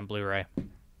finally on Blu-ray.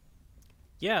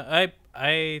 Yeah,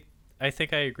 I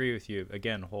think I agree with you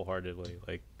again wholeheartedly.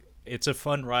 Like, it's a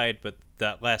fun ride, but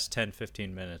that last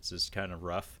 10-15 minutes is kind of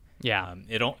rough. Yeah.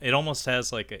 It almost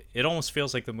has it almost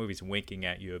feels like the movie's winking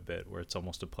at you a bit, where it's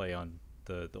almost a play on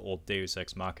the old Deus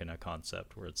Ex Machina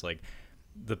concept, where it's like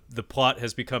the plot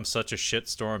has become such a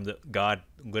shitstorm that God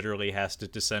literally has to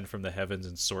descend from the heavens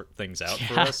and sort things out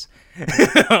for us.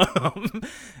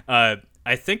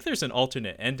 I think there's an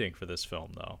alternate ending for this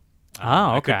film, though.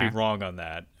 Oh, okay. I could be wrong on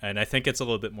that, and I think it's a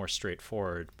little bit more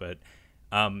straightforward. But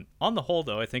on the whole,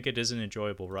 though, I think it is an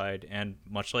enjoyable ride, and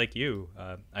much like you,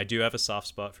 I do have a soft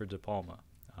spot for De Palma.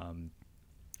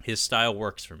 His style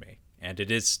works for me, and it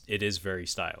is very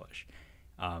stylish.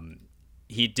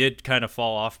 He did kind of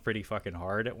fall off pretty fucking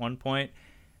hard at one point.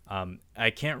 I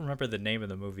can't remember the name of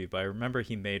the movie, but I remember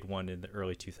he made one in the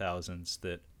early 2000s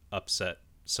that upset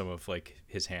some of like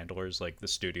his handlers, like the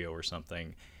studio or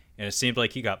something. And it seemed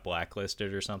like he got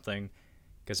blacklisted or something.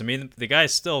 Because, I mean, the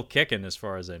guy's still kicking as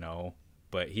far as I know,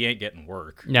 but he ain't getting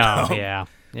work. No, yeah.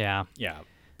 Yeah,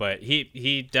 but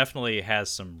he definitely has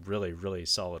some really, really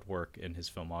solid work in his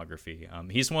filmography.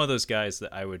 He's one of those guys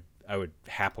that I would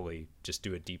happily just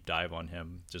do a deep dive on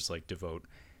him, just like devote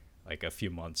like a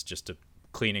few months just to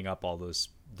cleaning up all those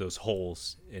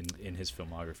holes in his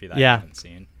filmography that I haven't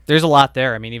seen. There's a lot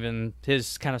there. I mean, even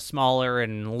his kind of smaller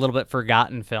and a little bit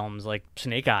forgotten films like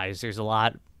Snake Eyes, there's a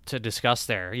lot to discuss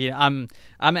there. Yeah, I'm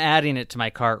adding it to my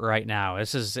cart right now.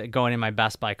 This is going in my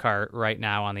Best Buy cart right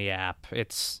now on the app.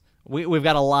 We've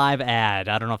got a live ad.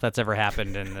 I don't know if that's ever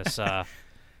happened in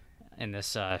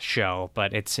this show,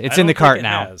 but it's in the cart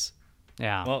now. Has.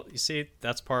 Yeah. Well, you see,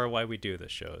 that's part of why we do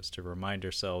this show, is to remind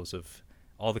ourselves of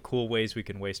all the cool ways we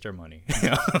can waste our money.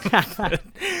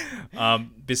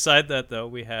 Beside that, though,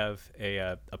 we have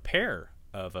a pair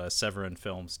of Severin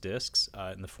Films discs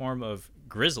in the form of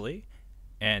Grizzly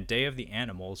and Day of the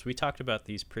Animals. We talked about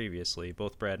these previously.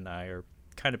 Both Brad and I are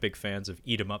kind of big fans of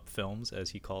eat 'em up films,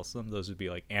 as he calls them. Those would be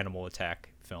like animal attack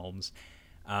films.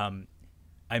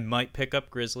 I might pick up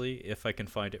Grizzly if I can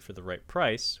find it for the right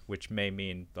price, which may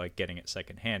mean like getting it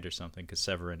secondhand or something, because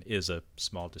Severin is a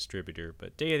small distributor.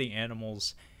 But Day of the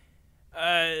Animals,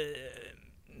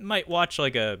 might watch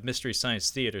like a Mystery Science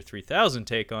Theater 3000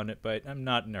 take on it, but I'm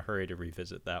not in a hurry to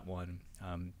revisit that one.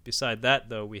 Beside that,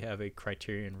 though, we have a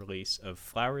Criterion release of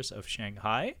Flowers of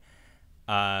Shanghai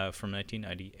from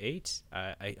 1998.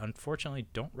 I unfortunately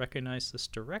don't recognize this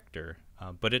director,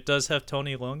 but it does have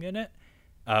Tony Leung in it.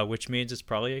 Which means it's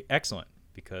probably excellent,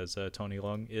 because Tony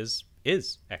Leung is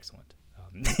excellent.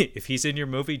 If he's in your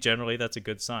movie, generally that's a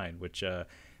good sign, which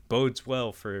bodes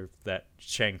well for that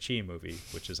Shang-Chi movie,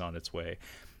 which is on its way.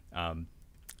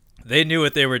 They knew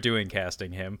what they were doing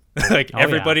casting him.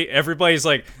 Everybody's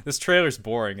like, this trailer's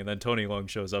boring, and then Tony Leung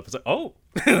shows up. It's like, oh,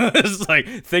 it's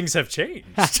like things have changed.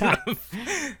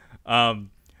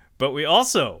 But we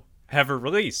also have a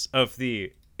release of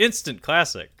the instant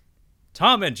classic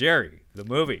Tom and Jerry, the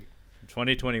movie from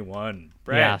 2021.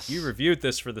 Brad, yes. You reviewed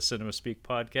this for the Cinema Speak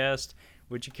podcast.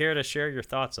 Would you care to share your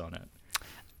thoughts on it?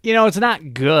 It's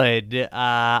not good.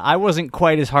 I wasn't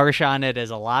quite as harsh on it as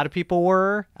a lot of people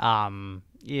were. But I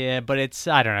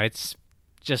don't know.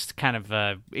 just kind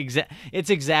of it's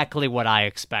exactly what I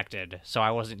expected, so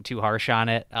I wasn't too harsh on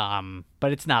it.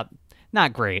 But it's not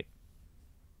great.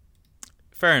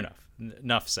 Fair enough.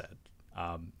 Enough said.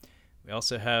 We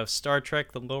also have Star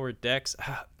Trek: The Lower Decks.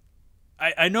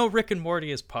 I know Rick and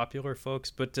Morty is popular, folks,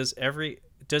 but does every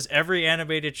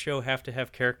animated show have to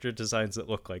have character designs that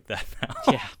look like that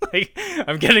now? Yeah. Like,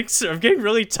 I'm getting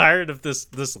really tired of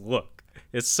this look.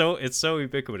 It's so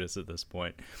ubiquitous at this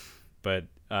point. But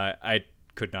I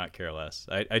could not care less.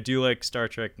 I do like Star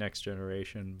Trek Next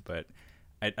Generation, but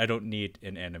I don't need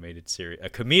an animated series,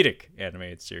 a comedic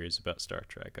animated series about Star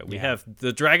Trek. We have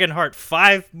the Dragonheart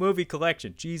 5 movie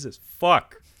collection. Jesus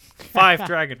fuck. 5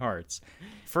 Dragonhearts.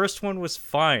 First one was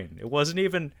fine. It wasn't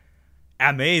even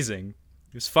amazing.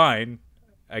 It was fine.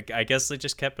 I guess they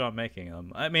just kept on making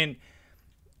them. I mean,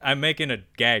 I'm making a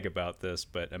gag about this,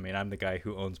 but I mean, I'm the guy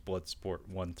who owns Bloodsport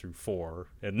 1 through 4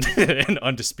 and, and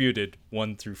Undisputed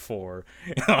 1 through 4.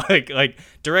 like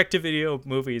direct-to-video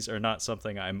movies are not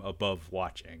something I'm above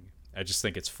watching. I just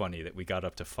think it's funny that we got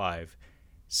up to 5,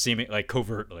 seeming like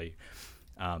covertly.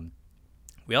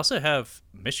 We also have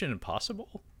Mission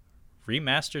Impossible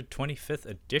Remastered 25th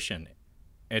edition.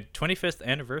 25th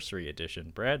anniversary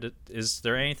edition. Brad, is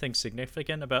there anything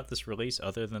significant about this release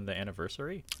other than the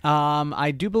anniversary?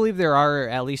 I do believe there are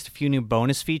at least a few new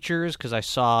bonus features, because I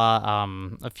saw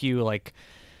a few like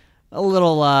a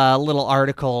little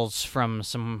articles from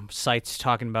some sites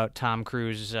talking about Tom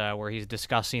Cruise, where he's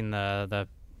discussing the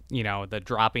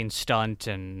dropping stunt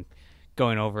and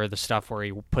going over the stuff where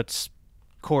he puts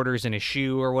quarters in his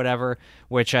shoe or whatever,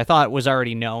 which I thought was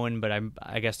already known, but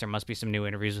I guess there must be some new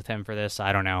interviews with him for this.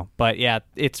 I don't know, but yeah,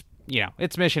 it's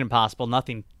Mission Impossible.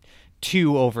 Nothing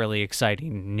too overly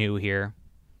exciting new here.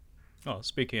 Oh,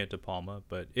 speaking of De Palma,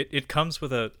 but it comes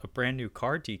with a brand new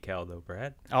car decal though,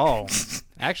 Brad. Oh,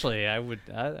 actually, I would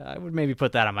maybe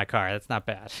put that on my car. That's not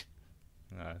bad.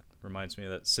 Reminds me of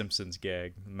that Simpsons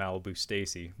gag, Malibu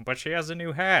Stacy, but she has a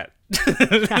new hat.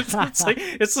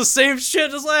 it's the same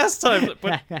shit as last time,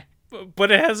 but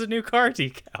it has a new car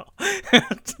decal.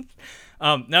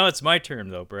 Now it's my turn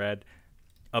though, Brad.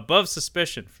 Above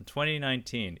Suspicion from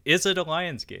 2019. Is it a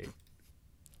Lionsgate?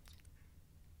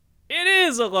 It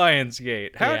is a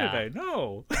Lionsgate. How did I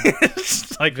know?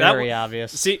 Like very that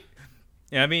obvious. See,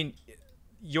 yeah, I mean,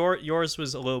 yours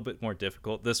was a little bit more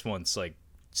difficult. This one's like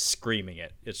screaming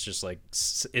it. It's just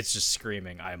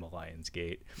screaming, I'm a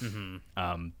Lionsgate.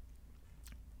 Mm-hmm.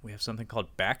 We have something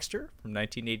called Baxter from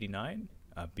 1989.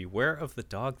 Beware of the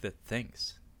Dog That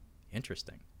Thinks.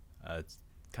 Interesting. It's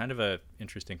kind of a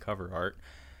interesting cover art.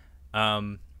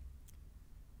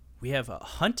 We have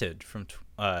Hunted from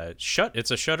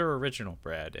it's a Shudder original,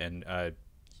 Brad, and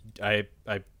I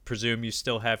presume you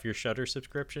still have your Shudder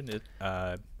subscription.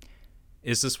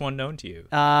 Is this one known to you?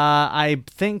 I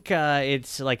think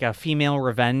it's like a female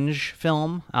revenge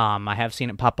film. I have seen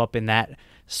it pop up in that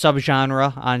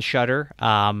subgenre on Shudder.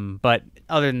 But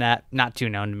other than that, not too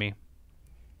known to me.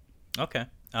 Okay.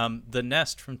 The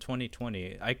Nest from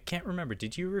 2020. I can't remember.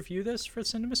 Did you review this for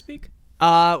CinemaSpeak?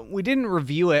 We didn't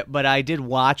review it, but I did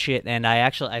watch it, and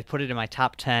I put it in my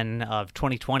top 10 of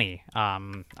 2020.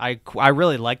 I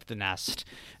really liked The Nest.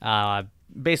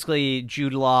 Basically,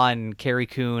 Jude Law and Carrie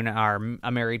Coon are a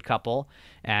married couple,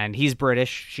 and he's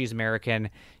British, she's American.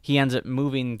 He ends up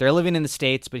moving. They're living in the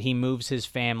States, but he moves his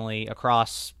family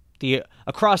across the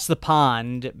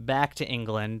pond back to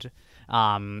England.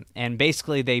 And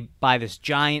basically, they buy this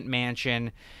giant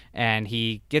mansion, and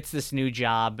he gets this new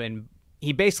job, and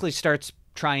he basically starts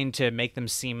trying to make them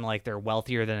seem like they're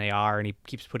wealthier than they are, and he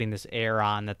keeps putting this air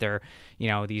on that they're,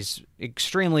 these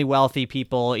extremely wealthy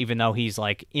people, even though he's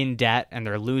like in debt and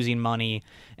they're losing money,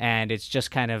 and it's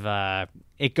just kind of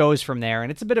it goes from there,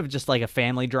 and it's a bit of just like a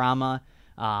family drama.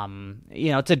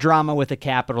 It's a drama with a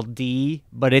capital D,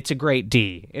 but it's a great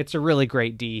D. It's a really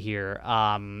great D here.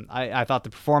 I thought the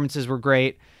performances were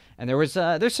great, and there's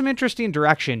some interesting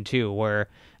direction too, where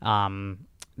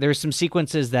there's some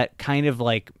sequences that kind of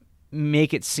like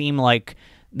make it seem like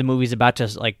the movie's about to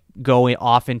like go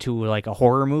off into like a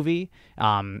horror movie.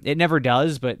 It never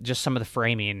does, but just some of the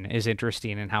framing is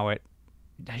interesting and how it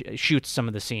shoots some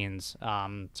of the scenes.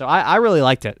 So I really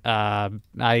liked it.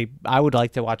 I would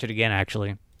like to watch it again,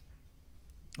 actually.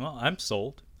 Well, I'm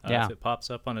sold. Yeah. If it pops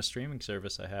up on a streaming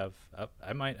service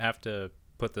I might have to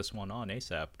put this one on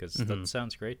ASAP, because that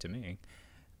sounds great to me.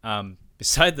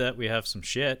 Beside that, we have some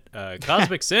shit.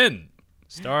 Cosmic Sin,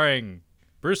 starring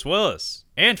Bruce Willis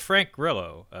and Frank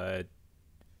Grillo.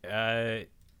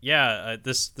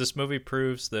 This movie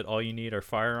proves that all you need are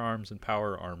firearms and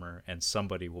power armor, and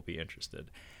somebody will be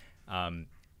interested.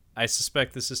 I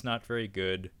suspect this is not very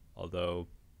good, although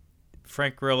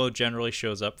Frank Grillo generally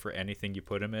shows up for anything you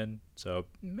put him in, so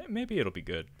maybe it'll be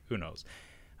good. Who knows?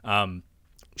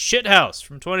 Shithouse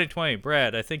from 2020.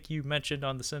 Brad, I think you mentioned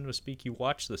on the Cinema Speak you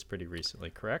watched this pretty recently,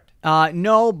 correct?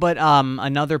 No, but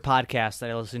another podcast that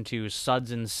I listened to,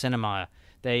 Suds in Cinema,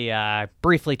 they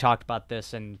briefly talked about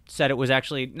this and said it was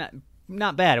actually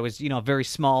not bad. It was, very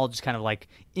small, just kind of like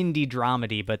indie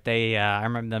dramedy, but I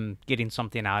remember them getting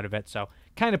something out of it, so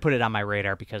kind of put it on my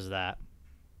radar because of that.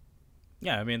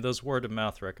 Yeah, I mean, those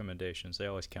word-of-mouth recommendations, they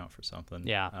always count for something.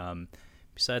 Yeah.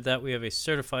 Beside that, we have a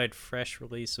certified fresh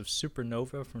release of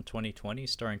Supernova from 2020,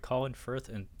 starring Colin Firth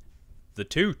and the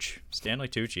Tooch, Stanley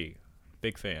Tucci.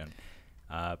 Big fan.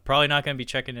 Probably not going to be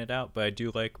checking it out, but I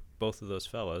do like both of those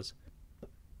fellas.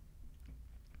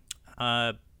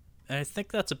 And I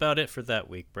think that's about it for that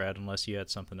week, Brad, unless you had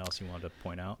something else you wanted to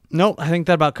point out. Nope, I think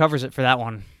that about covers it for that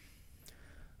one.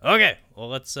 Okay, well,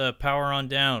 let's power on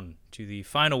down to the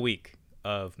final week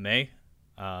of May.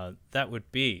 That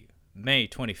would be May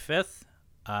 25th.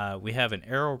 We have an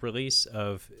Arrow release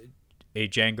of a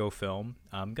Django film.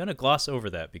 I'm going to gloss over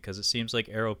that because it seems like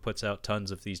Arrow puts out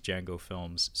tons of these Django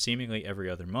films seemingly every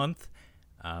other month.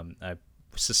 I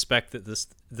suspect that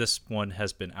this one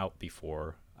has been out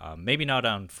before. Maybe not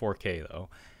on 4K, though.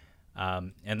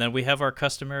 And then we have our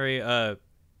customary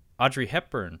Audrey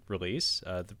Hepburn release.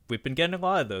 We've been getting a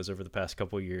lot of those over the past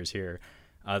couple of years here.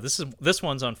 This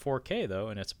one's on 4K, though,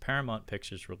 and it's a Paramount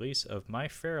Pictures release of My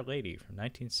Fair Lady from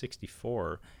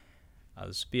 1964.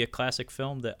 This would be a classic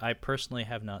film that I personally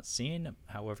have not seen.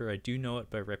 However, I do know it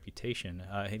by reputation.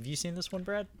 Have you seen this one,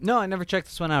 Brad? No, I never checked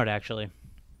this one out, actually.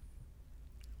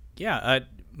 Yeah, it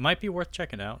might be worth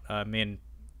checking out. I mean,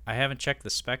 I haven't checked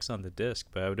the specs on the disc,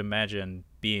 but I would imagine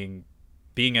being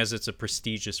as it's a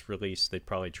prestigious release, they'd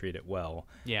probably treat it well.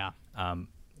 Yeah.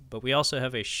 But we also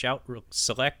have a Shout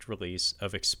Select release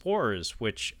of Explorers,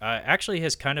 which actually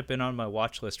has kind of been on my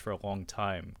watch list for a long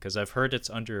time because I've heard it's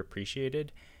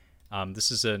underappreciated.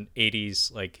 This is an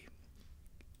 80s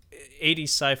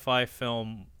sci-fi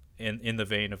film in the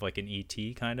vein of like an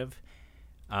E.T. kind of.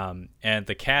 And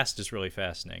the cast is really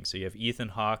fascinating. So you have Ethan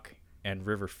Hawke and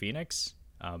River Phoenix,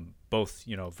 both,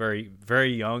 very,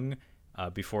 very young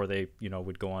before they,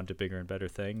 would go on to bigger and better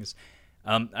things.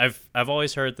 I've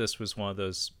always heard this was one of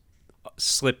those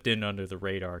slipped in under the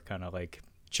radar kind of like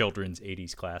children's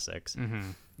 80s classics.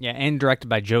 Mm-hmm. Yeah, and directed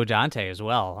by Joe Dante as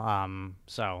well.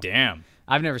 So damn,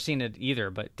 I've never seen it either,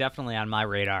 but definitely on my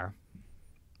radar.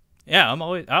 Yeah,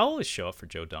 I always show up for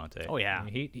Joe Dante. Oh yeah,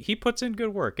 he puts in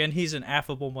good work, and he's an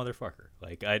affable motherfucker.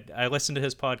 Like I listen to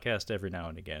his podcast every now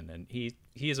and again, and he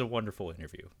is a wonderful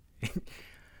interview.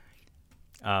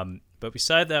 But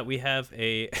beside that, we have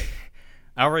a.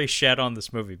 I already shat on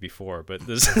this movie before, but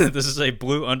this is a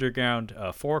Blue Underground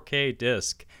 4K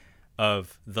disc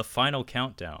of The Final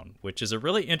Countdown, which is a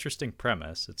really interesting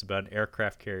premise. It's about an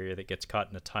aircraft carrier that gets caught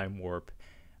in a time warp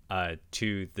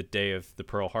to the day of the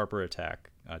Pearl Harbor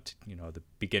attack, the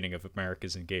beginning of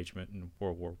America's engagement in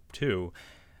World War II.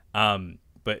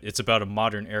 But it's about a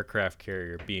modern aircraft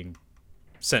carrier being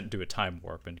sent into a time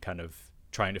warp and kind of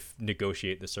trying to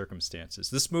negotiate the circumstances.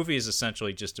 This movie is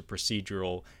essentially just a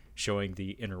procedural showing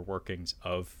the inner workings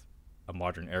of a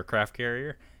modern aircraft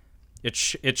carrier.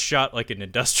 It's shot like an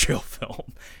industrial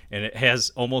film, and it has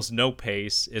almost no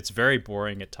pace. It's very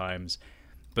boring at times,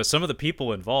 but some of the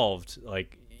people involved,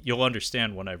 like, you'll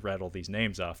understand when I rattle these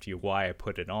names off to you why I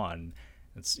put it on.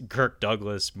 It's Kirk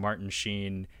Douglas, Martin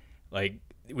Sheen, like,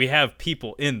 we have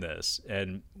people in this,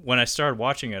 and when I started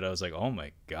watching it, I was like, oh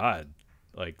my god,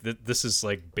 like this is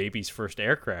like baby's first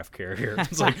aircraft carrier.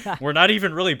 It's like we're not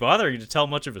even really bothering to tell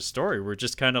much of a story. We're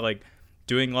just kind of like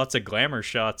doing lots of glamour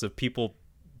shots of people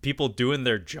doing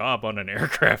their job on an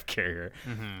aircraft carrier.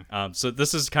 Mm-hmm. So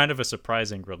this is kind of a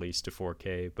surprising release to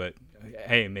 4K, but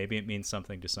hey, maybe it means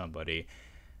something to somebody.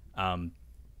 And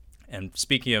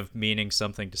speaking of meaning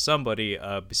something to somebody,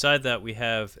 beside that, we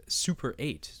have Super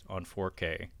 8 on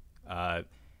 4K.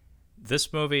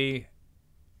 This movie,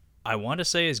 I want to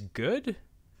say is good,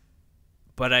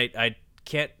 but I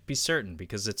can't be certain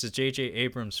because it's a J.J.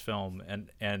 Abrams film,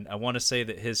 and I want to say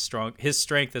that his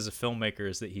strength as a filmmaker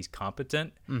is that he's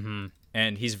competent, mm-hmm.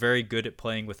 and he's very good at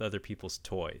playing with other people's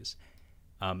toys.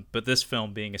 But this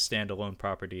film being a standalone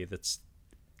property that's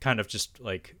kind of just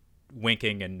like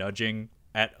winking and nudging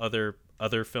at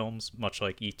other films, much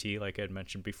like E.T., like I had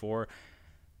mentioned before.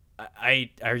 I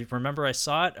remember I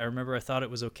saw it. I remember I thought it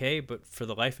was okay, but for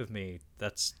the life of me,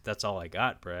 that's all I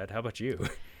got, Brad. How about you?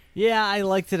 Yeah, I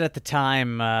liked it at the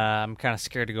time. I'm kind of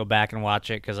scared to go back and watch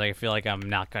it because I feel like I'm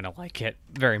not going to like it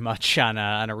very much on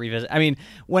a revisit. I mean,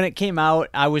 when it came out,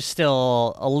 I was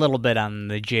still a little bit on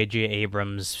the J.J.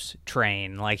 Abrams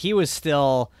train. Like, he was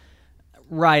still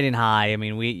riding high. I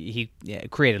mean, he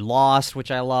created Lost, which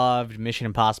I loved. Mission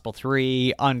Impossible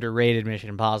 3, underrated Mission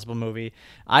Impossible movie.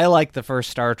 I like the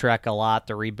first Star Trek a lot,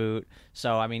 the reboot.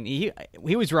 So I mean, he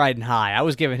was riding high. I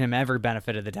was giving him every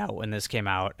benefit of the doubt when this came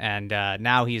out, and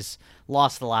now he's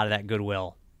lost a lot of that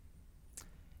goodwill.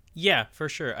 Yeah, for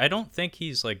sure. I don't think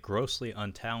he's like grossly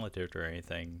untalented or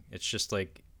anything. It's just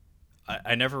like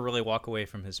I never really walk away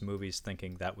from his movies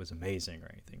thinking that was amazing or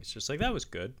anything. It's just like that was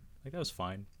good. Like that was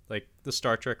fine. Like the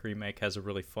Star Trek remake has a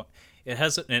really fun. It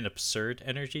has an absurd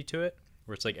energy to it,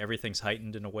 where it's like everything's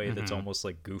heightened in a way that's almost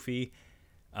like goofy.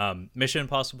 Mission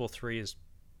Impossible 3 is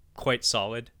quite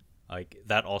solid. Like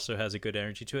that also has a good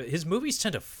energy to it. His movies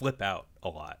tend to flip out a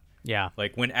lot. Yeah.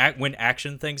 Like when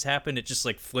action things happen, it just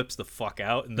like flips the fuck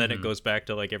out, and then it goes back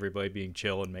to like everybody being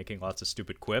chill and making lots of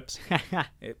stupid quips.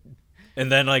 And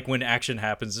then like when action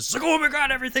happens, it's like, oh my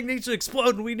god, everything needs to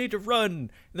explode and we need to run.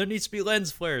 There needs to be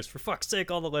lens flares. For fuck's sake,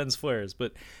 all the lens flares.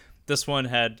 But this one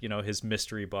had, his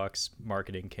mystery box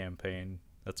marketing campaign.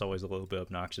 That's always a little bit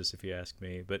obnoxious if you ask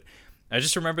me. But I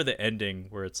just remember the ending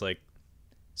where it's like,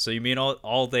 so you mean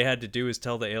all they had to do is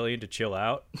tell the alien to chill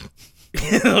out?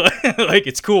 Like,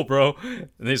 it's cool, bro. And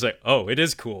he's like, oh, it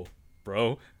is cool,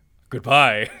 bro.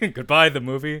 Goodbye. Goodbye, the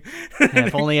movie. Yeah,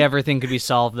 if only everything could be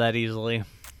solved that easily.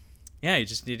 Yeah, you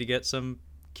just need to get some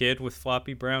kid with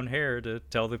floppy brown hair to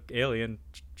tell the alien,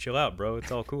 chill out, bro.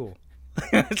 It's all cool.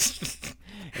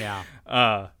 Yeah.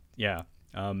 Yeah.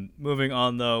 Moving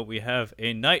on, though, we have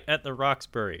A Night at the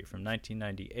Roxbury from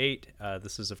 1998.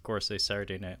 This is, of course, a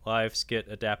Saturday Night Live skit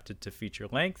adapted to feature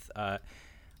length.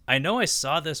 I know I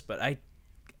saw this, but I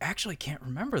actually can't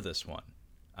remember this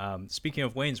one. Speaking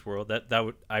of Wayne's World,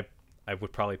 I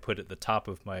would probably put at the top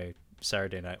of my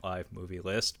Saturday Night Live movie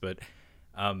list. But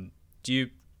do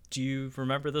you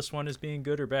remember this one as being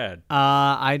good or bad?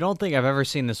 I don't think I've ever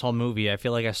seen this whole movie. I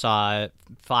feel like I saw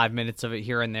 5 minutes of it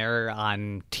here and there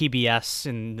on TBS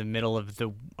in the middle of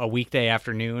a weekday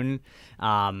afternoon.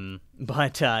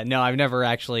 But no, I've never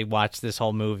actually watched this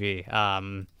whole movie.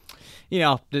 The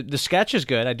sketch is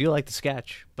good. I do like the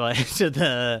sketch, but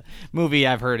the movie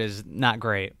I've heard is not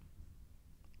great.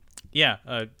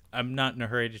 Yeah, I'm not in a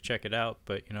hurry to check it out,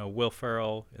 but Will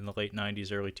Ferrell in the late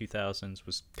 '90s, early 2000s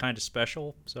was kind of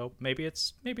special, so maybe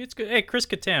it's good. Hey, Chris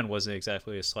Kattan wasn't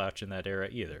exactly a slouch in that era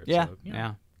either. Yeah, so,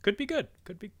 yeah, could be good.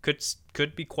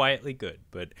 Could be quietly good.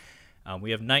 But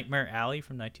we have Nightmare Alley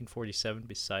from 1947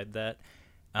 beside that,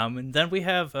 and then we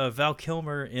have Val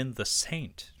Kilmer in The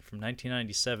Saint from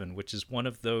 1997, which is one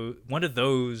of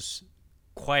those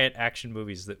quiet action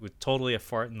movies that was totally a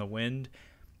fart in the wind.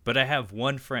 But I have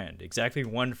exactly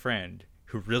one friend,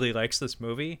 who really likes this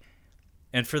movie,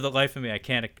 and for the life of me, I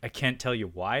can't tell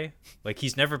you why. Like,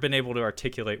 he's never been able to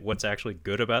articulate what's actually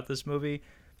good about this movie,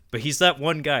 but he's that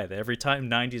one guy that every time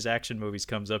 90s action movies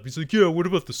comes up, he's like, yeah, what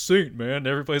about The Saint, man? And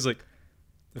everybody's like,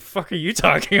 the fuck are you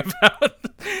talking about?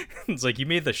 It's like, you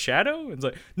mean The Shadow? It's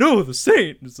like, no, The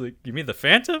Saint. It's like, you mean The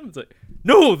Phantom? It's like,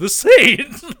 no, The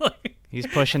Saint. Like, he's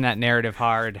pushing that narrative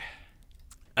hard.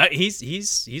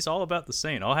 He's all about The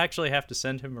Saint. I'll actually have to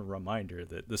send him a reminder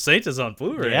that The Saint is on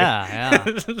Blu-ray. Yeah.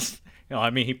 I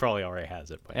mean, he probably already has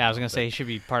it. Yeah, I was gonna say he should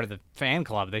be part of the fan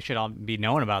club. They should all be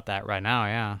knowing about that right now.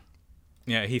 Yeah.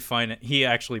 Yeah, he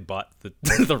actually bought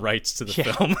the rights to the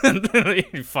film, and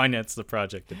he financed the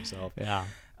project himself. Yeah.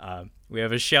 We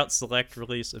have a Shout Select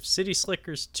release of City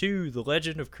Slickers 2: The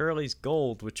Legend of Curly's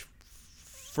Gold, which,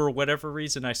 for whatever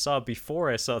reason, I saw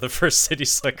before I saw the first City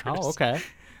Slickers. Oh, okay.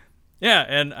 Yeah,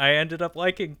 and I ended up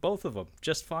liking both of them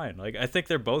just fine. Like, I think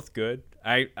they're both good.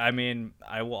 I mean,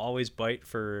 I will always bite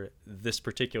for this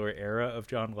particular era of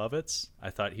Jon Lovitz. I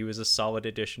thought he was a solid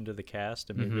addition to the cast.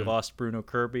 I mean, we lost Bruno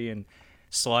Kirby and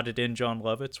slotted in Jon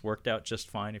Lovitz. Worked out just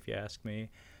fine, if you ask me.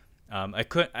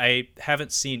 I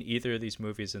haven't seen either of these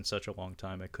movies in such a long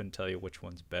time. I couldn't tell you which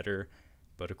one's better.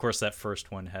 But, of course, that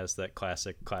first one has that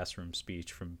classic classroom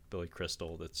speech from Billy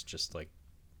Crystal that's just, like,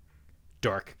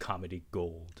 dark comedy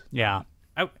gold. Yeah.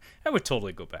 I would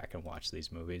totally go back and watch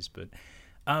these movies. But,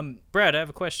 Brad, I have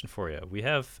a question for you. We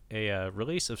have a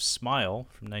release of Smile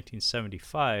from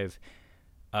 1975.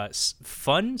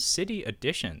 Fun City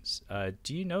Editions.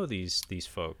 Do you know these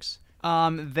folks?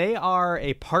 They are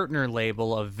a partner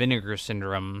label of Vinegar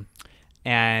Syndrome,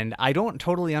 and I don't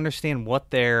totally understand what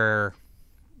their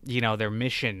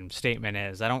mission statement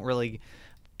is. I don't really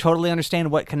totally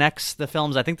understand what connects the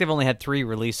films. I think they've only had 3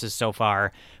 releases so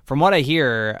far. From what I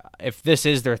hear, if this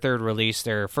is their 3rd release,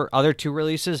 their other 2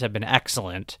 releases have been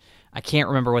excellent. I can't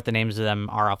remember what the names of them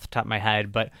are off the top of my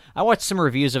head, but I watched some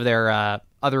reviews of their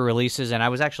other releases, and I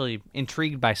was actually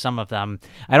intrigued by some of them.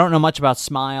 I don't know much about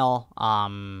Smile,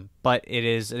 but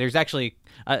there's actually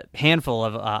a handful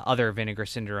of other Vinegar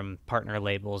Syndrome partner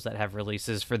labels that have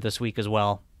releases for this week as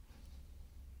well.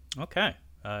 Okay.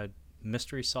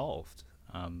 Mystery solved.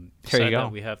 There you go.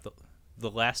 We have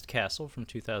the Last Castle from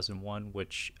 2001,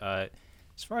 which,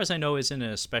 as far as I know, isn't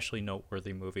an especially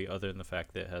noteworthy movie, other than the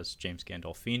fact that it has James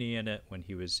Gandolfini in it when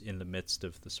he was in the midst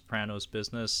of the Sopranos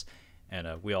business, and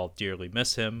we all dearly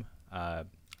miss him.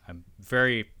 I'm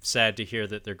very sad to hear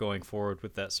that they're going forward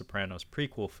with that Sopranos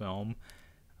prequel film.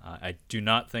 I do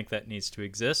not think that needs to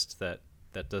exist. That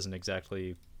doesn't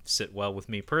exactly sit well with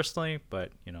me personally,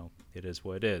 but it is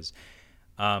what it is.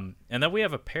 And then we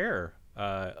have a pair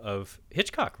of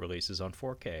Hitchcock releases on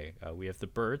 4K. We have The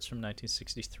Birds from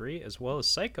 1963 as well as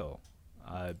Psycho.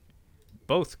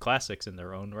 Both classics in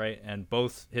their own right, and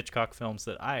both Hitchcock films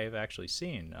that I have actually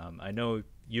seen. I know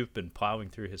you've been plowing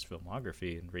through his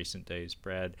filmography in recent days,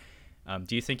 Brad.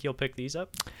 Do you think you'll pick these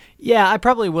up? Yeah, I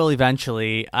probably will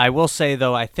eventually. I will say,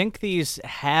 though, I think these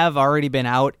have already been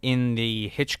out in the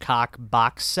Hitchcock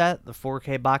box set, the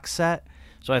 4K box set.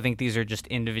 So I think these are just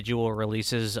individual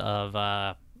releases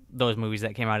of those movies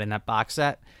that came out in that box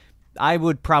set. I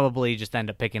would probably just end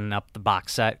up picking up the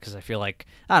box set because I feel like,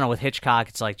 I don't know, with Hitchcock,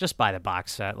 it's like, just buy the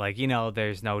box set. Like,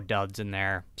 there's no duds in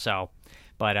there. So,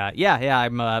 but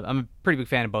I'm a pretty big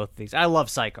fan of both of these. I love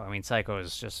Psycho. I mean, Psycho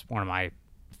is just one of my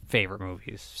favorite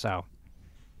movies. So,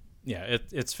 yeah,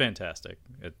 it's fantastic.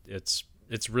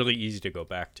 It's really easy to go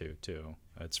back to too.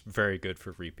 It's very good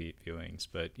for repeat viewings.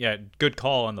 But yeah, good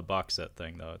call on the box set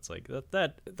thing though. It's like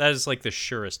that is like the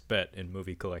surest bet in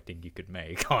movie collecting you could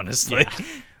make, honestly.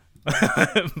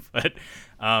 Yeah. But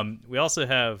we also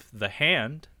have The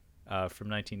Hand from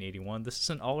 1981. This is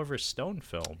an Oliver Stone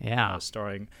film,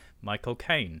 starring Michael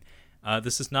Caine.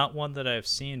 This is not one that I've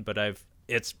seen, but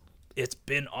it's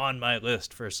been on my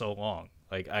list for so long.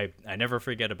 Like I never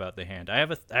forget about The Hand. I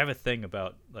have a thing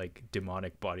about like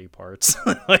demonic body parts.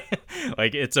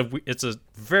 like it's a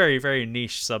very, very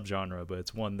niche subgenre, but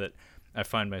it's one that I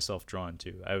find myself drawn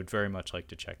to. I would very much like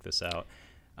to check this out.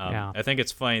 I think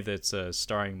it's funny that it's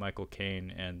starring Michael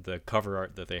Caine, and the cover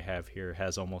art that they have here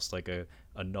has almost like a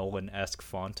Nolan-esque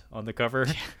font on the cover.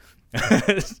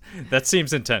 That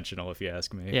seems intentional, if you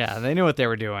ask me. Yeah, they knew what they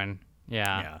were doing.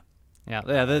 Yeah.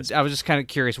 I was just kind of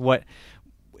curious what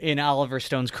in Oliver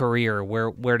Stone's career,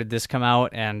 where did this come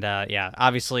out? And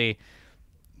obviously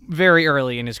very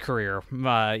early in his career,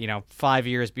 5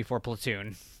 years before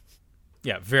Platoon.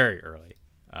 Yeah, very early.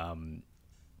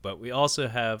 But we also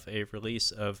have a release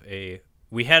of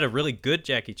we had a really good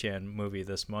Jackie Chan movie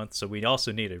this month, so we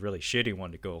also need a really shitty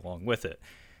one to go along with it.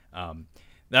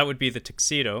 That would be The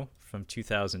Tuxedo from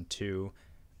 2002.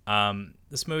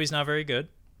 This movie's not very good.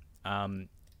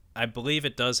 I believe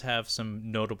it does have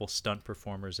some notable stunt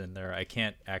performers in there. I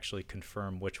can't actually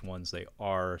confirm which ones they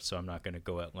are, so I'm not going to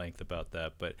go at length about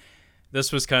that. But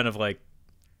this was kind of like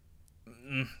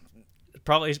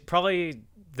probably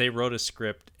they wrote a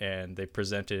script and they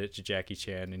presented it to Jackie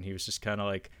Chan, and he was just kind of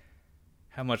like,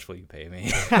 "How much will you pay me?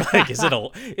 Like, is it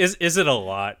a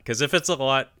lot? Because if it's a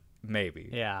lot, maybe.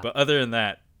 Yeah. But other than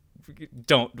that,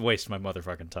 don't waste my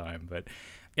motherfucking time." But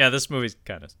yeah, this movie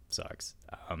kind of sucks.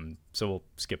 So we'll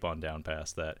skip on down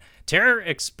past that. Terror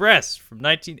Express from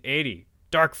 1980,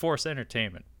 Dark Force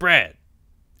Entertainment. Brad,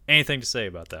 anything to say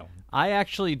about that one? I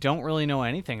actually don't really know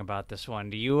anything about this one.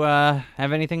 Do you have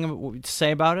anything to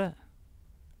say about it?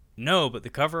 No, but the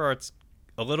cover art's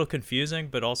a little confusing,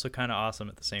 but also kind of awesome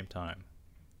at the same time.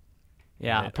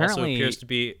 Yeah, and it apparently also appears to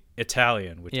be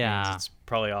Italian, which means it's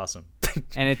probably awesome.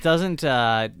 And it doesn't,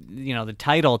 the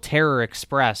title Terror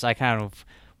Express, I kind of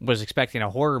was expecting a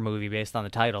horror movie based on the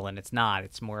title, and it's not.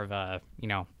 It's more of a,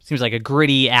 seems like a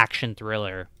gritty action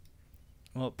thriller.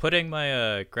 Well, putting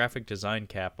my graphic design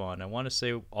cap on, I want to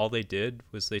say all they did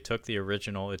was they took the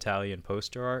original Italian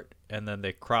poster art and then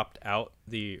they cropped out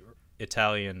the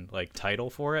Italian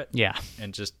title for it. Yeah.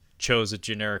 And just chose a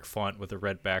generic font with a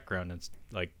red background and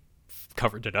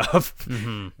covered it up.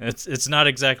 Mm-hmm. It's not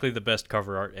exactly the best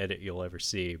cover art edit you'll ever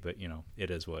see, but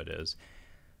it is what it is.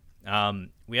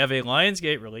 We have a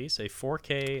Lionsgate release, a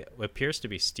 4K, what appears to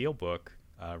be steelbook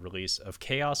release of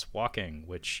Chaos Walking,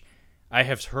 which I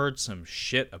have heard some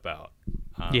shit about.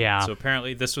 So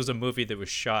apparently this was a movie that was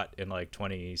shot in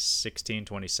 2016,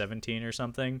 2017 or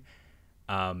something.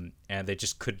 And they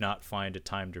just could not find a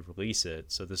time to release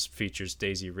it. So this features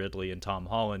Daisy Ridley and Tom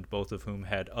Holland, both of whom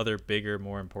had other bigger,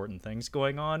 more important things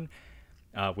going on,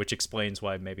 which explains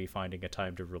why maybe finding a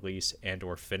time to release and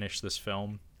or finish this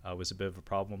film was a bit of a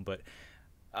problem. But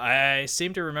I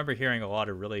seem to remember hearing a lot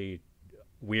of really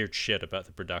weird shit about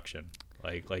the production.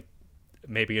 Like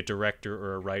maybe a director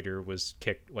or a writer was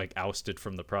kicked, like ousted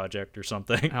from the project or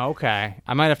something. Okay,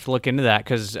 I might have to look into that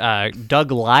because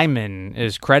Doug Liman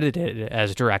is credited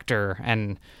as director,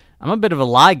 and I'm a bit of a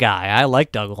lie guy. I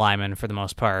like Doug Liman for the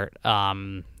most part.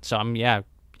 So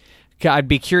I'd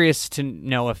be curious to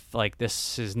know if like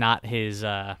this is not his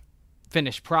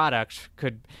finished product,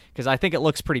 because I think it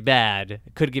looks pretty bad.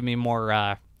 It could give me more.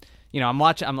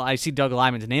 I see Doug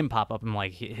Liman's name pop up. I'm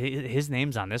like, his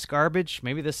name's on this garbage.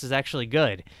 Maybe this is actually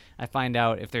good. I find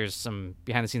out if there's some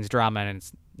behind the scenes drama and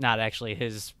it's not actually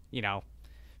his,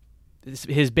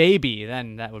 his baby.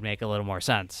 Then that would make a little more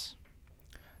sense.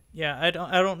 Yeah, I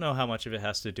don't know how much of it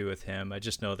has to do with him. I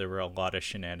just know there were a lot of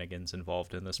shenanigans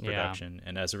involved in this production,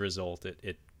 and as a result,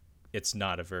 it's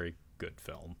not a very good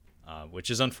film. Which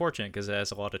is unfortunate because it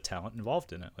has a lot of talent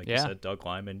involved in it. Like you said, Doug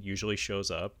Liman usually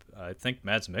shows up. I think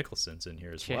Mads Mikkelsen's in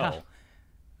here as well.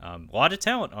 A lot of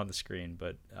talent on the screen,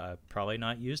 but probably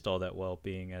not used all that well,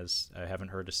 being as I haven't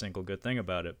heard a single good thing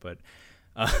about it. But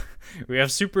we have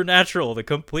Supernatural, the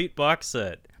complete box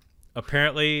set.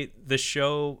 Apparently, this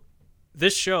show,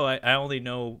 I only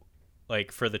know,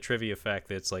 like, for the trivia fact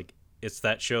that it's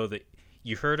that show that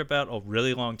you heard about a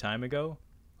really long time ago.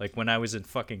 Like when I was in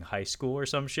fucking high school or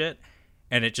some shit,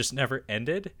 and it just never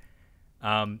ended.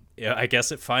 I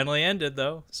guess it finally ended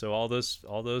though. So all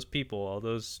those people, all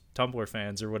those Tumblr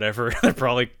fans or whatever, they're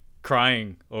probably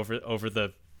crying over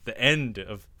the end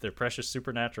of their precious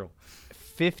Supernatural.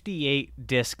 58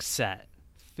 disc set.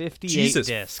 58 Jesus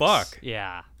discs. Fuck.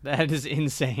 Yeah, that is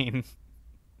insane.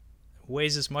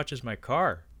 Weighs as much as my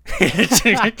car.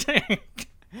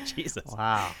 Jesus.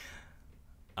 Wow.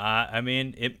 I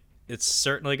mean, it's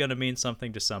certainly going to mean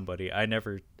something to somebody. I've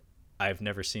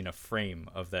never seen a frame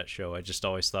of that show. I just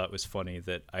always thought it was funny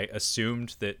that I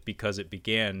assumed that because it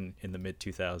began in the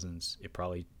mid-2000s, it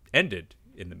probably ended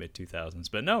in the mid-2000s.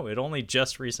 But no, it only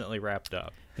just recently wrapped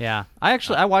up. Yeah.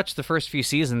 I watched the first few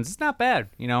seasons. It's not bad,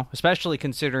 especially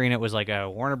considering it was like a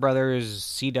Warner Brothers,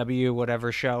 CW,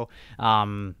 whatever show.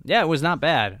 It was not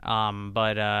bad.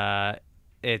 But I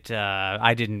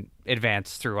didn't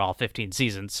advance through all 15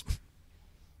 seasons.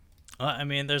 I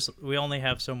mean, we only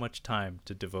have so much time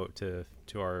to devote to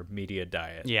our media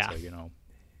diet. Yeah. So, you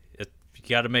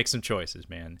got to make some choices,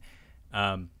 man.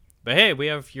 But hey, we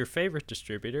have your favorite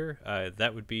distributor.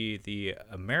 That would be the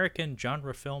American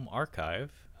Genre Film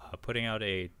Archive, putting out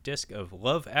a disc of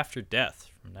Love After Death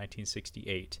from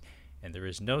 1968. And there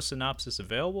is no synopsis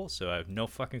available, so I have no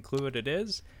fucking clue what it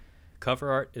is.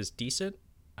 Cover art is decent,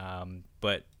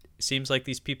 but it seems like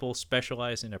these people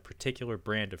specialize in a particular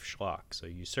brand of schlock, so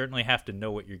you certainly have to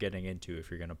know what you're getting into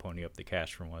if you're going to pony up the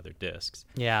cash from one of their discs.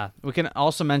 Yeah, we can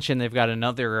also mention they've got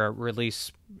another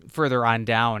release further on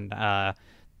down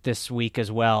this week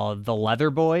as well, The Leather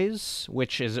Boys,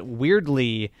 which is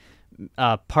weirdly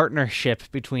a partnership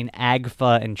between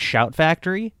AGFA and Shout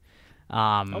Factory.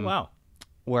 Oh, wow.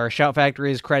 Where Shout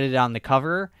Factory is credited on the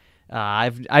cover.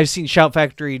 I've seen Shout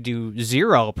Factory do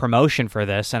zero promotion for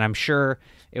this, and I'm sure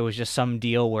it was just some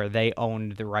deal where they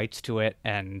owned the rights to it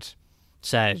and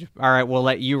said, all right, we'll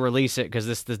let you release it because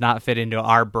this does not fit into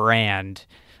our brand,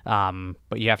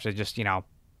 but you have to just,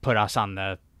 put us on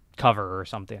the cover or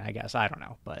something, I guess. I don't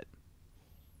know, but...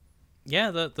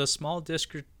 Yeah, the small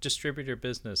distributor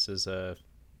business is an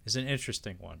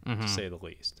interesting one, to say the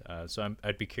least. So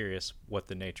I'd be curious what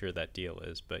the nature of that deal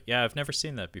is. But yeah, I've never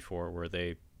seen that before where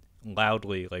they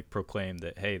loudly proclaim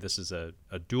that, hey, this is a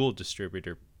dual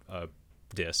distributor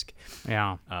disc.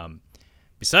 Yeah.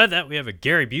 Beside that, we have a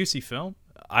Gary Busey film,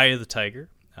 Eye of the Tiger.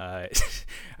 I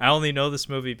only know this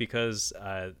movie because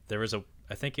there was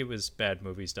I think it was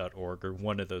badmovies.org or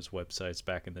one of those websites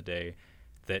back in the day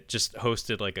that just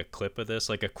hosted a clip of this,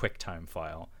 a QuickTime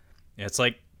file. And it's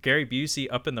Gary Busey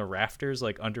up in the rafters,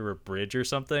 under a bridge or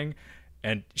something,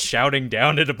 and shouting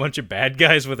down at a bunch of bad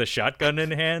guys with a shotgun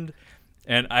in hand.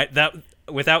 And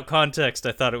without context,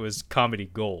 I thought it was comedy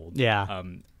gold. Yeah.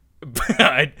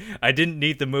 I didn't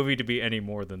need the movie to be any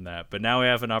more than that, but now I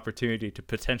have an opportunity to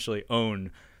potentially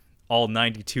own all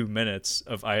 92 minutes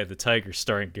of Eye of the Tiger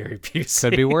starring Gary Busey.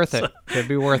 Could be worth it. Could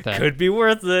be worth it. Could be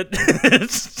worth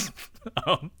it.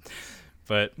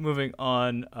 But moving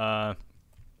on,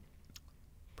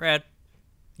 Brad,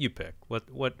 you pick.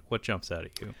 What jumps out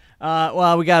at you?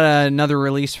 Well, we got another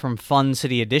release from Fun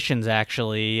City Editions,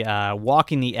 actually.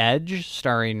 Walking the Edge,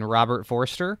 starring Robert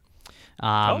Forster.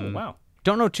 Oh, wow.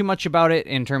 Don't know too much about it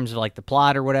in terms of the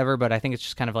plot or whatever, but I think it's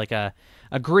just kind of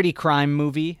a gritty crime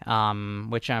movie,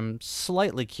 which I'm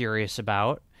slightly curious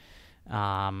about.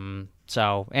 And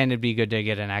it'd be good to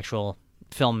get an actual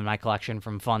film in my collection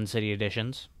from Fun City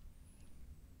Editions.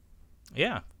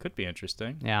 Yeah, could be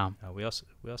interesting. Yeah. We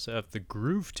also have the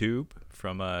Groove Tube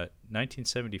from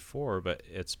 1974, but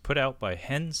it's put out by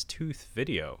Hen's Tooth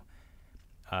Video,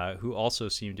 who also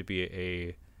seem to be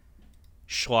a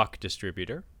schlock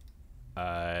distributor.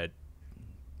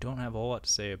 Don't have a whole lot to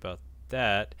say about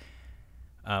that.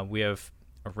 We have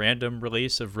a random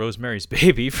release of Rosemary's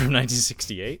Baby from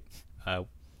 1968.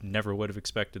 Never would have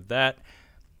expected that.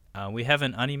 We have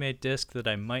an anime disc that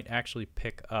I might actually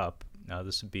pick up.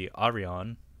 This would be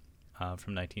Arion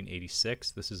from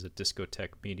 1986. This is a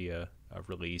Discotheque Media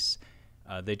release.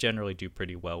 They generally do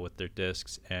pretty well with their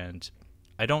discs, and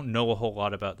I don't know a whole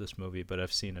lot about this movie, but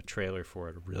I've seen a trailer for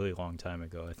it a really long time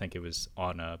ago. I think it was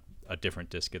on a different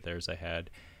disc of theirs I had,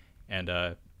 and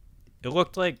it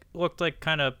looked like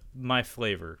kind of my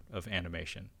flavor of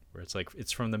animation, where it's like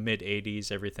it's from the mid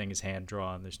 80s, everything is hand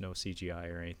drawn, there's no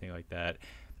CGI or anything like that.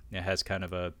 It has kind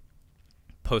of a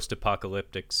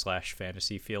post-apocalyptic /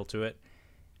 fantasy feel to it.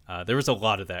 There was a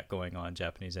lot of that going on in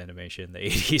Japanese animation in the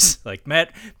 80s. Like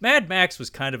Mad Max was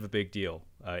kind of a big deal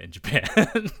in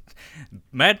Japan.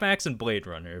 Mad Max and Blade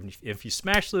Runner. If you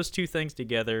smash those two things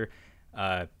together,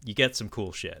 you get some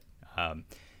cool shit.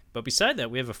 But beside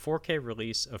that, we have a 4K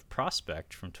release of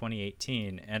Prospect from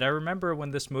 2018. And I remember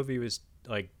when this movie was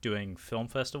like doing film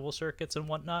festival circuits and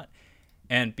whatnot.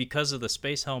 And because of the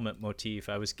space helmet motif,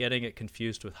 I was getting it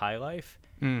confused with High Life.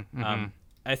 Mm-hmm.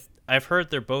 I've heard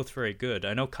they're both very good.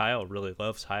 I know Kyle really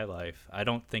loves High Life. I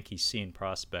don't think he's seen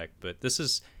Prospect, but this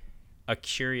is a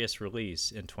curious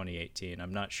release in 2018.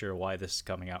 I'm not sure why this is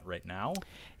coming out right now.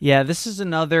 Yeah, this is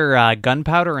another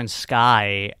Gunpowder and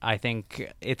Sky. I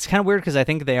think it's kind of weird because I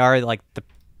think they are like the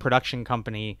production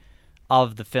company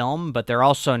of the film, but they're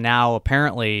also now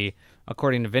apparently,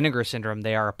 according to Vinegar Syndrome,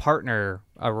 they are a partner,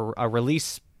 a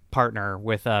release partner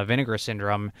with Vinegar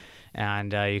Syndrome,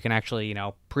 and you can actually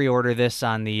pre-order this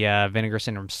on the Vinegar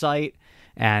Syndrome site,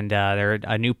 and they're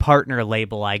a new partner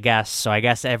label, I guess. So I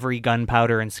guess every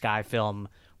Gunpowder and Sky film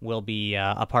will be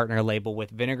a partner label with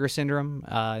Vinegar Syndrome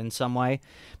in some way,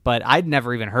 but I'd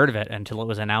never even heard of it until it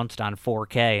was announced on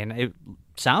 4K, and it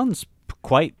sounds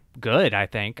quite good. I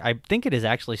think it is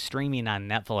actually streaming on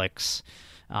Netflix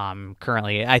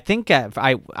currently. I think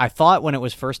I thought when it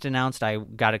was first announced, I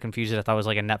got it confused. I thought it was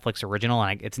like a Netflix original,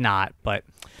 and it's not. But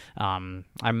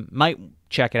I might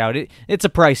check it out. It's a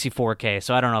pricey 4K,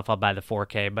 so I don't know if I'll buy the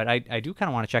 4K. But I do kind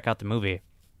of want to check out the movie.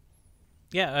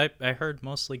 Yeah, I heard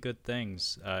mostly good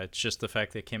things. It's just the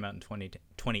fact that it came out in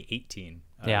 2018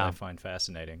 yeah. I find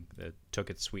fascinating. It took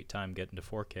its sweet time getting to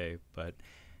 4K, but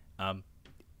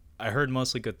I heard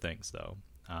mostly good things, though.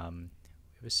 We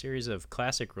have a series of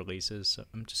classic releases. So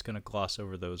I'm just going to gloss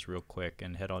over those real quick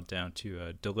and head on down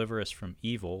to Deliver Us from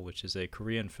Evil, which is a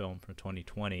Korean film from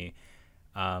 2020.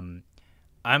 I'm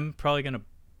probably going to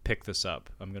pick this up.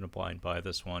 I'm going to blind buy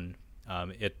this one.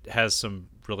 It has some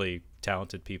really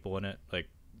talented people in it, like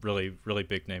really, really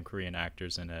big name Korean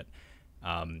actors in it.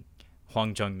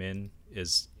 Hwang Jung-min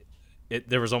is...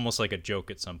 there was almost like a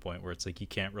joke at some point where it's like you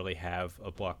can't really have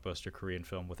a blockbuster Korean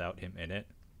film without him in it.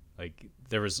 Like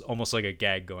there was almost like a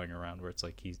gag going around where it's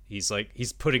like he's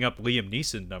putting up Liam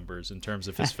Neeson numbers in terms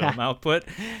of his film output.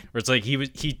 Where it's like there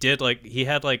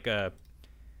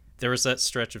was that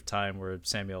stretch of time where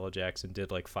Samuel L. Jackson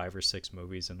did like 5 or 6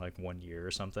 movies in like 1 year or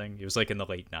something. It was like in the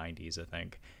late 90s, I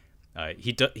think.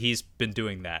 He's been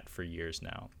doing that for years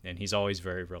now, and he's always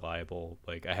very reliable.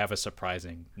 Like I have a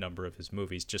surprising number of his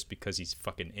movies just because he's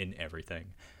fucking in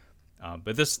everything.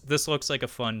 But this looks like a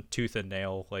fun tooth and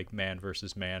nail, like man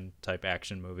versus man type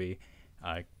action movie,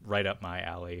 right up my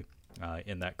alley,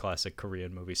 in that classic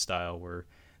Korean movie style where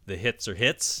the hits are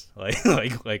hits,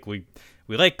 like we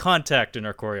like contact in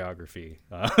our choreography.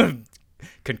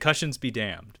 Concussions be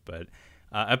damned. But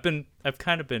I've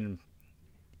kind of been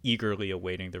eagerly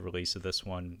awaiting the release of this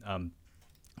one.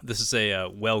 This is a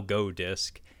Well Go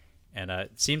disc, and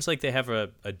it seems like they have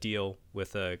a deal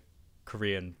with a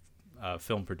Korean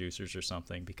film producers or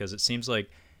something, because it seems like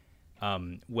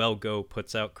Well Go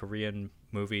puts out Korean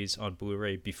movies on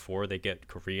Blu-ray before they get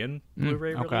Korean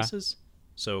Blu-ray releases.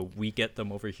 So we get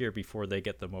them over here before they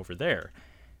get them over there,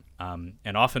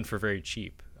 and often for very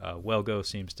cheap. Well Go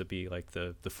seems to be like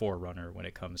the forerunner when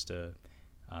it comes to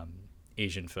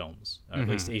Asian films, at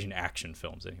least Asian action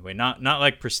films anyway, not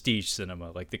like prestige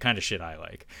cinema, like the kind of shit I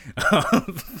like.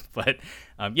 But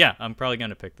yeah, I'm probably going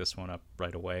to pick this one up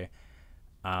right away.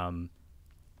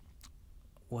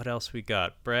 What else we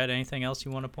got? Brad, anything else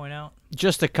you want to point out?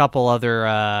 Just a couple other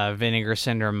Vinegar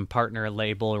Syndrome partner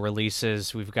label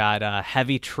releases. We've got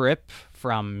Heavy Trip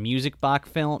from Music Box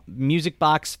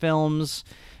Films,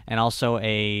 and also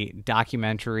a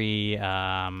documentary,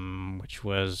 which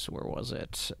was, where was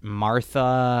it?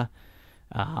 Martha,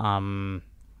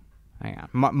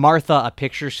 Martha, A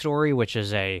Picture Story, which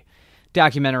is a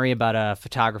documentary about a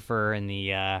photographer in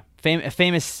the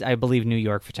famous, I believe, New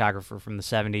York photographer from the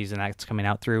 70s, and that's coming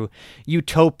out through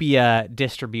Utopia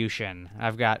Distribution.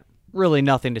 I've got really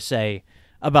nothing to say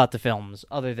about the films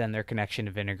other than their connection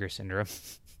to Vinegar Syndrome.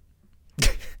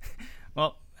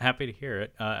 Well, happy to hear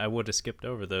it. I would have skipped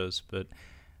over those, but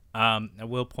I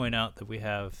will point out that we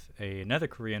have another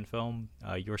Korean film,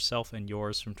 Yourself and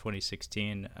Yours from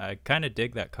 2016. I kind of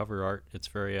dig that cover art. It's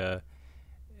very it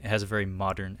has a very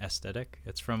modern aesthetic.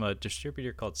 It's from a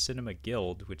distributor called Cinema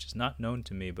Guild, which is not known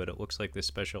to me, but it looks like they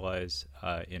specialize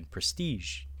in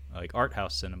prestige, like art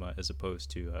house cinema, as opposed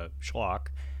to schlock.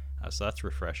 So that's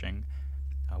refreshing.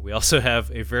 We also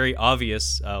have a very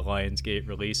obvious Lionsgate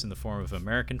release in the form of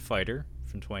American Fighter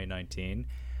from 2019.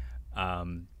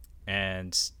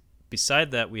 And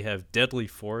beside that, we have Deadly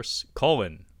Force,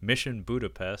 Mission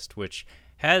Budapest, which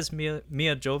has Mia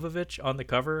Jovovich on the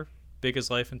cover, Big as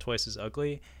Life and Twice as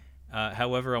Ugly.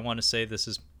 However, I want to say this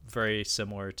is very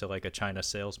similar to like a China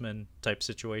Salesman type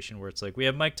situation where it's like we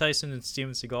have Mike Tyson and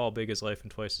Steven Seagal, Big as Life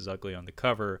and Twice as Ugly on the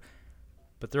cover,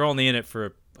 but they're only in it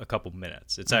for a couple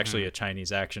minutes. It's actually a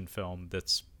Chinese action film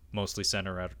that's mostly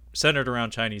centered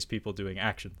around Chinese people doing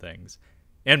action things.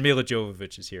 And Mila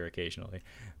Jovovich is here occasionally.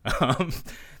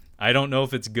 I don't know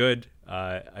if it's good.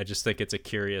 I just think it's a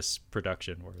curious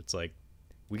production where it's like,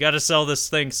 we got to sell this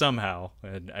thing somehow.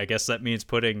 And I guess that means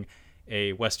putting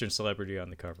a Western celebrity on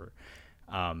the cover.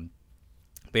 But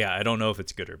yeah, I don't know if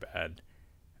it's good or bad.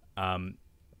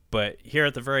 But here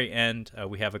at the very end,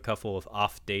 we have a couple of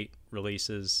off-date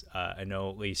releases. I know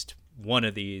at least one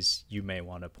of these you may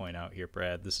want to point out here,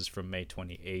 Brad. This is from May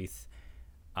 28th.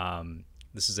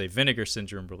 This is a Vinegar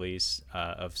Syndrome release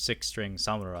of Six String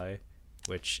Samurai,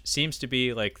 which seems to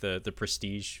be like the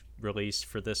prestige release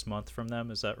for this month from them.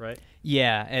 Is that right?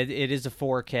 Yeah, it is a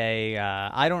 4K.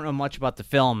 I don't know much about the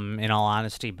film, in all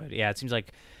honesty, but yeah, it seems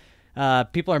like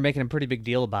people are making a pretty big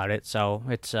deal about it. So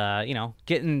it's,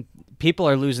 people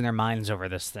are losing their minds over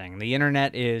this thing. The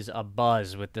internet is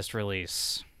abuzz with this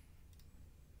release.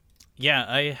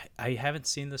 Yeah, I haven't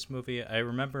seen this movie. I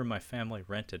remember my family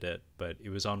rented it, but it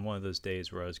was on one of those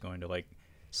days where I was going to like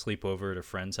sleep over at a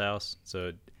friend's house.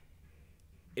 So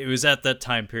it was at that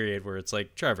time period where it's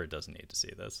like, Trevor doesn't need to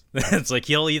see this. It's like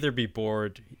he'll either be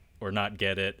bored or not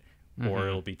get it, or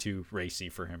it'll be too racy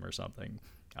for him or something.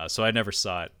 So I never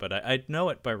saw it, but I know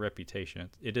it by reputation.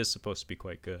 It is supposed to be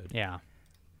quite good. Yeah.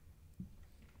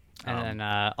 And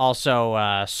then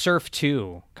also Surf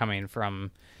 2 coming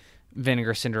from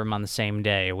Vinegar Syndrome on the same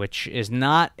day, which is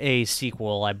not a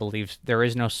sequel, I believe. There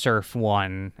is no Surf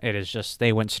 1. It is just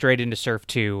they went straight into Surf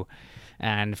 2.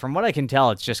 And from what I can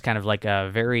tell, it's just kind of like a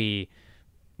very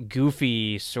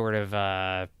goofy sort of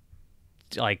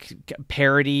like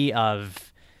parody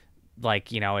of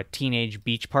like, a teenage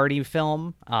beach party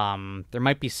film. There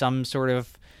might be some sort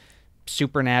of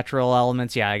supernatural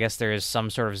elements. Yeah, I guess there is some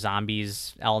sort of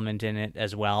zombies element in it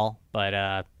as well.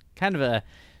 But kind of a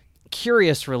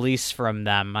curious release from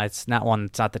them. It's not one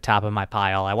that's at the top of my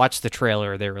pile. I watched the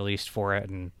trailer they released for it,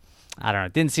 and I don't know.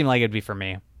 It didn't seem like it'd be for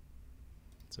me.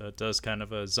 So it does kind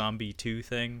of a Zombie 2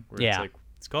 thing where Yeah. it's like,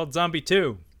 it's called Zombie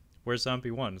 2. Where's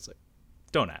Zombie 1? It's like,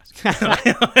 don't ask.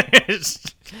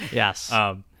 Yes.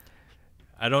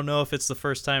 I don't know if it's the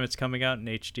first time it's coming out in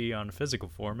HD on physical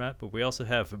format, but we also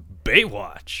have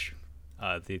Baywatch.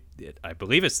 I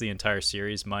believe it's the entire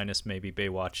series, minus maybe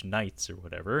Baywatch Nights or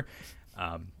whatever.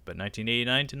 But 1989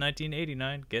 to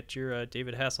 1989, get your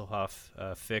David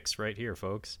Hasselhoff fix right here,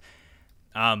 folks.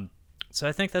 So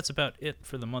I think that's about it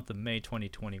for the month of May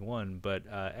 2021. But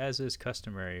as is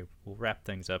customary, we'll wrap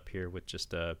things up here with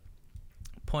just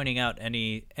pointing out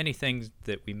anything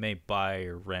that we may buy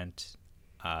or rent.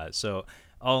 So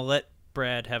I'll let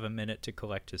Brad have a minute to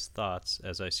collect his thoughts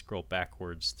as I scroll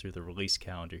backwards through the release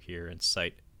calendar here and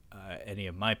cite any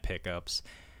of my pickups.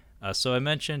 So I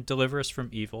mentioned Deliver Us from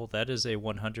Evil. That is a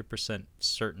 100%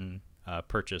 certain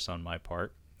purchase on my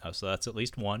part. So that's at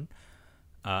least one.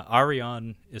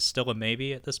 Arion is still a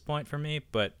maybe at this point for me,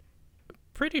 but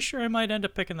pretty sure I might end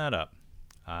up picking that up.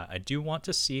 I do want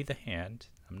to see The Hand.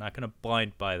 I'm not going to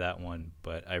blind buy that one,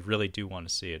 but I really do want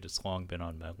to see it. It's long been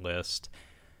on my list.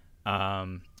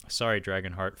 Sorry,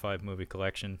 Dragonheart 5 movie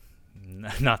collection.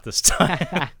 Not this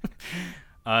time.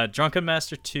 Drunken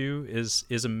Master 2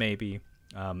 is a maybe.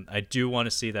 I do want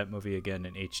to see that movie again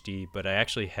in HD, but I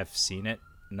actually have seen it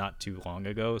not too long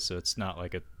ago, so it's not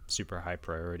like a super high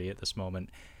priority at this moment.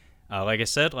 Like I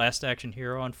said, Last Action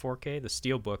Hero on 4K, the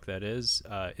Steelbook that is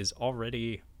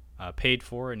already paid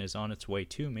for and is on its way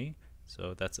to me.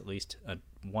 So that's at least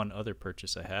one other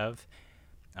purchase I have.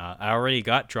 I already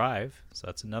got Drive, so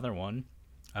that's another one.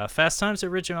 Fast Times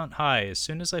at Ridgemont High. As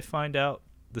soon as I find out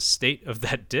the state of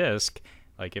that disc,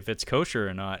 like if it's kosher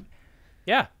or not,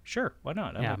 yeah, sure, why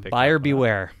not? Yeah, buyer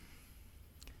beware.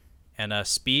 And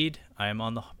Speed, I am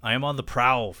on the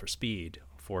prowl for Speed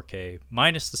 4K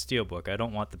minus the Steelbook. I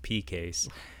don't want the P case.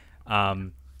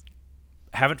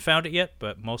 Haven't found it yet,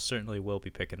 but most certainly will be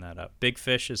picking that up. Big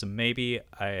Fish is a maybe.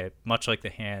 Much like The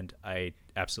Hand, I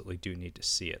absolutely do need to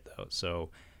see it though. So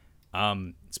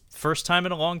it's first time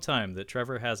in a long time that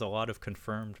Trevor has a lot of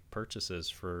confirmed purchases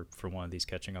for one of these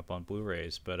catching up on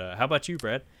Blu-rays. But how about you,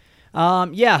 Brad?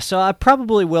 Yeah, so I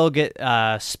probably will get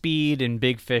Speed and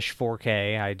Big Fish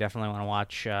 4K. I definitely want to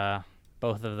watch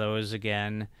both of those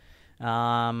again.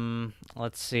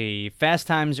 Let's see. Fast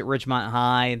Times at Ridgemont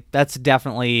High. That's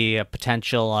definitely a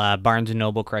potential Barnes &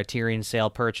 Noble Criterion sale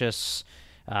purchase.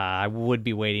 I would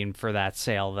be waiting for that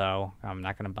sale, though. I'm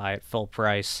not going to buy it full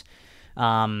price.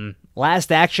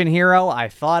 Last Action Hero. I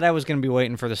thought I was going to be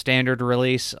waiting for the standard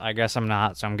release. I guess I'm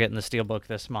not, so I'm getting the Steelbook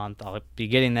this month. I'll be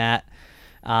getting that.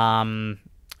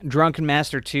 Drunken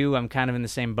Master 2, I'm kind of in the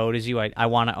same boat as you. I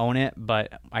want to own it,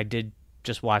 but I did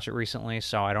just watch it recently,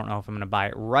 so I don't know if I'm going to buy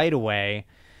it right away.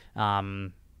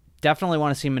 Definitely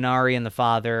want to see Minari and the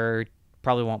Father.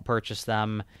 Probably won't purchase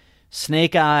them.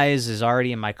 Snake Eyes is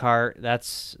already in my cart.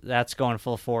 That's going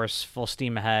full force, full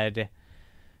steam ahead.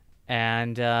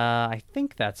 And I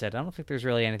think that's it. I don't think there's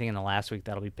really anything in the last week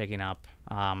that'll be picking up.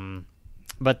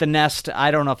 But The Nest,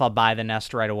 I don't know if I'll buy The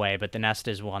Nest right away, but The Nest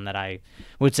is one that I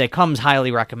would say comes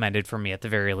highly recommended for me at the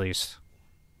very least.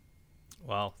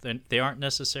 Well, they aren't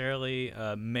necessarily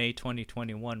May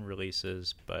 2021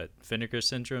 releases, but Vinegar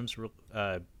Syndrome's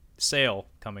sale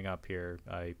coming up here.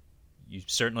 You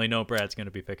certainly know Brad's going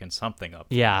to be picking something up.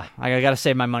 Yeah, I got to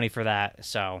save my money for that.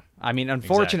 So, I mean,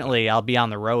 unfortunately, I'll be on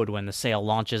the road when the sale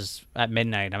launches at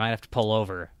midnight. I might have to pull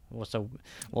over. So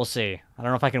we'll see. I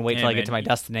don't know if I can wait till I get to my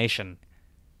destination.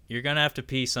 You're gonna have to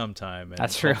pee sometime. And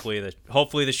that's true.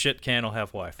 Hopefully the shit can will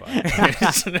have Wi-Fi.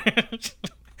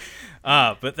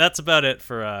 But that's about it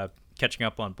for catching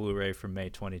up on Blu-ray from May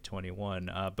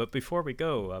 2021. But before we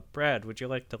go, Brad, would you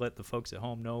like to let the folks at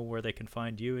home know where they can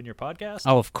find you and your podcast?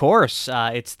 Oh, of course.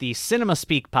 It's the Cinema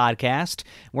Speak podcast.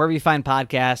 Wherever you find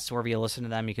podcasts, wherever you listen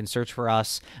to them, you can search for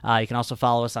us. You can also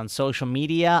follow us on social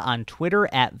media, on Twitter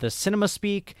at the Cinema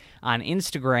Speak, on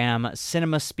Instagram,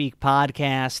 Cinema Speak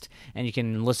Podcast, and you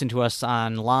can listen to us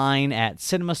online at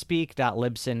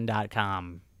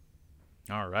cinemaspeak.libsyn.com.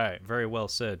 All right. Very well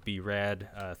said, B-Rad.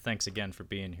 Thanks again for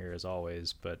being here, as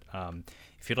always. But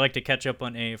if you'd like to catch up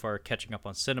on any of our Catching Up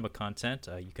on Cinema content,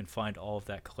 you can find all of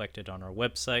that collected on our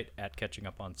website at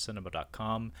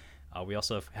catchinguponcinema.com. We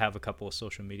also have a couple of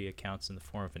social media accounts in the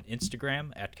form of an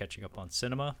Instagram at Catching Up on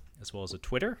Cinema, as well as a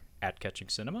Twitter at Catching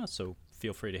Cinema. So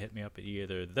feel free to hit me up at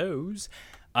either of those.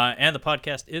 And the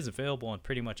podcast is available on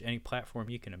pretty much any platform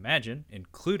you can imagine,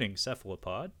 including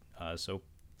Cephalopod. So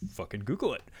fucking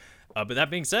Google it. But that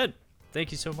being said,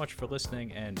 thank you so much for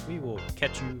listening, and we will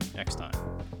catch you next time.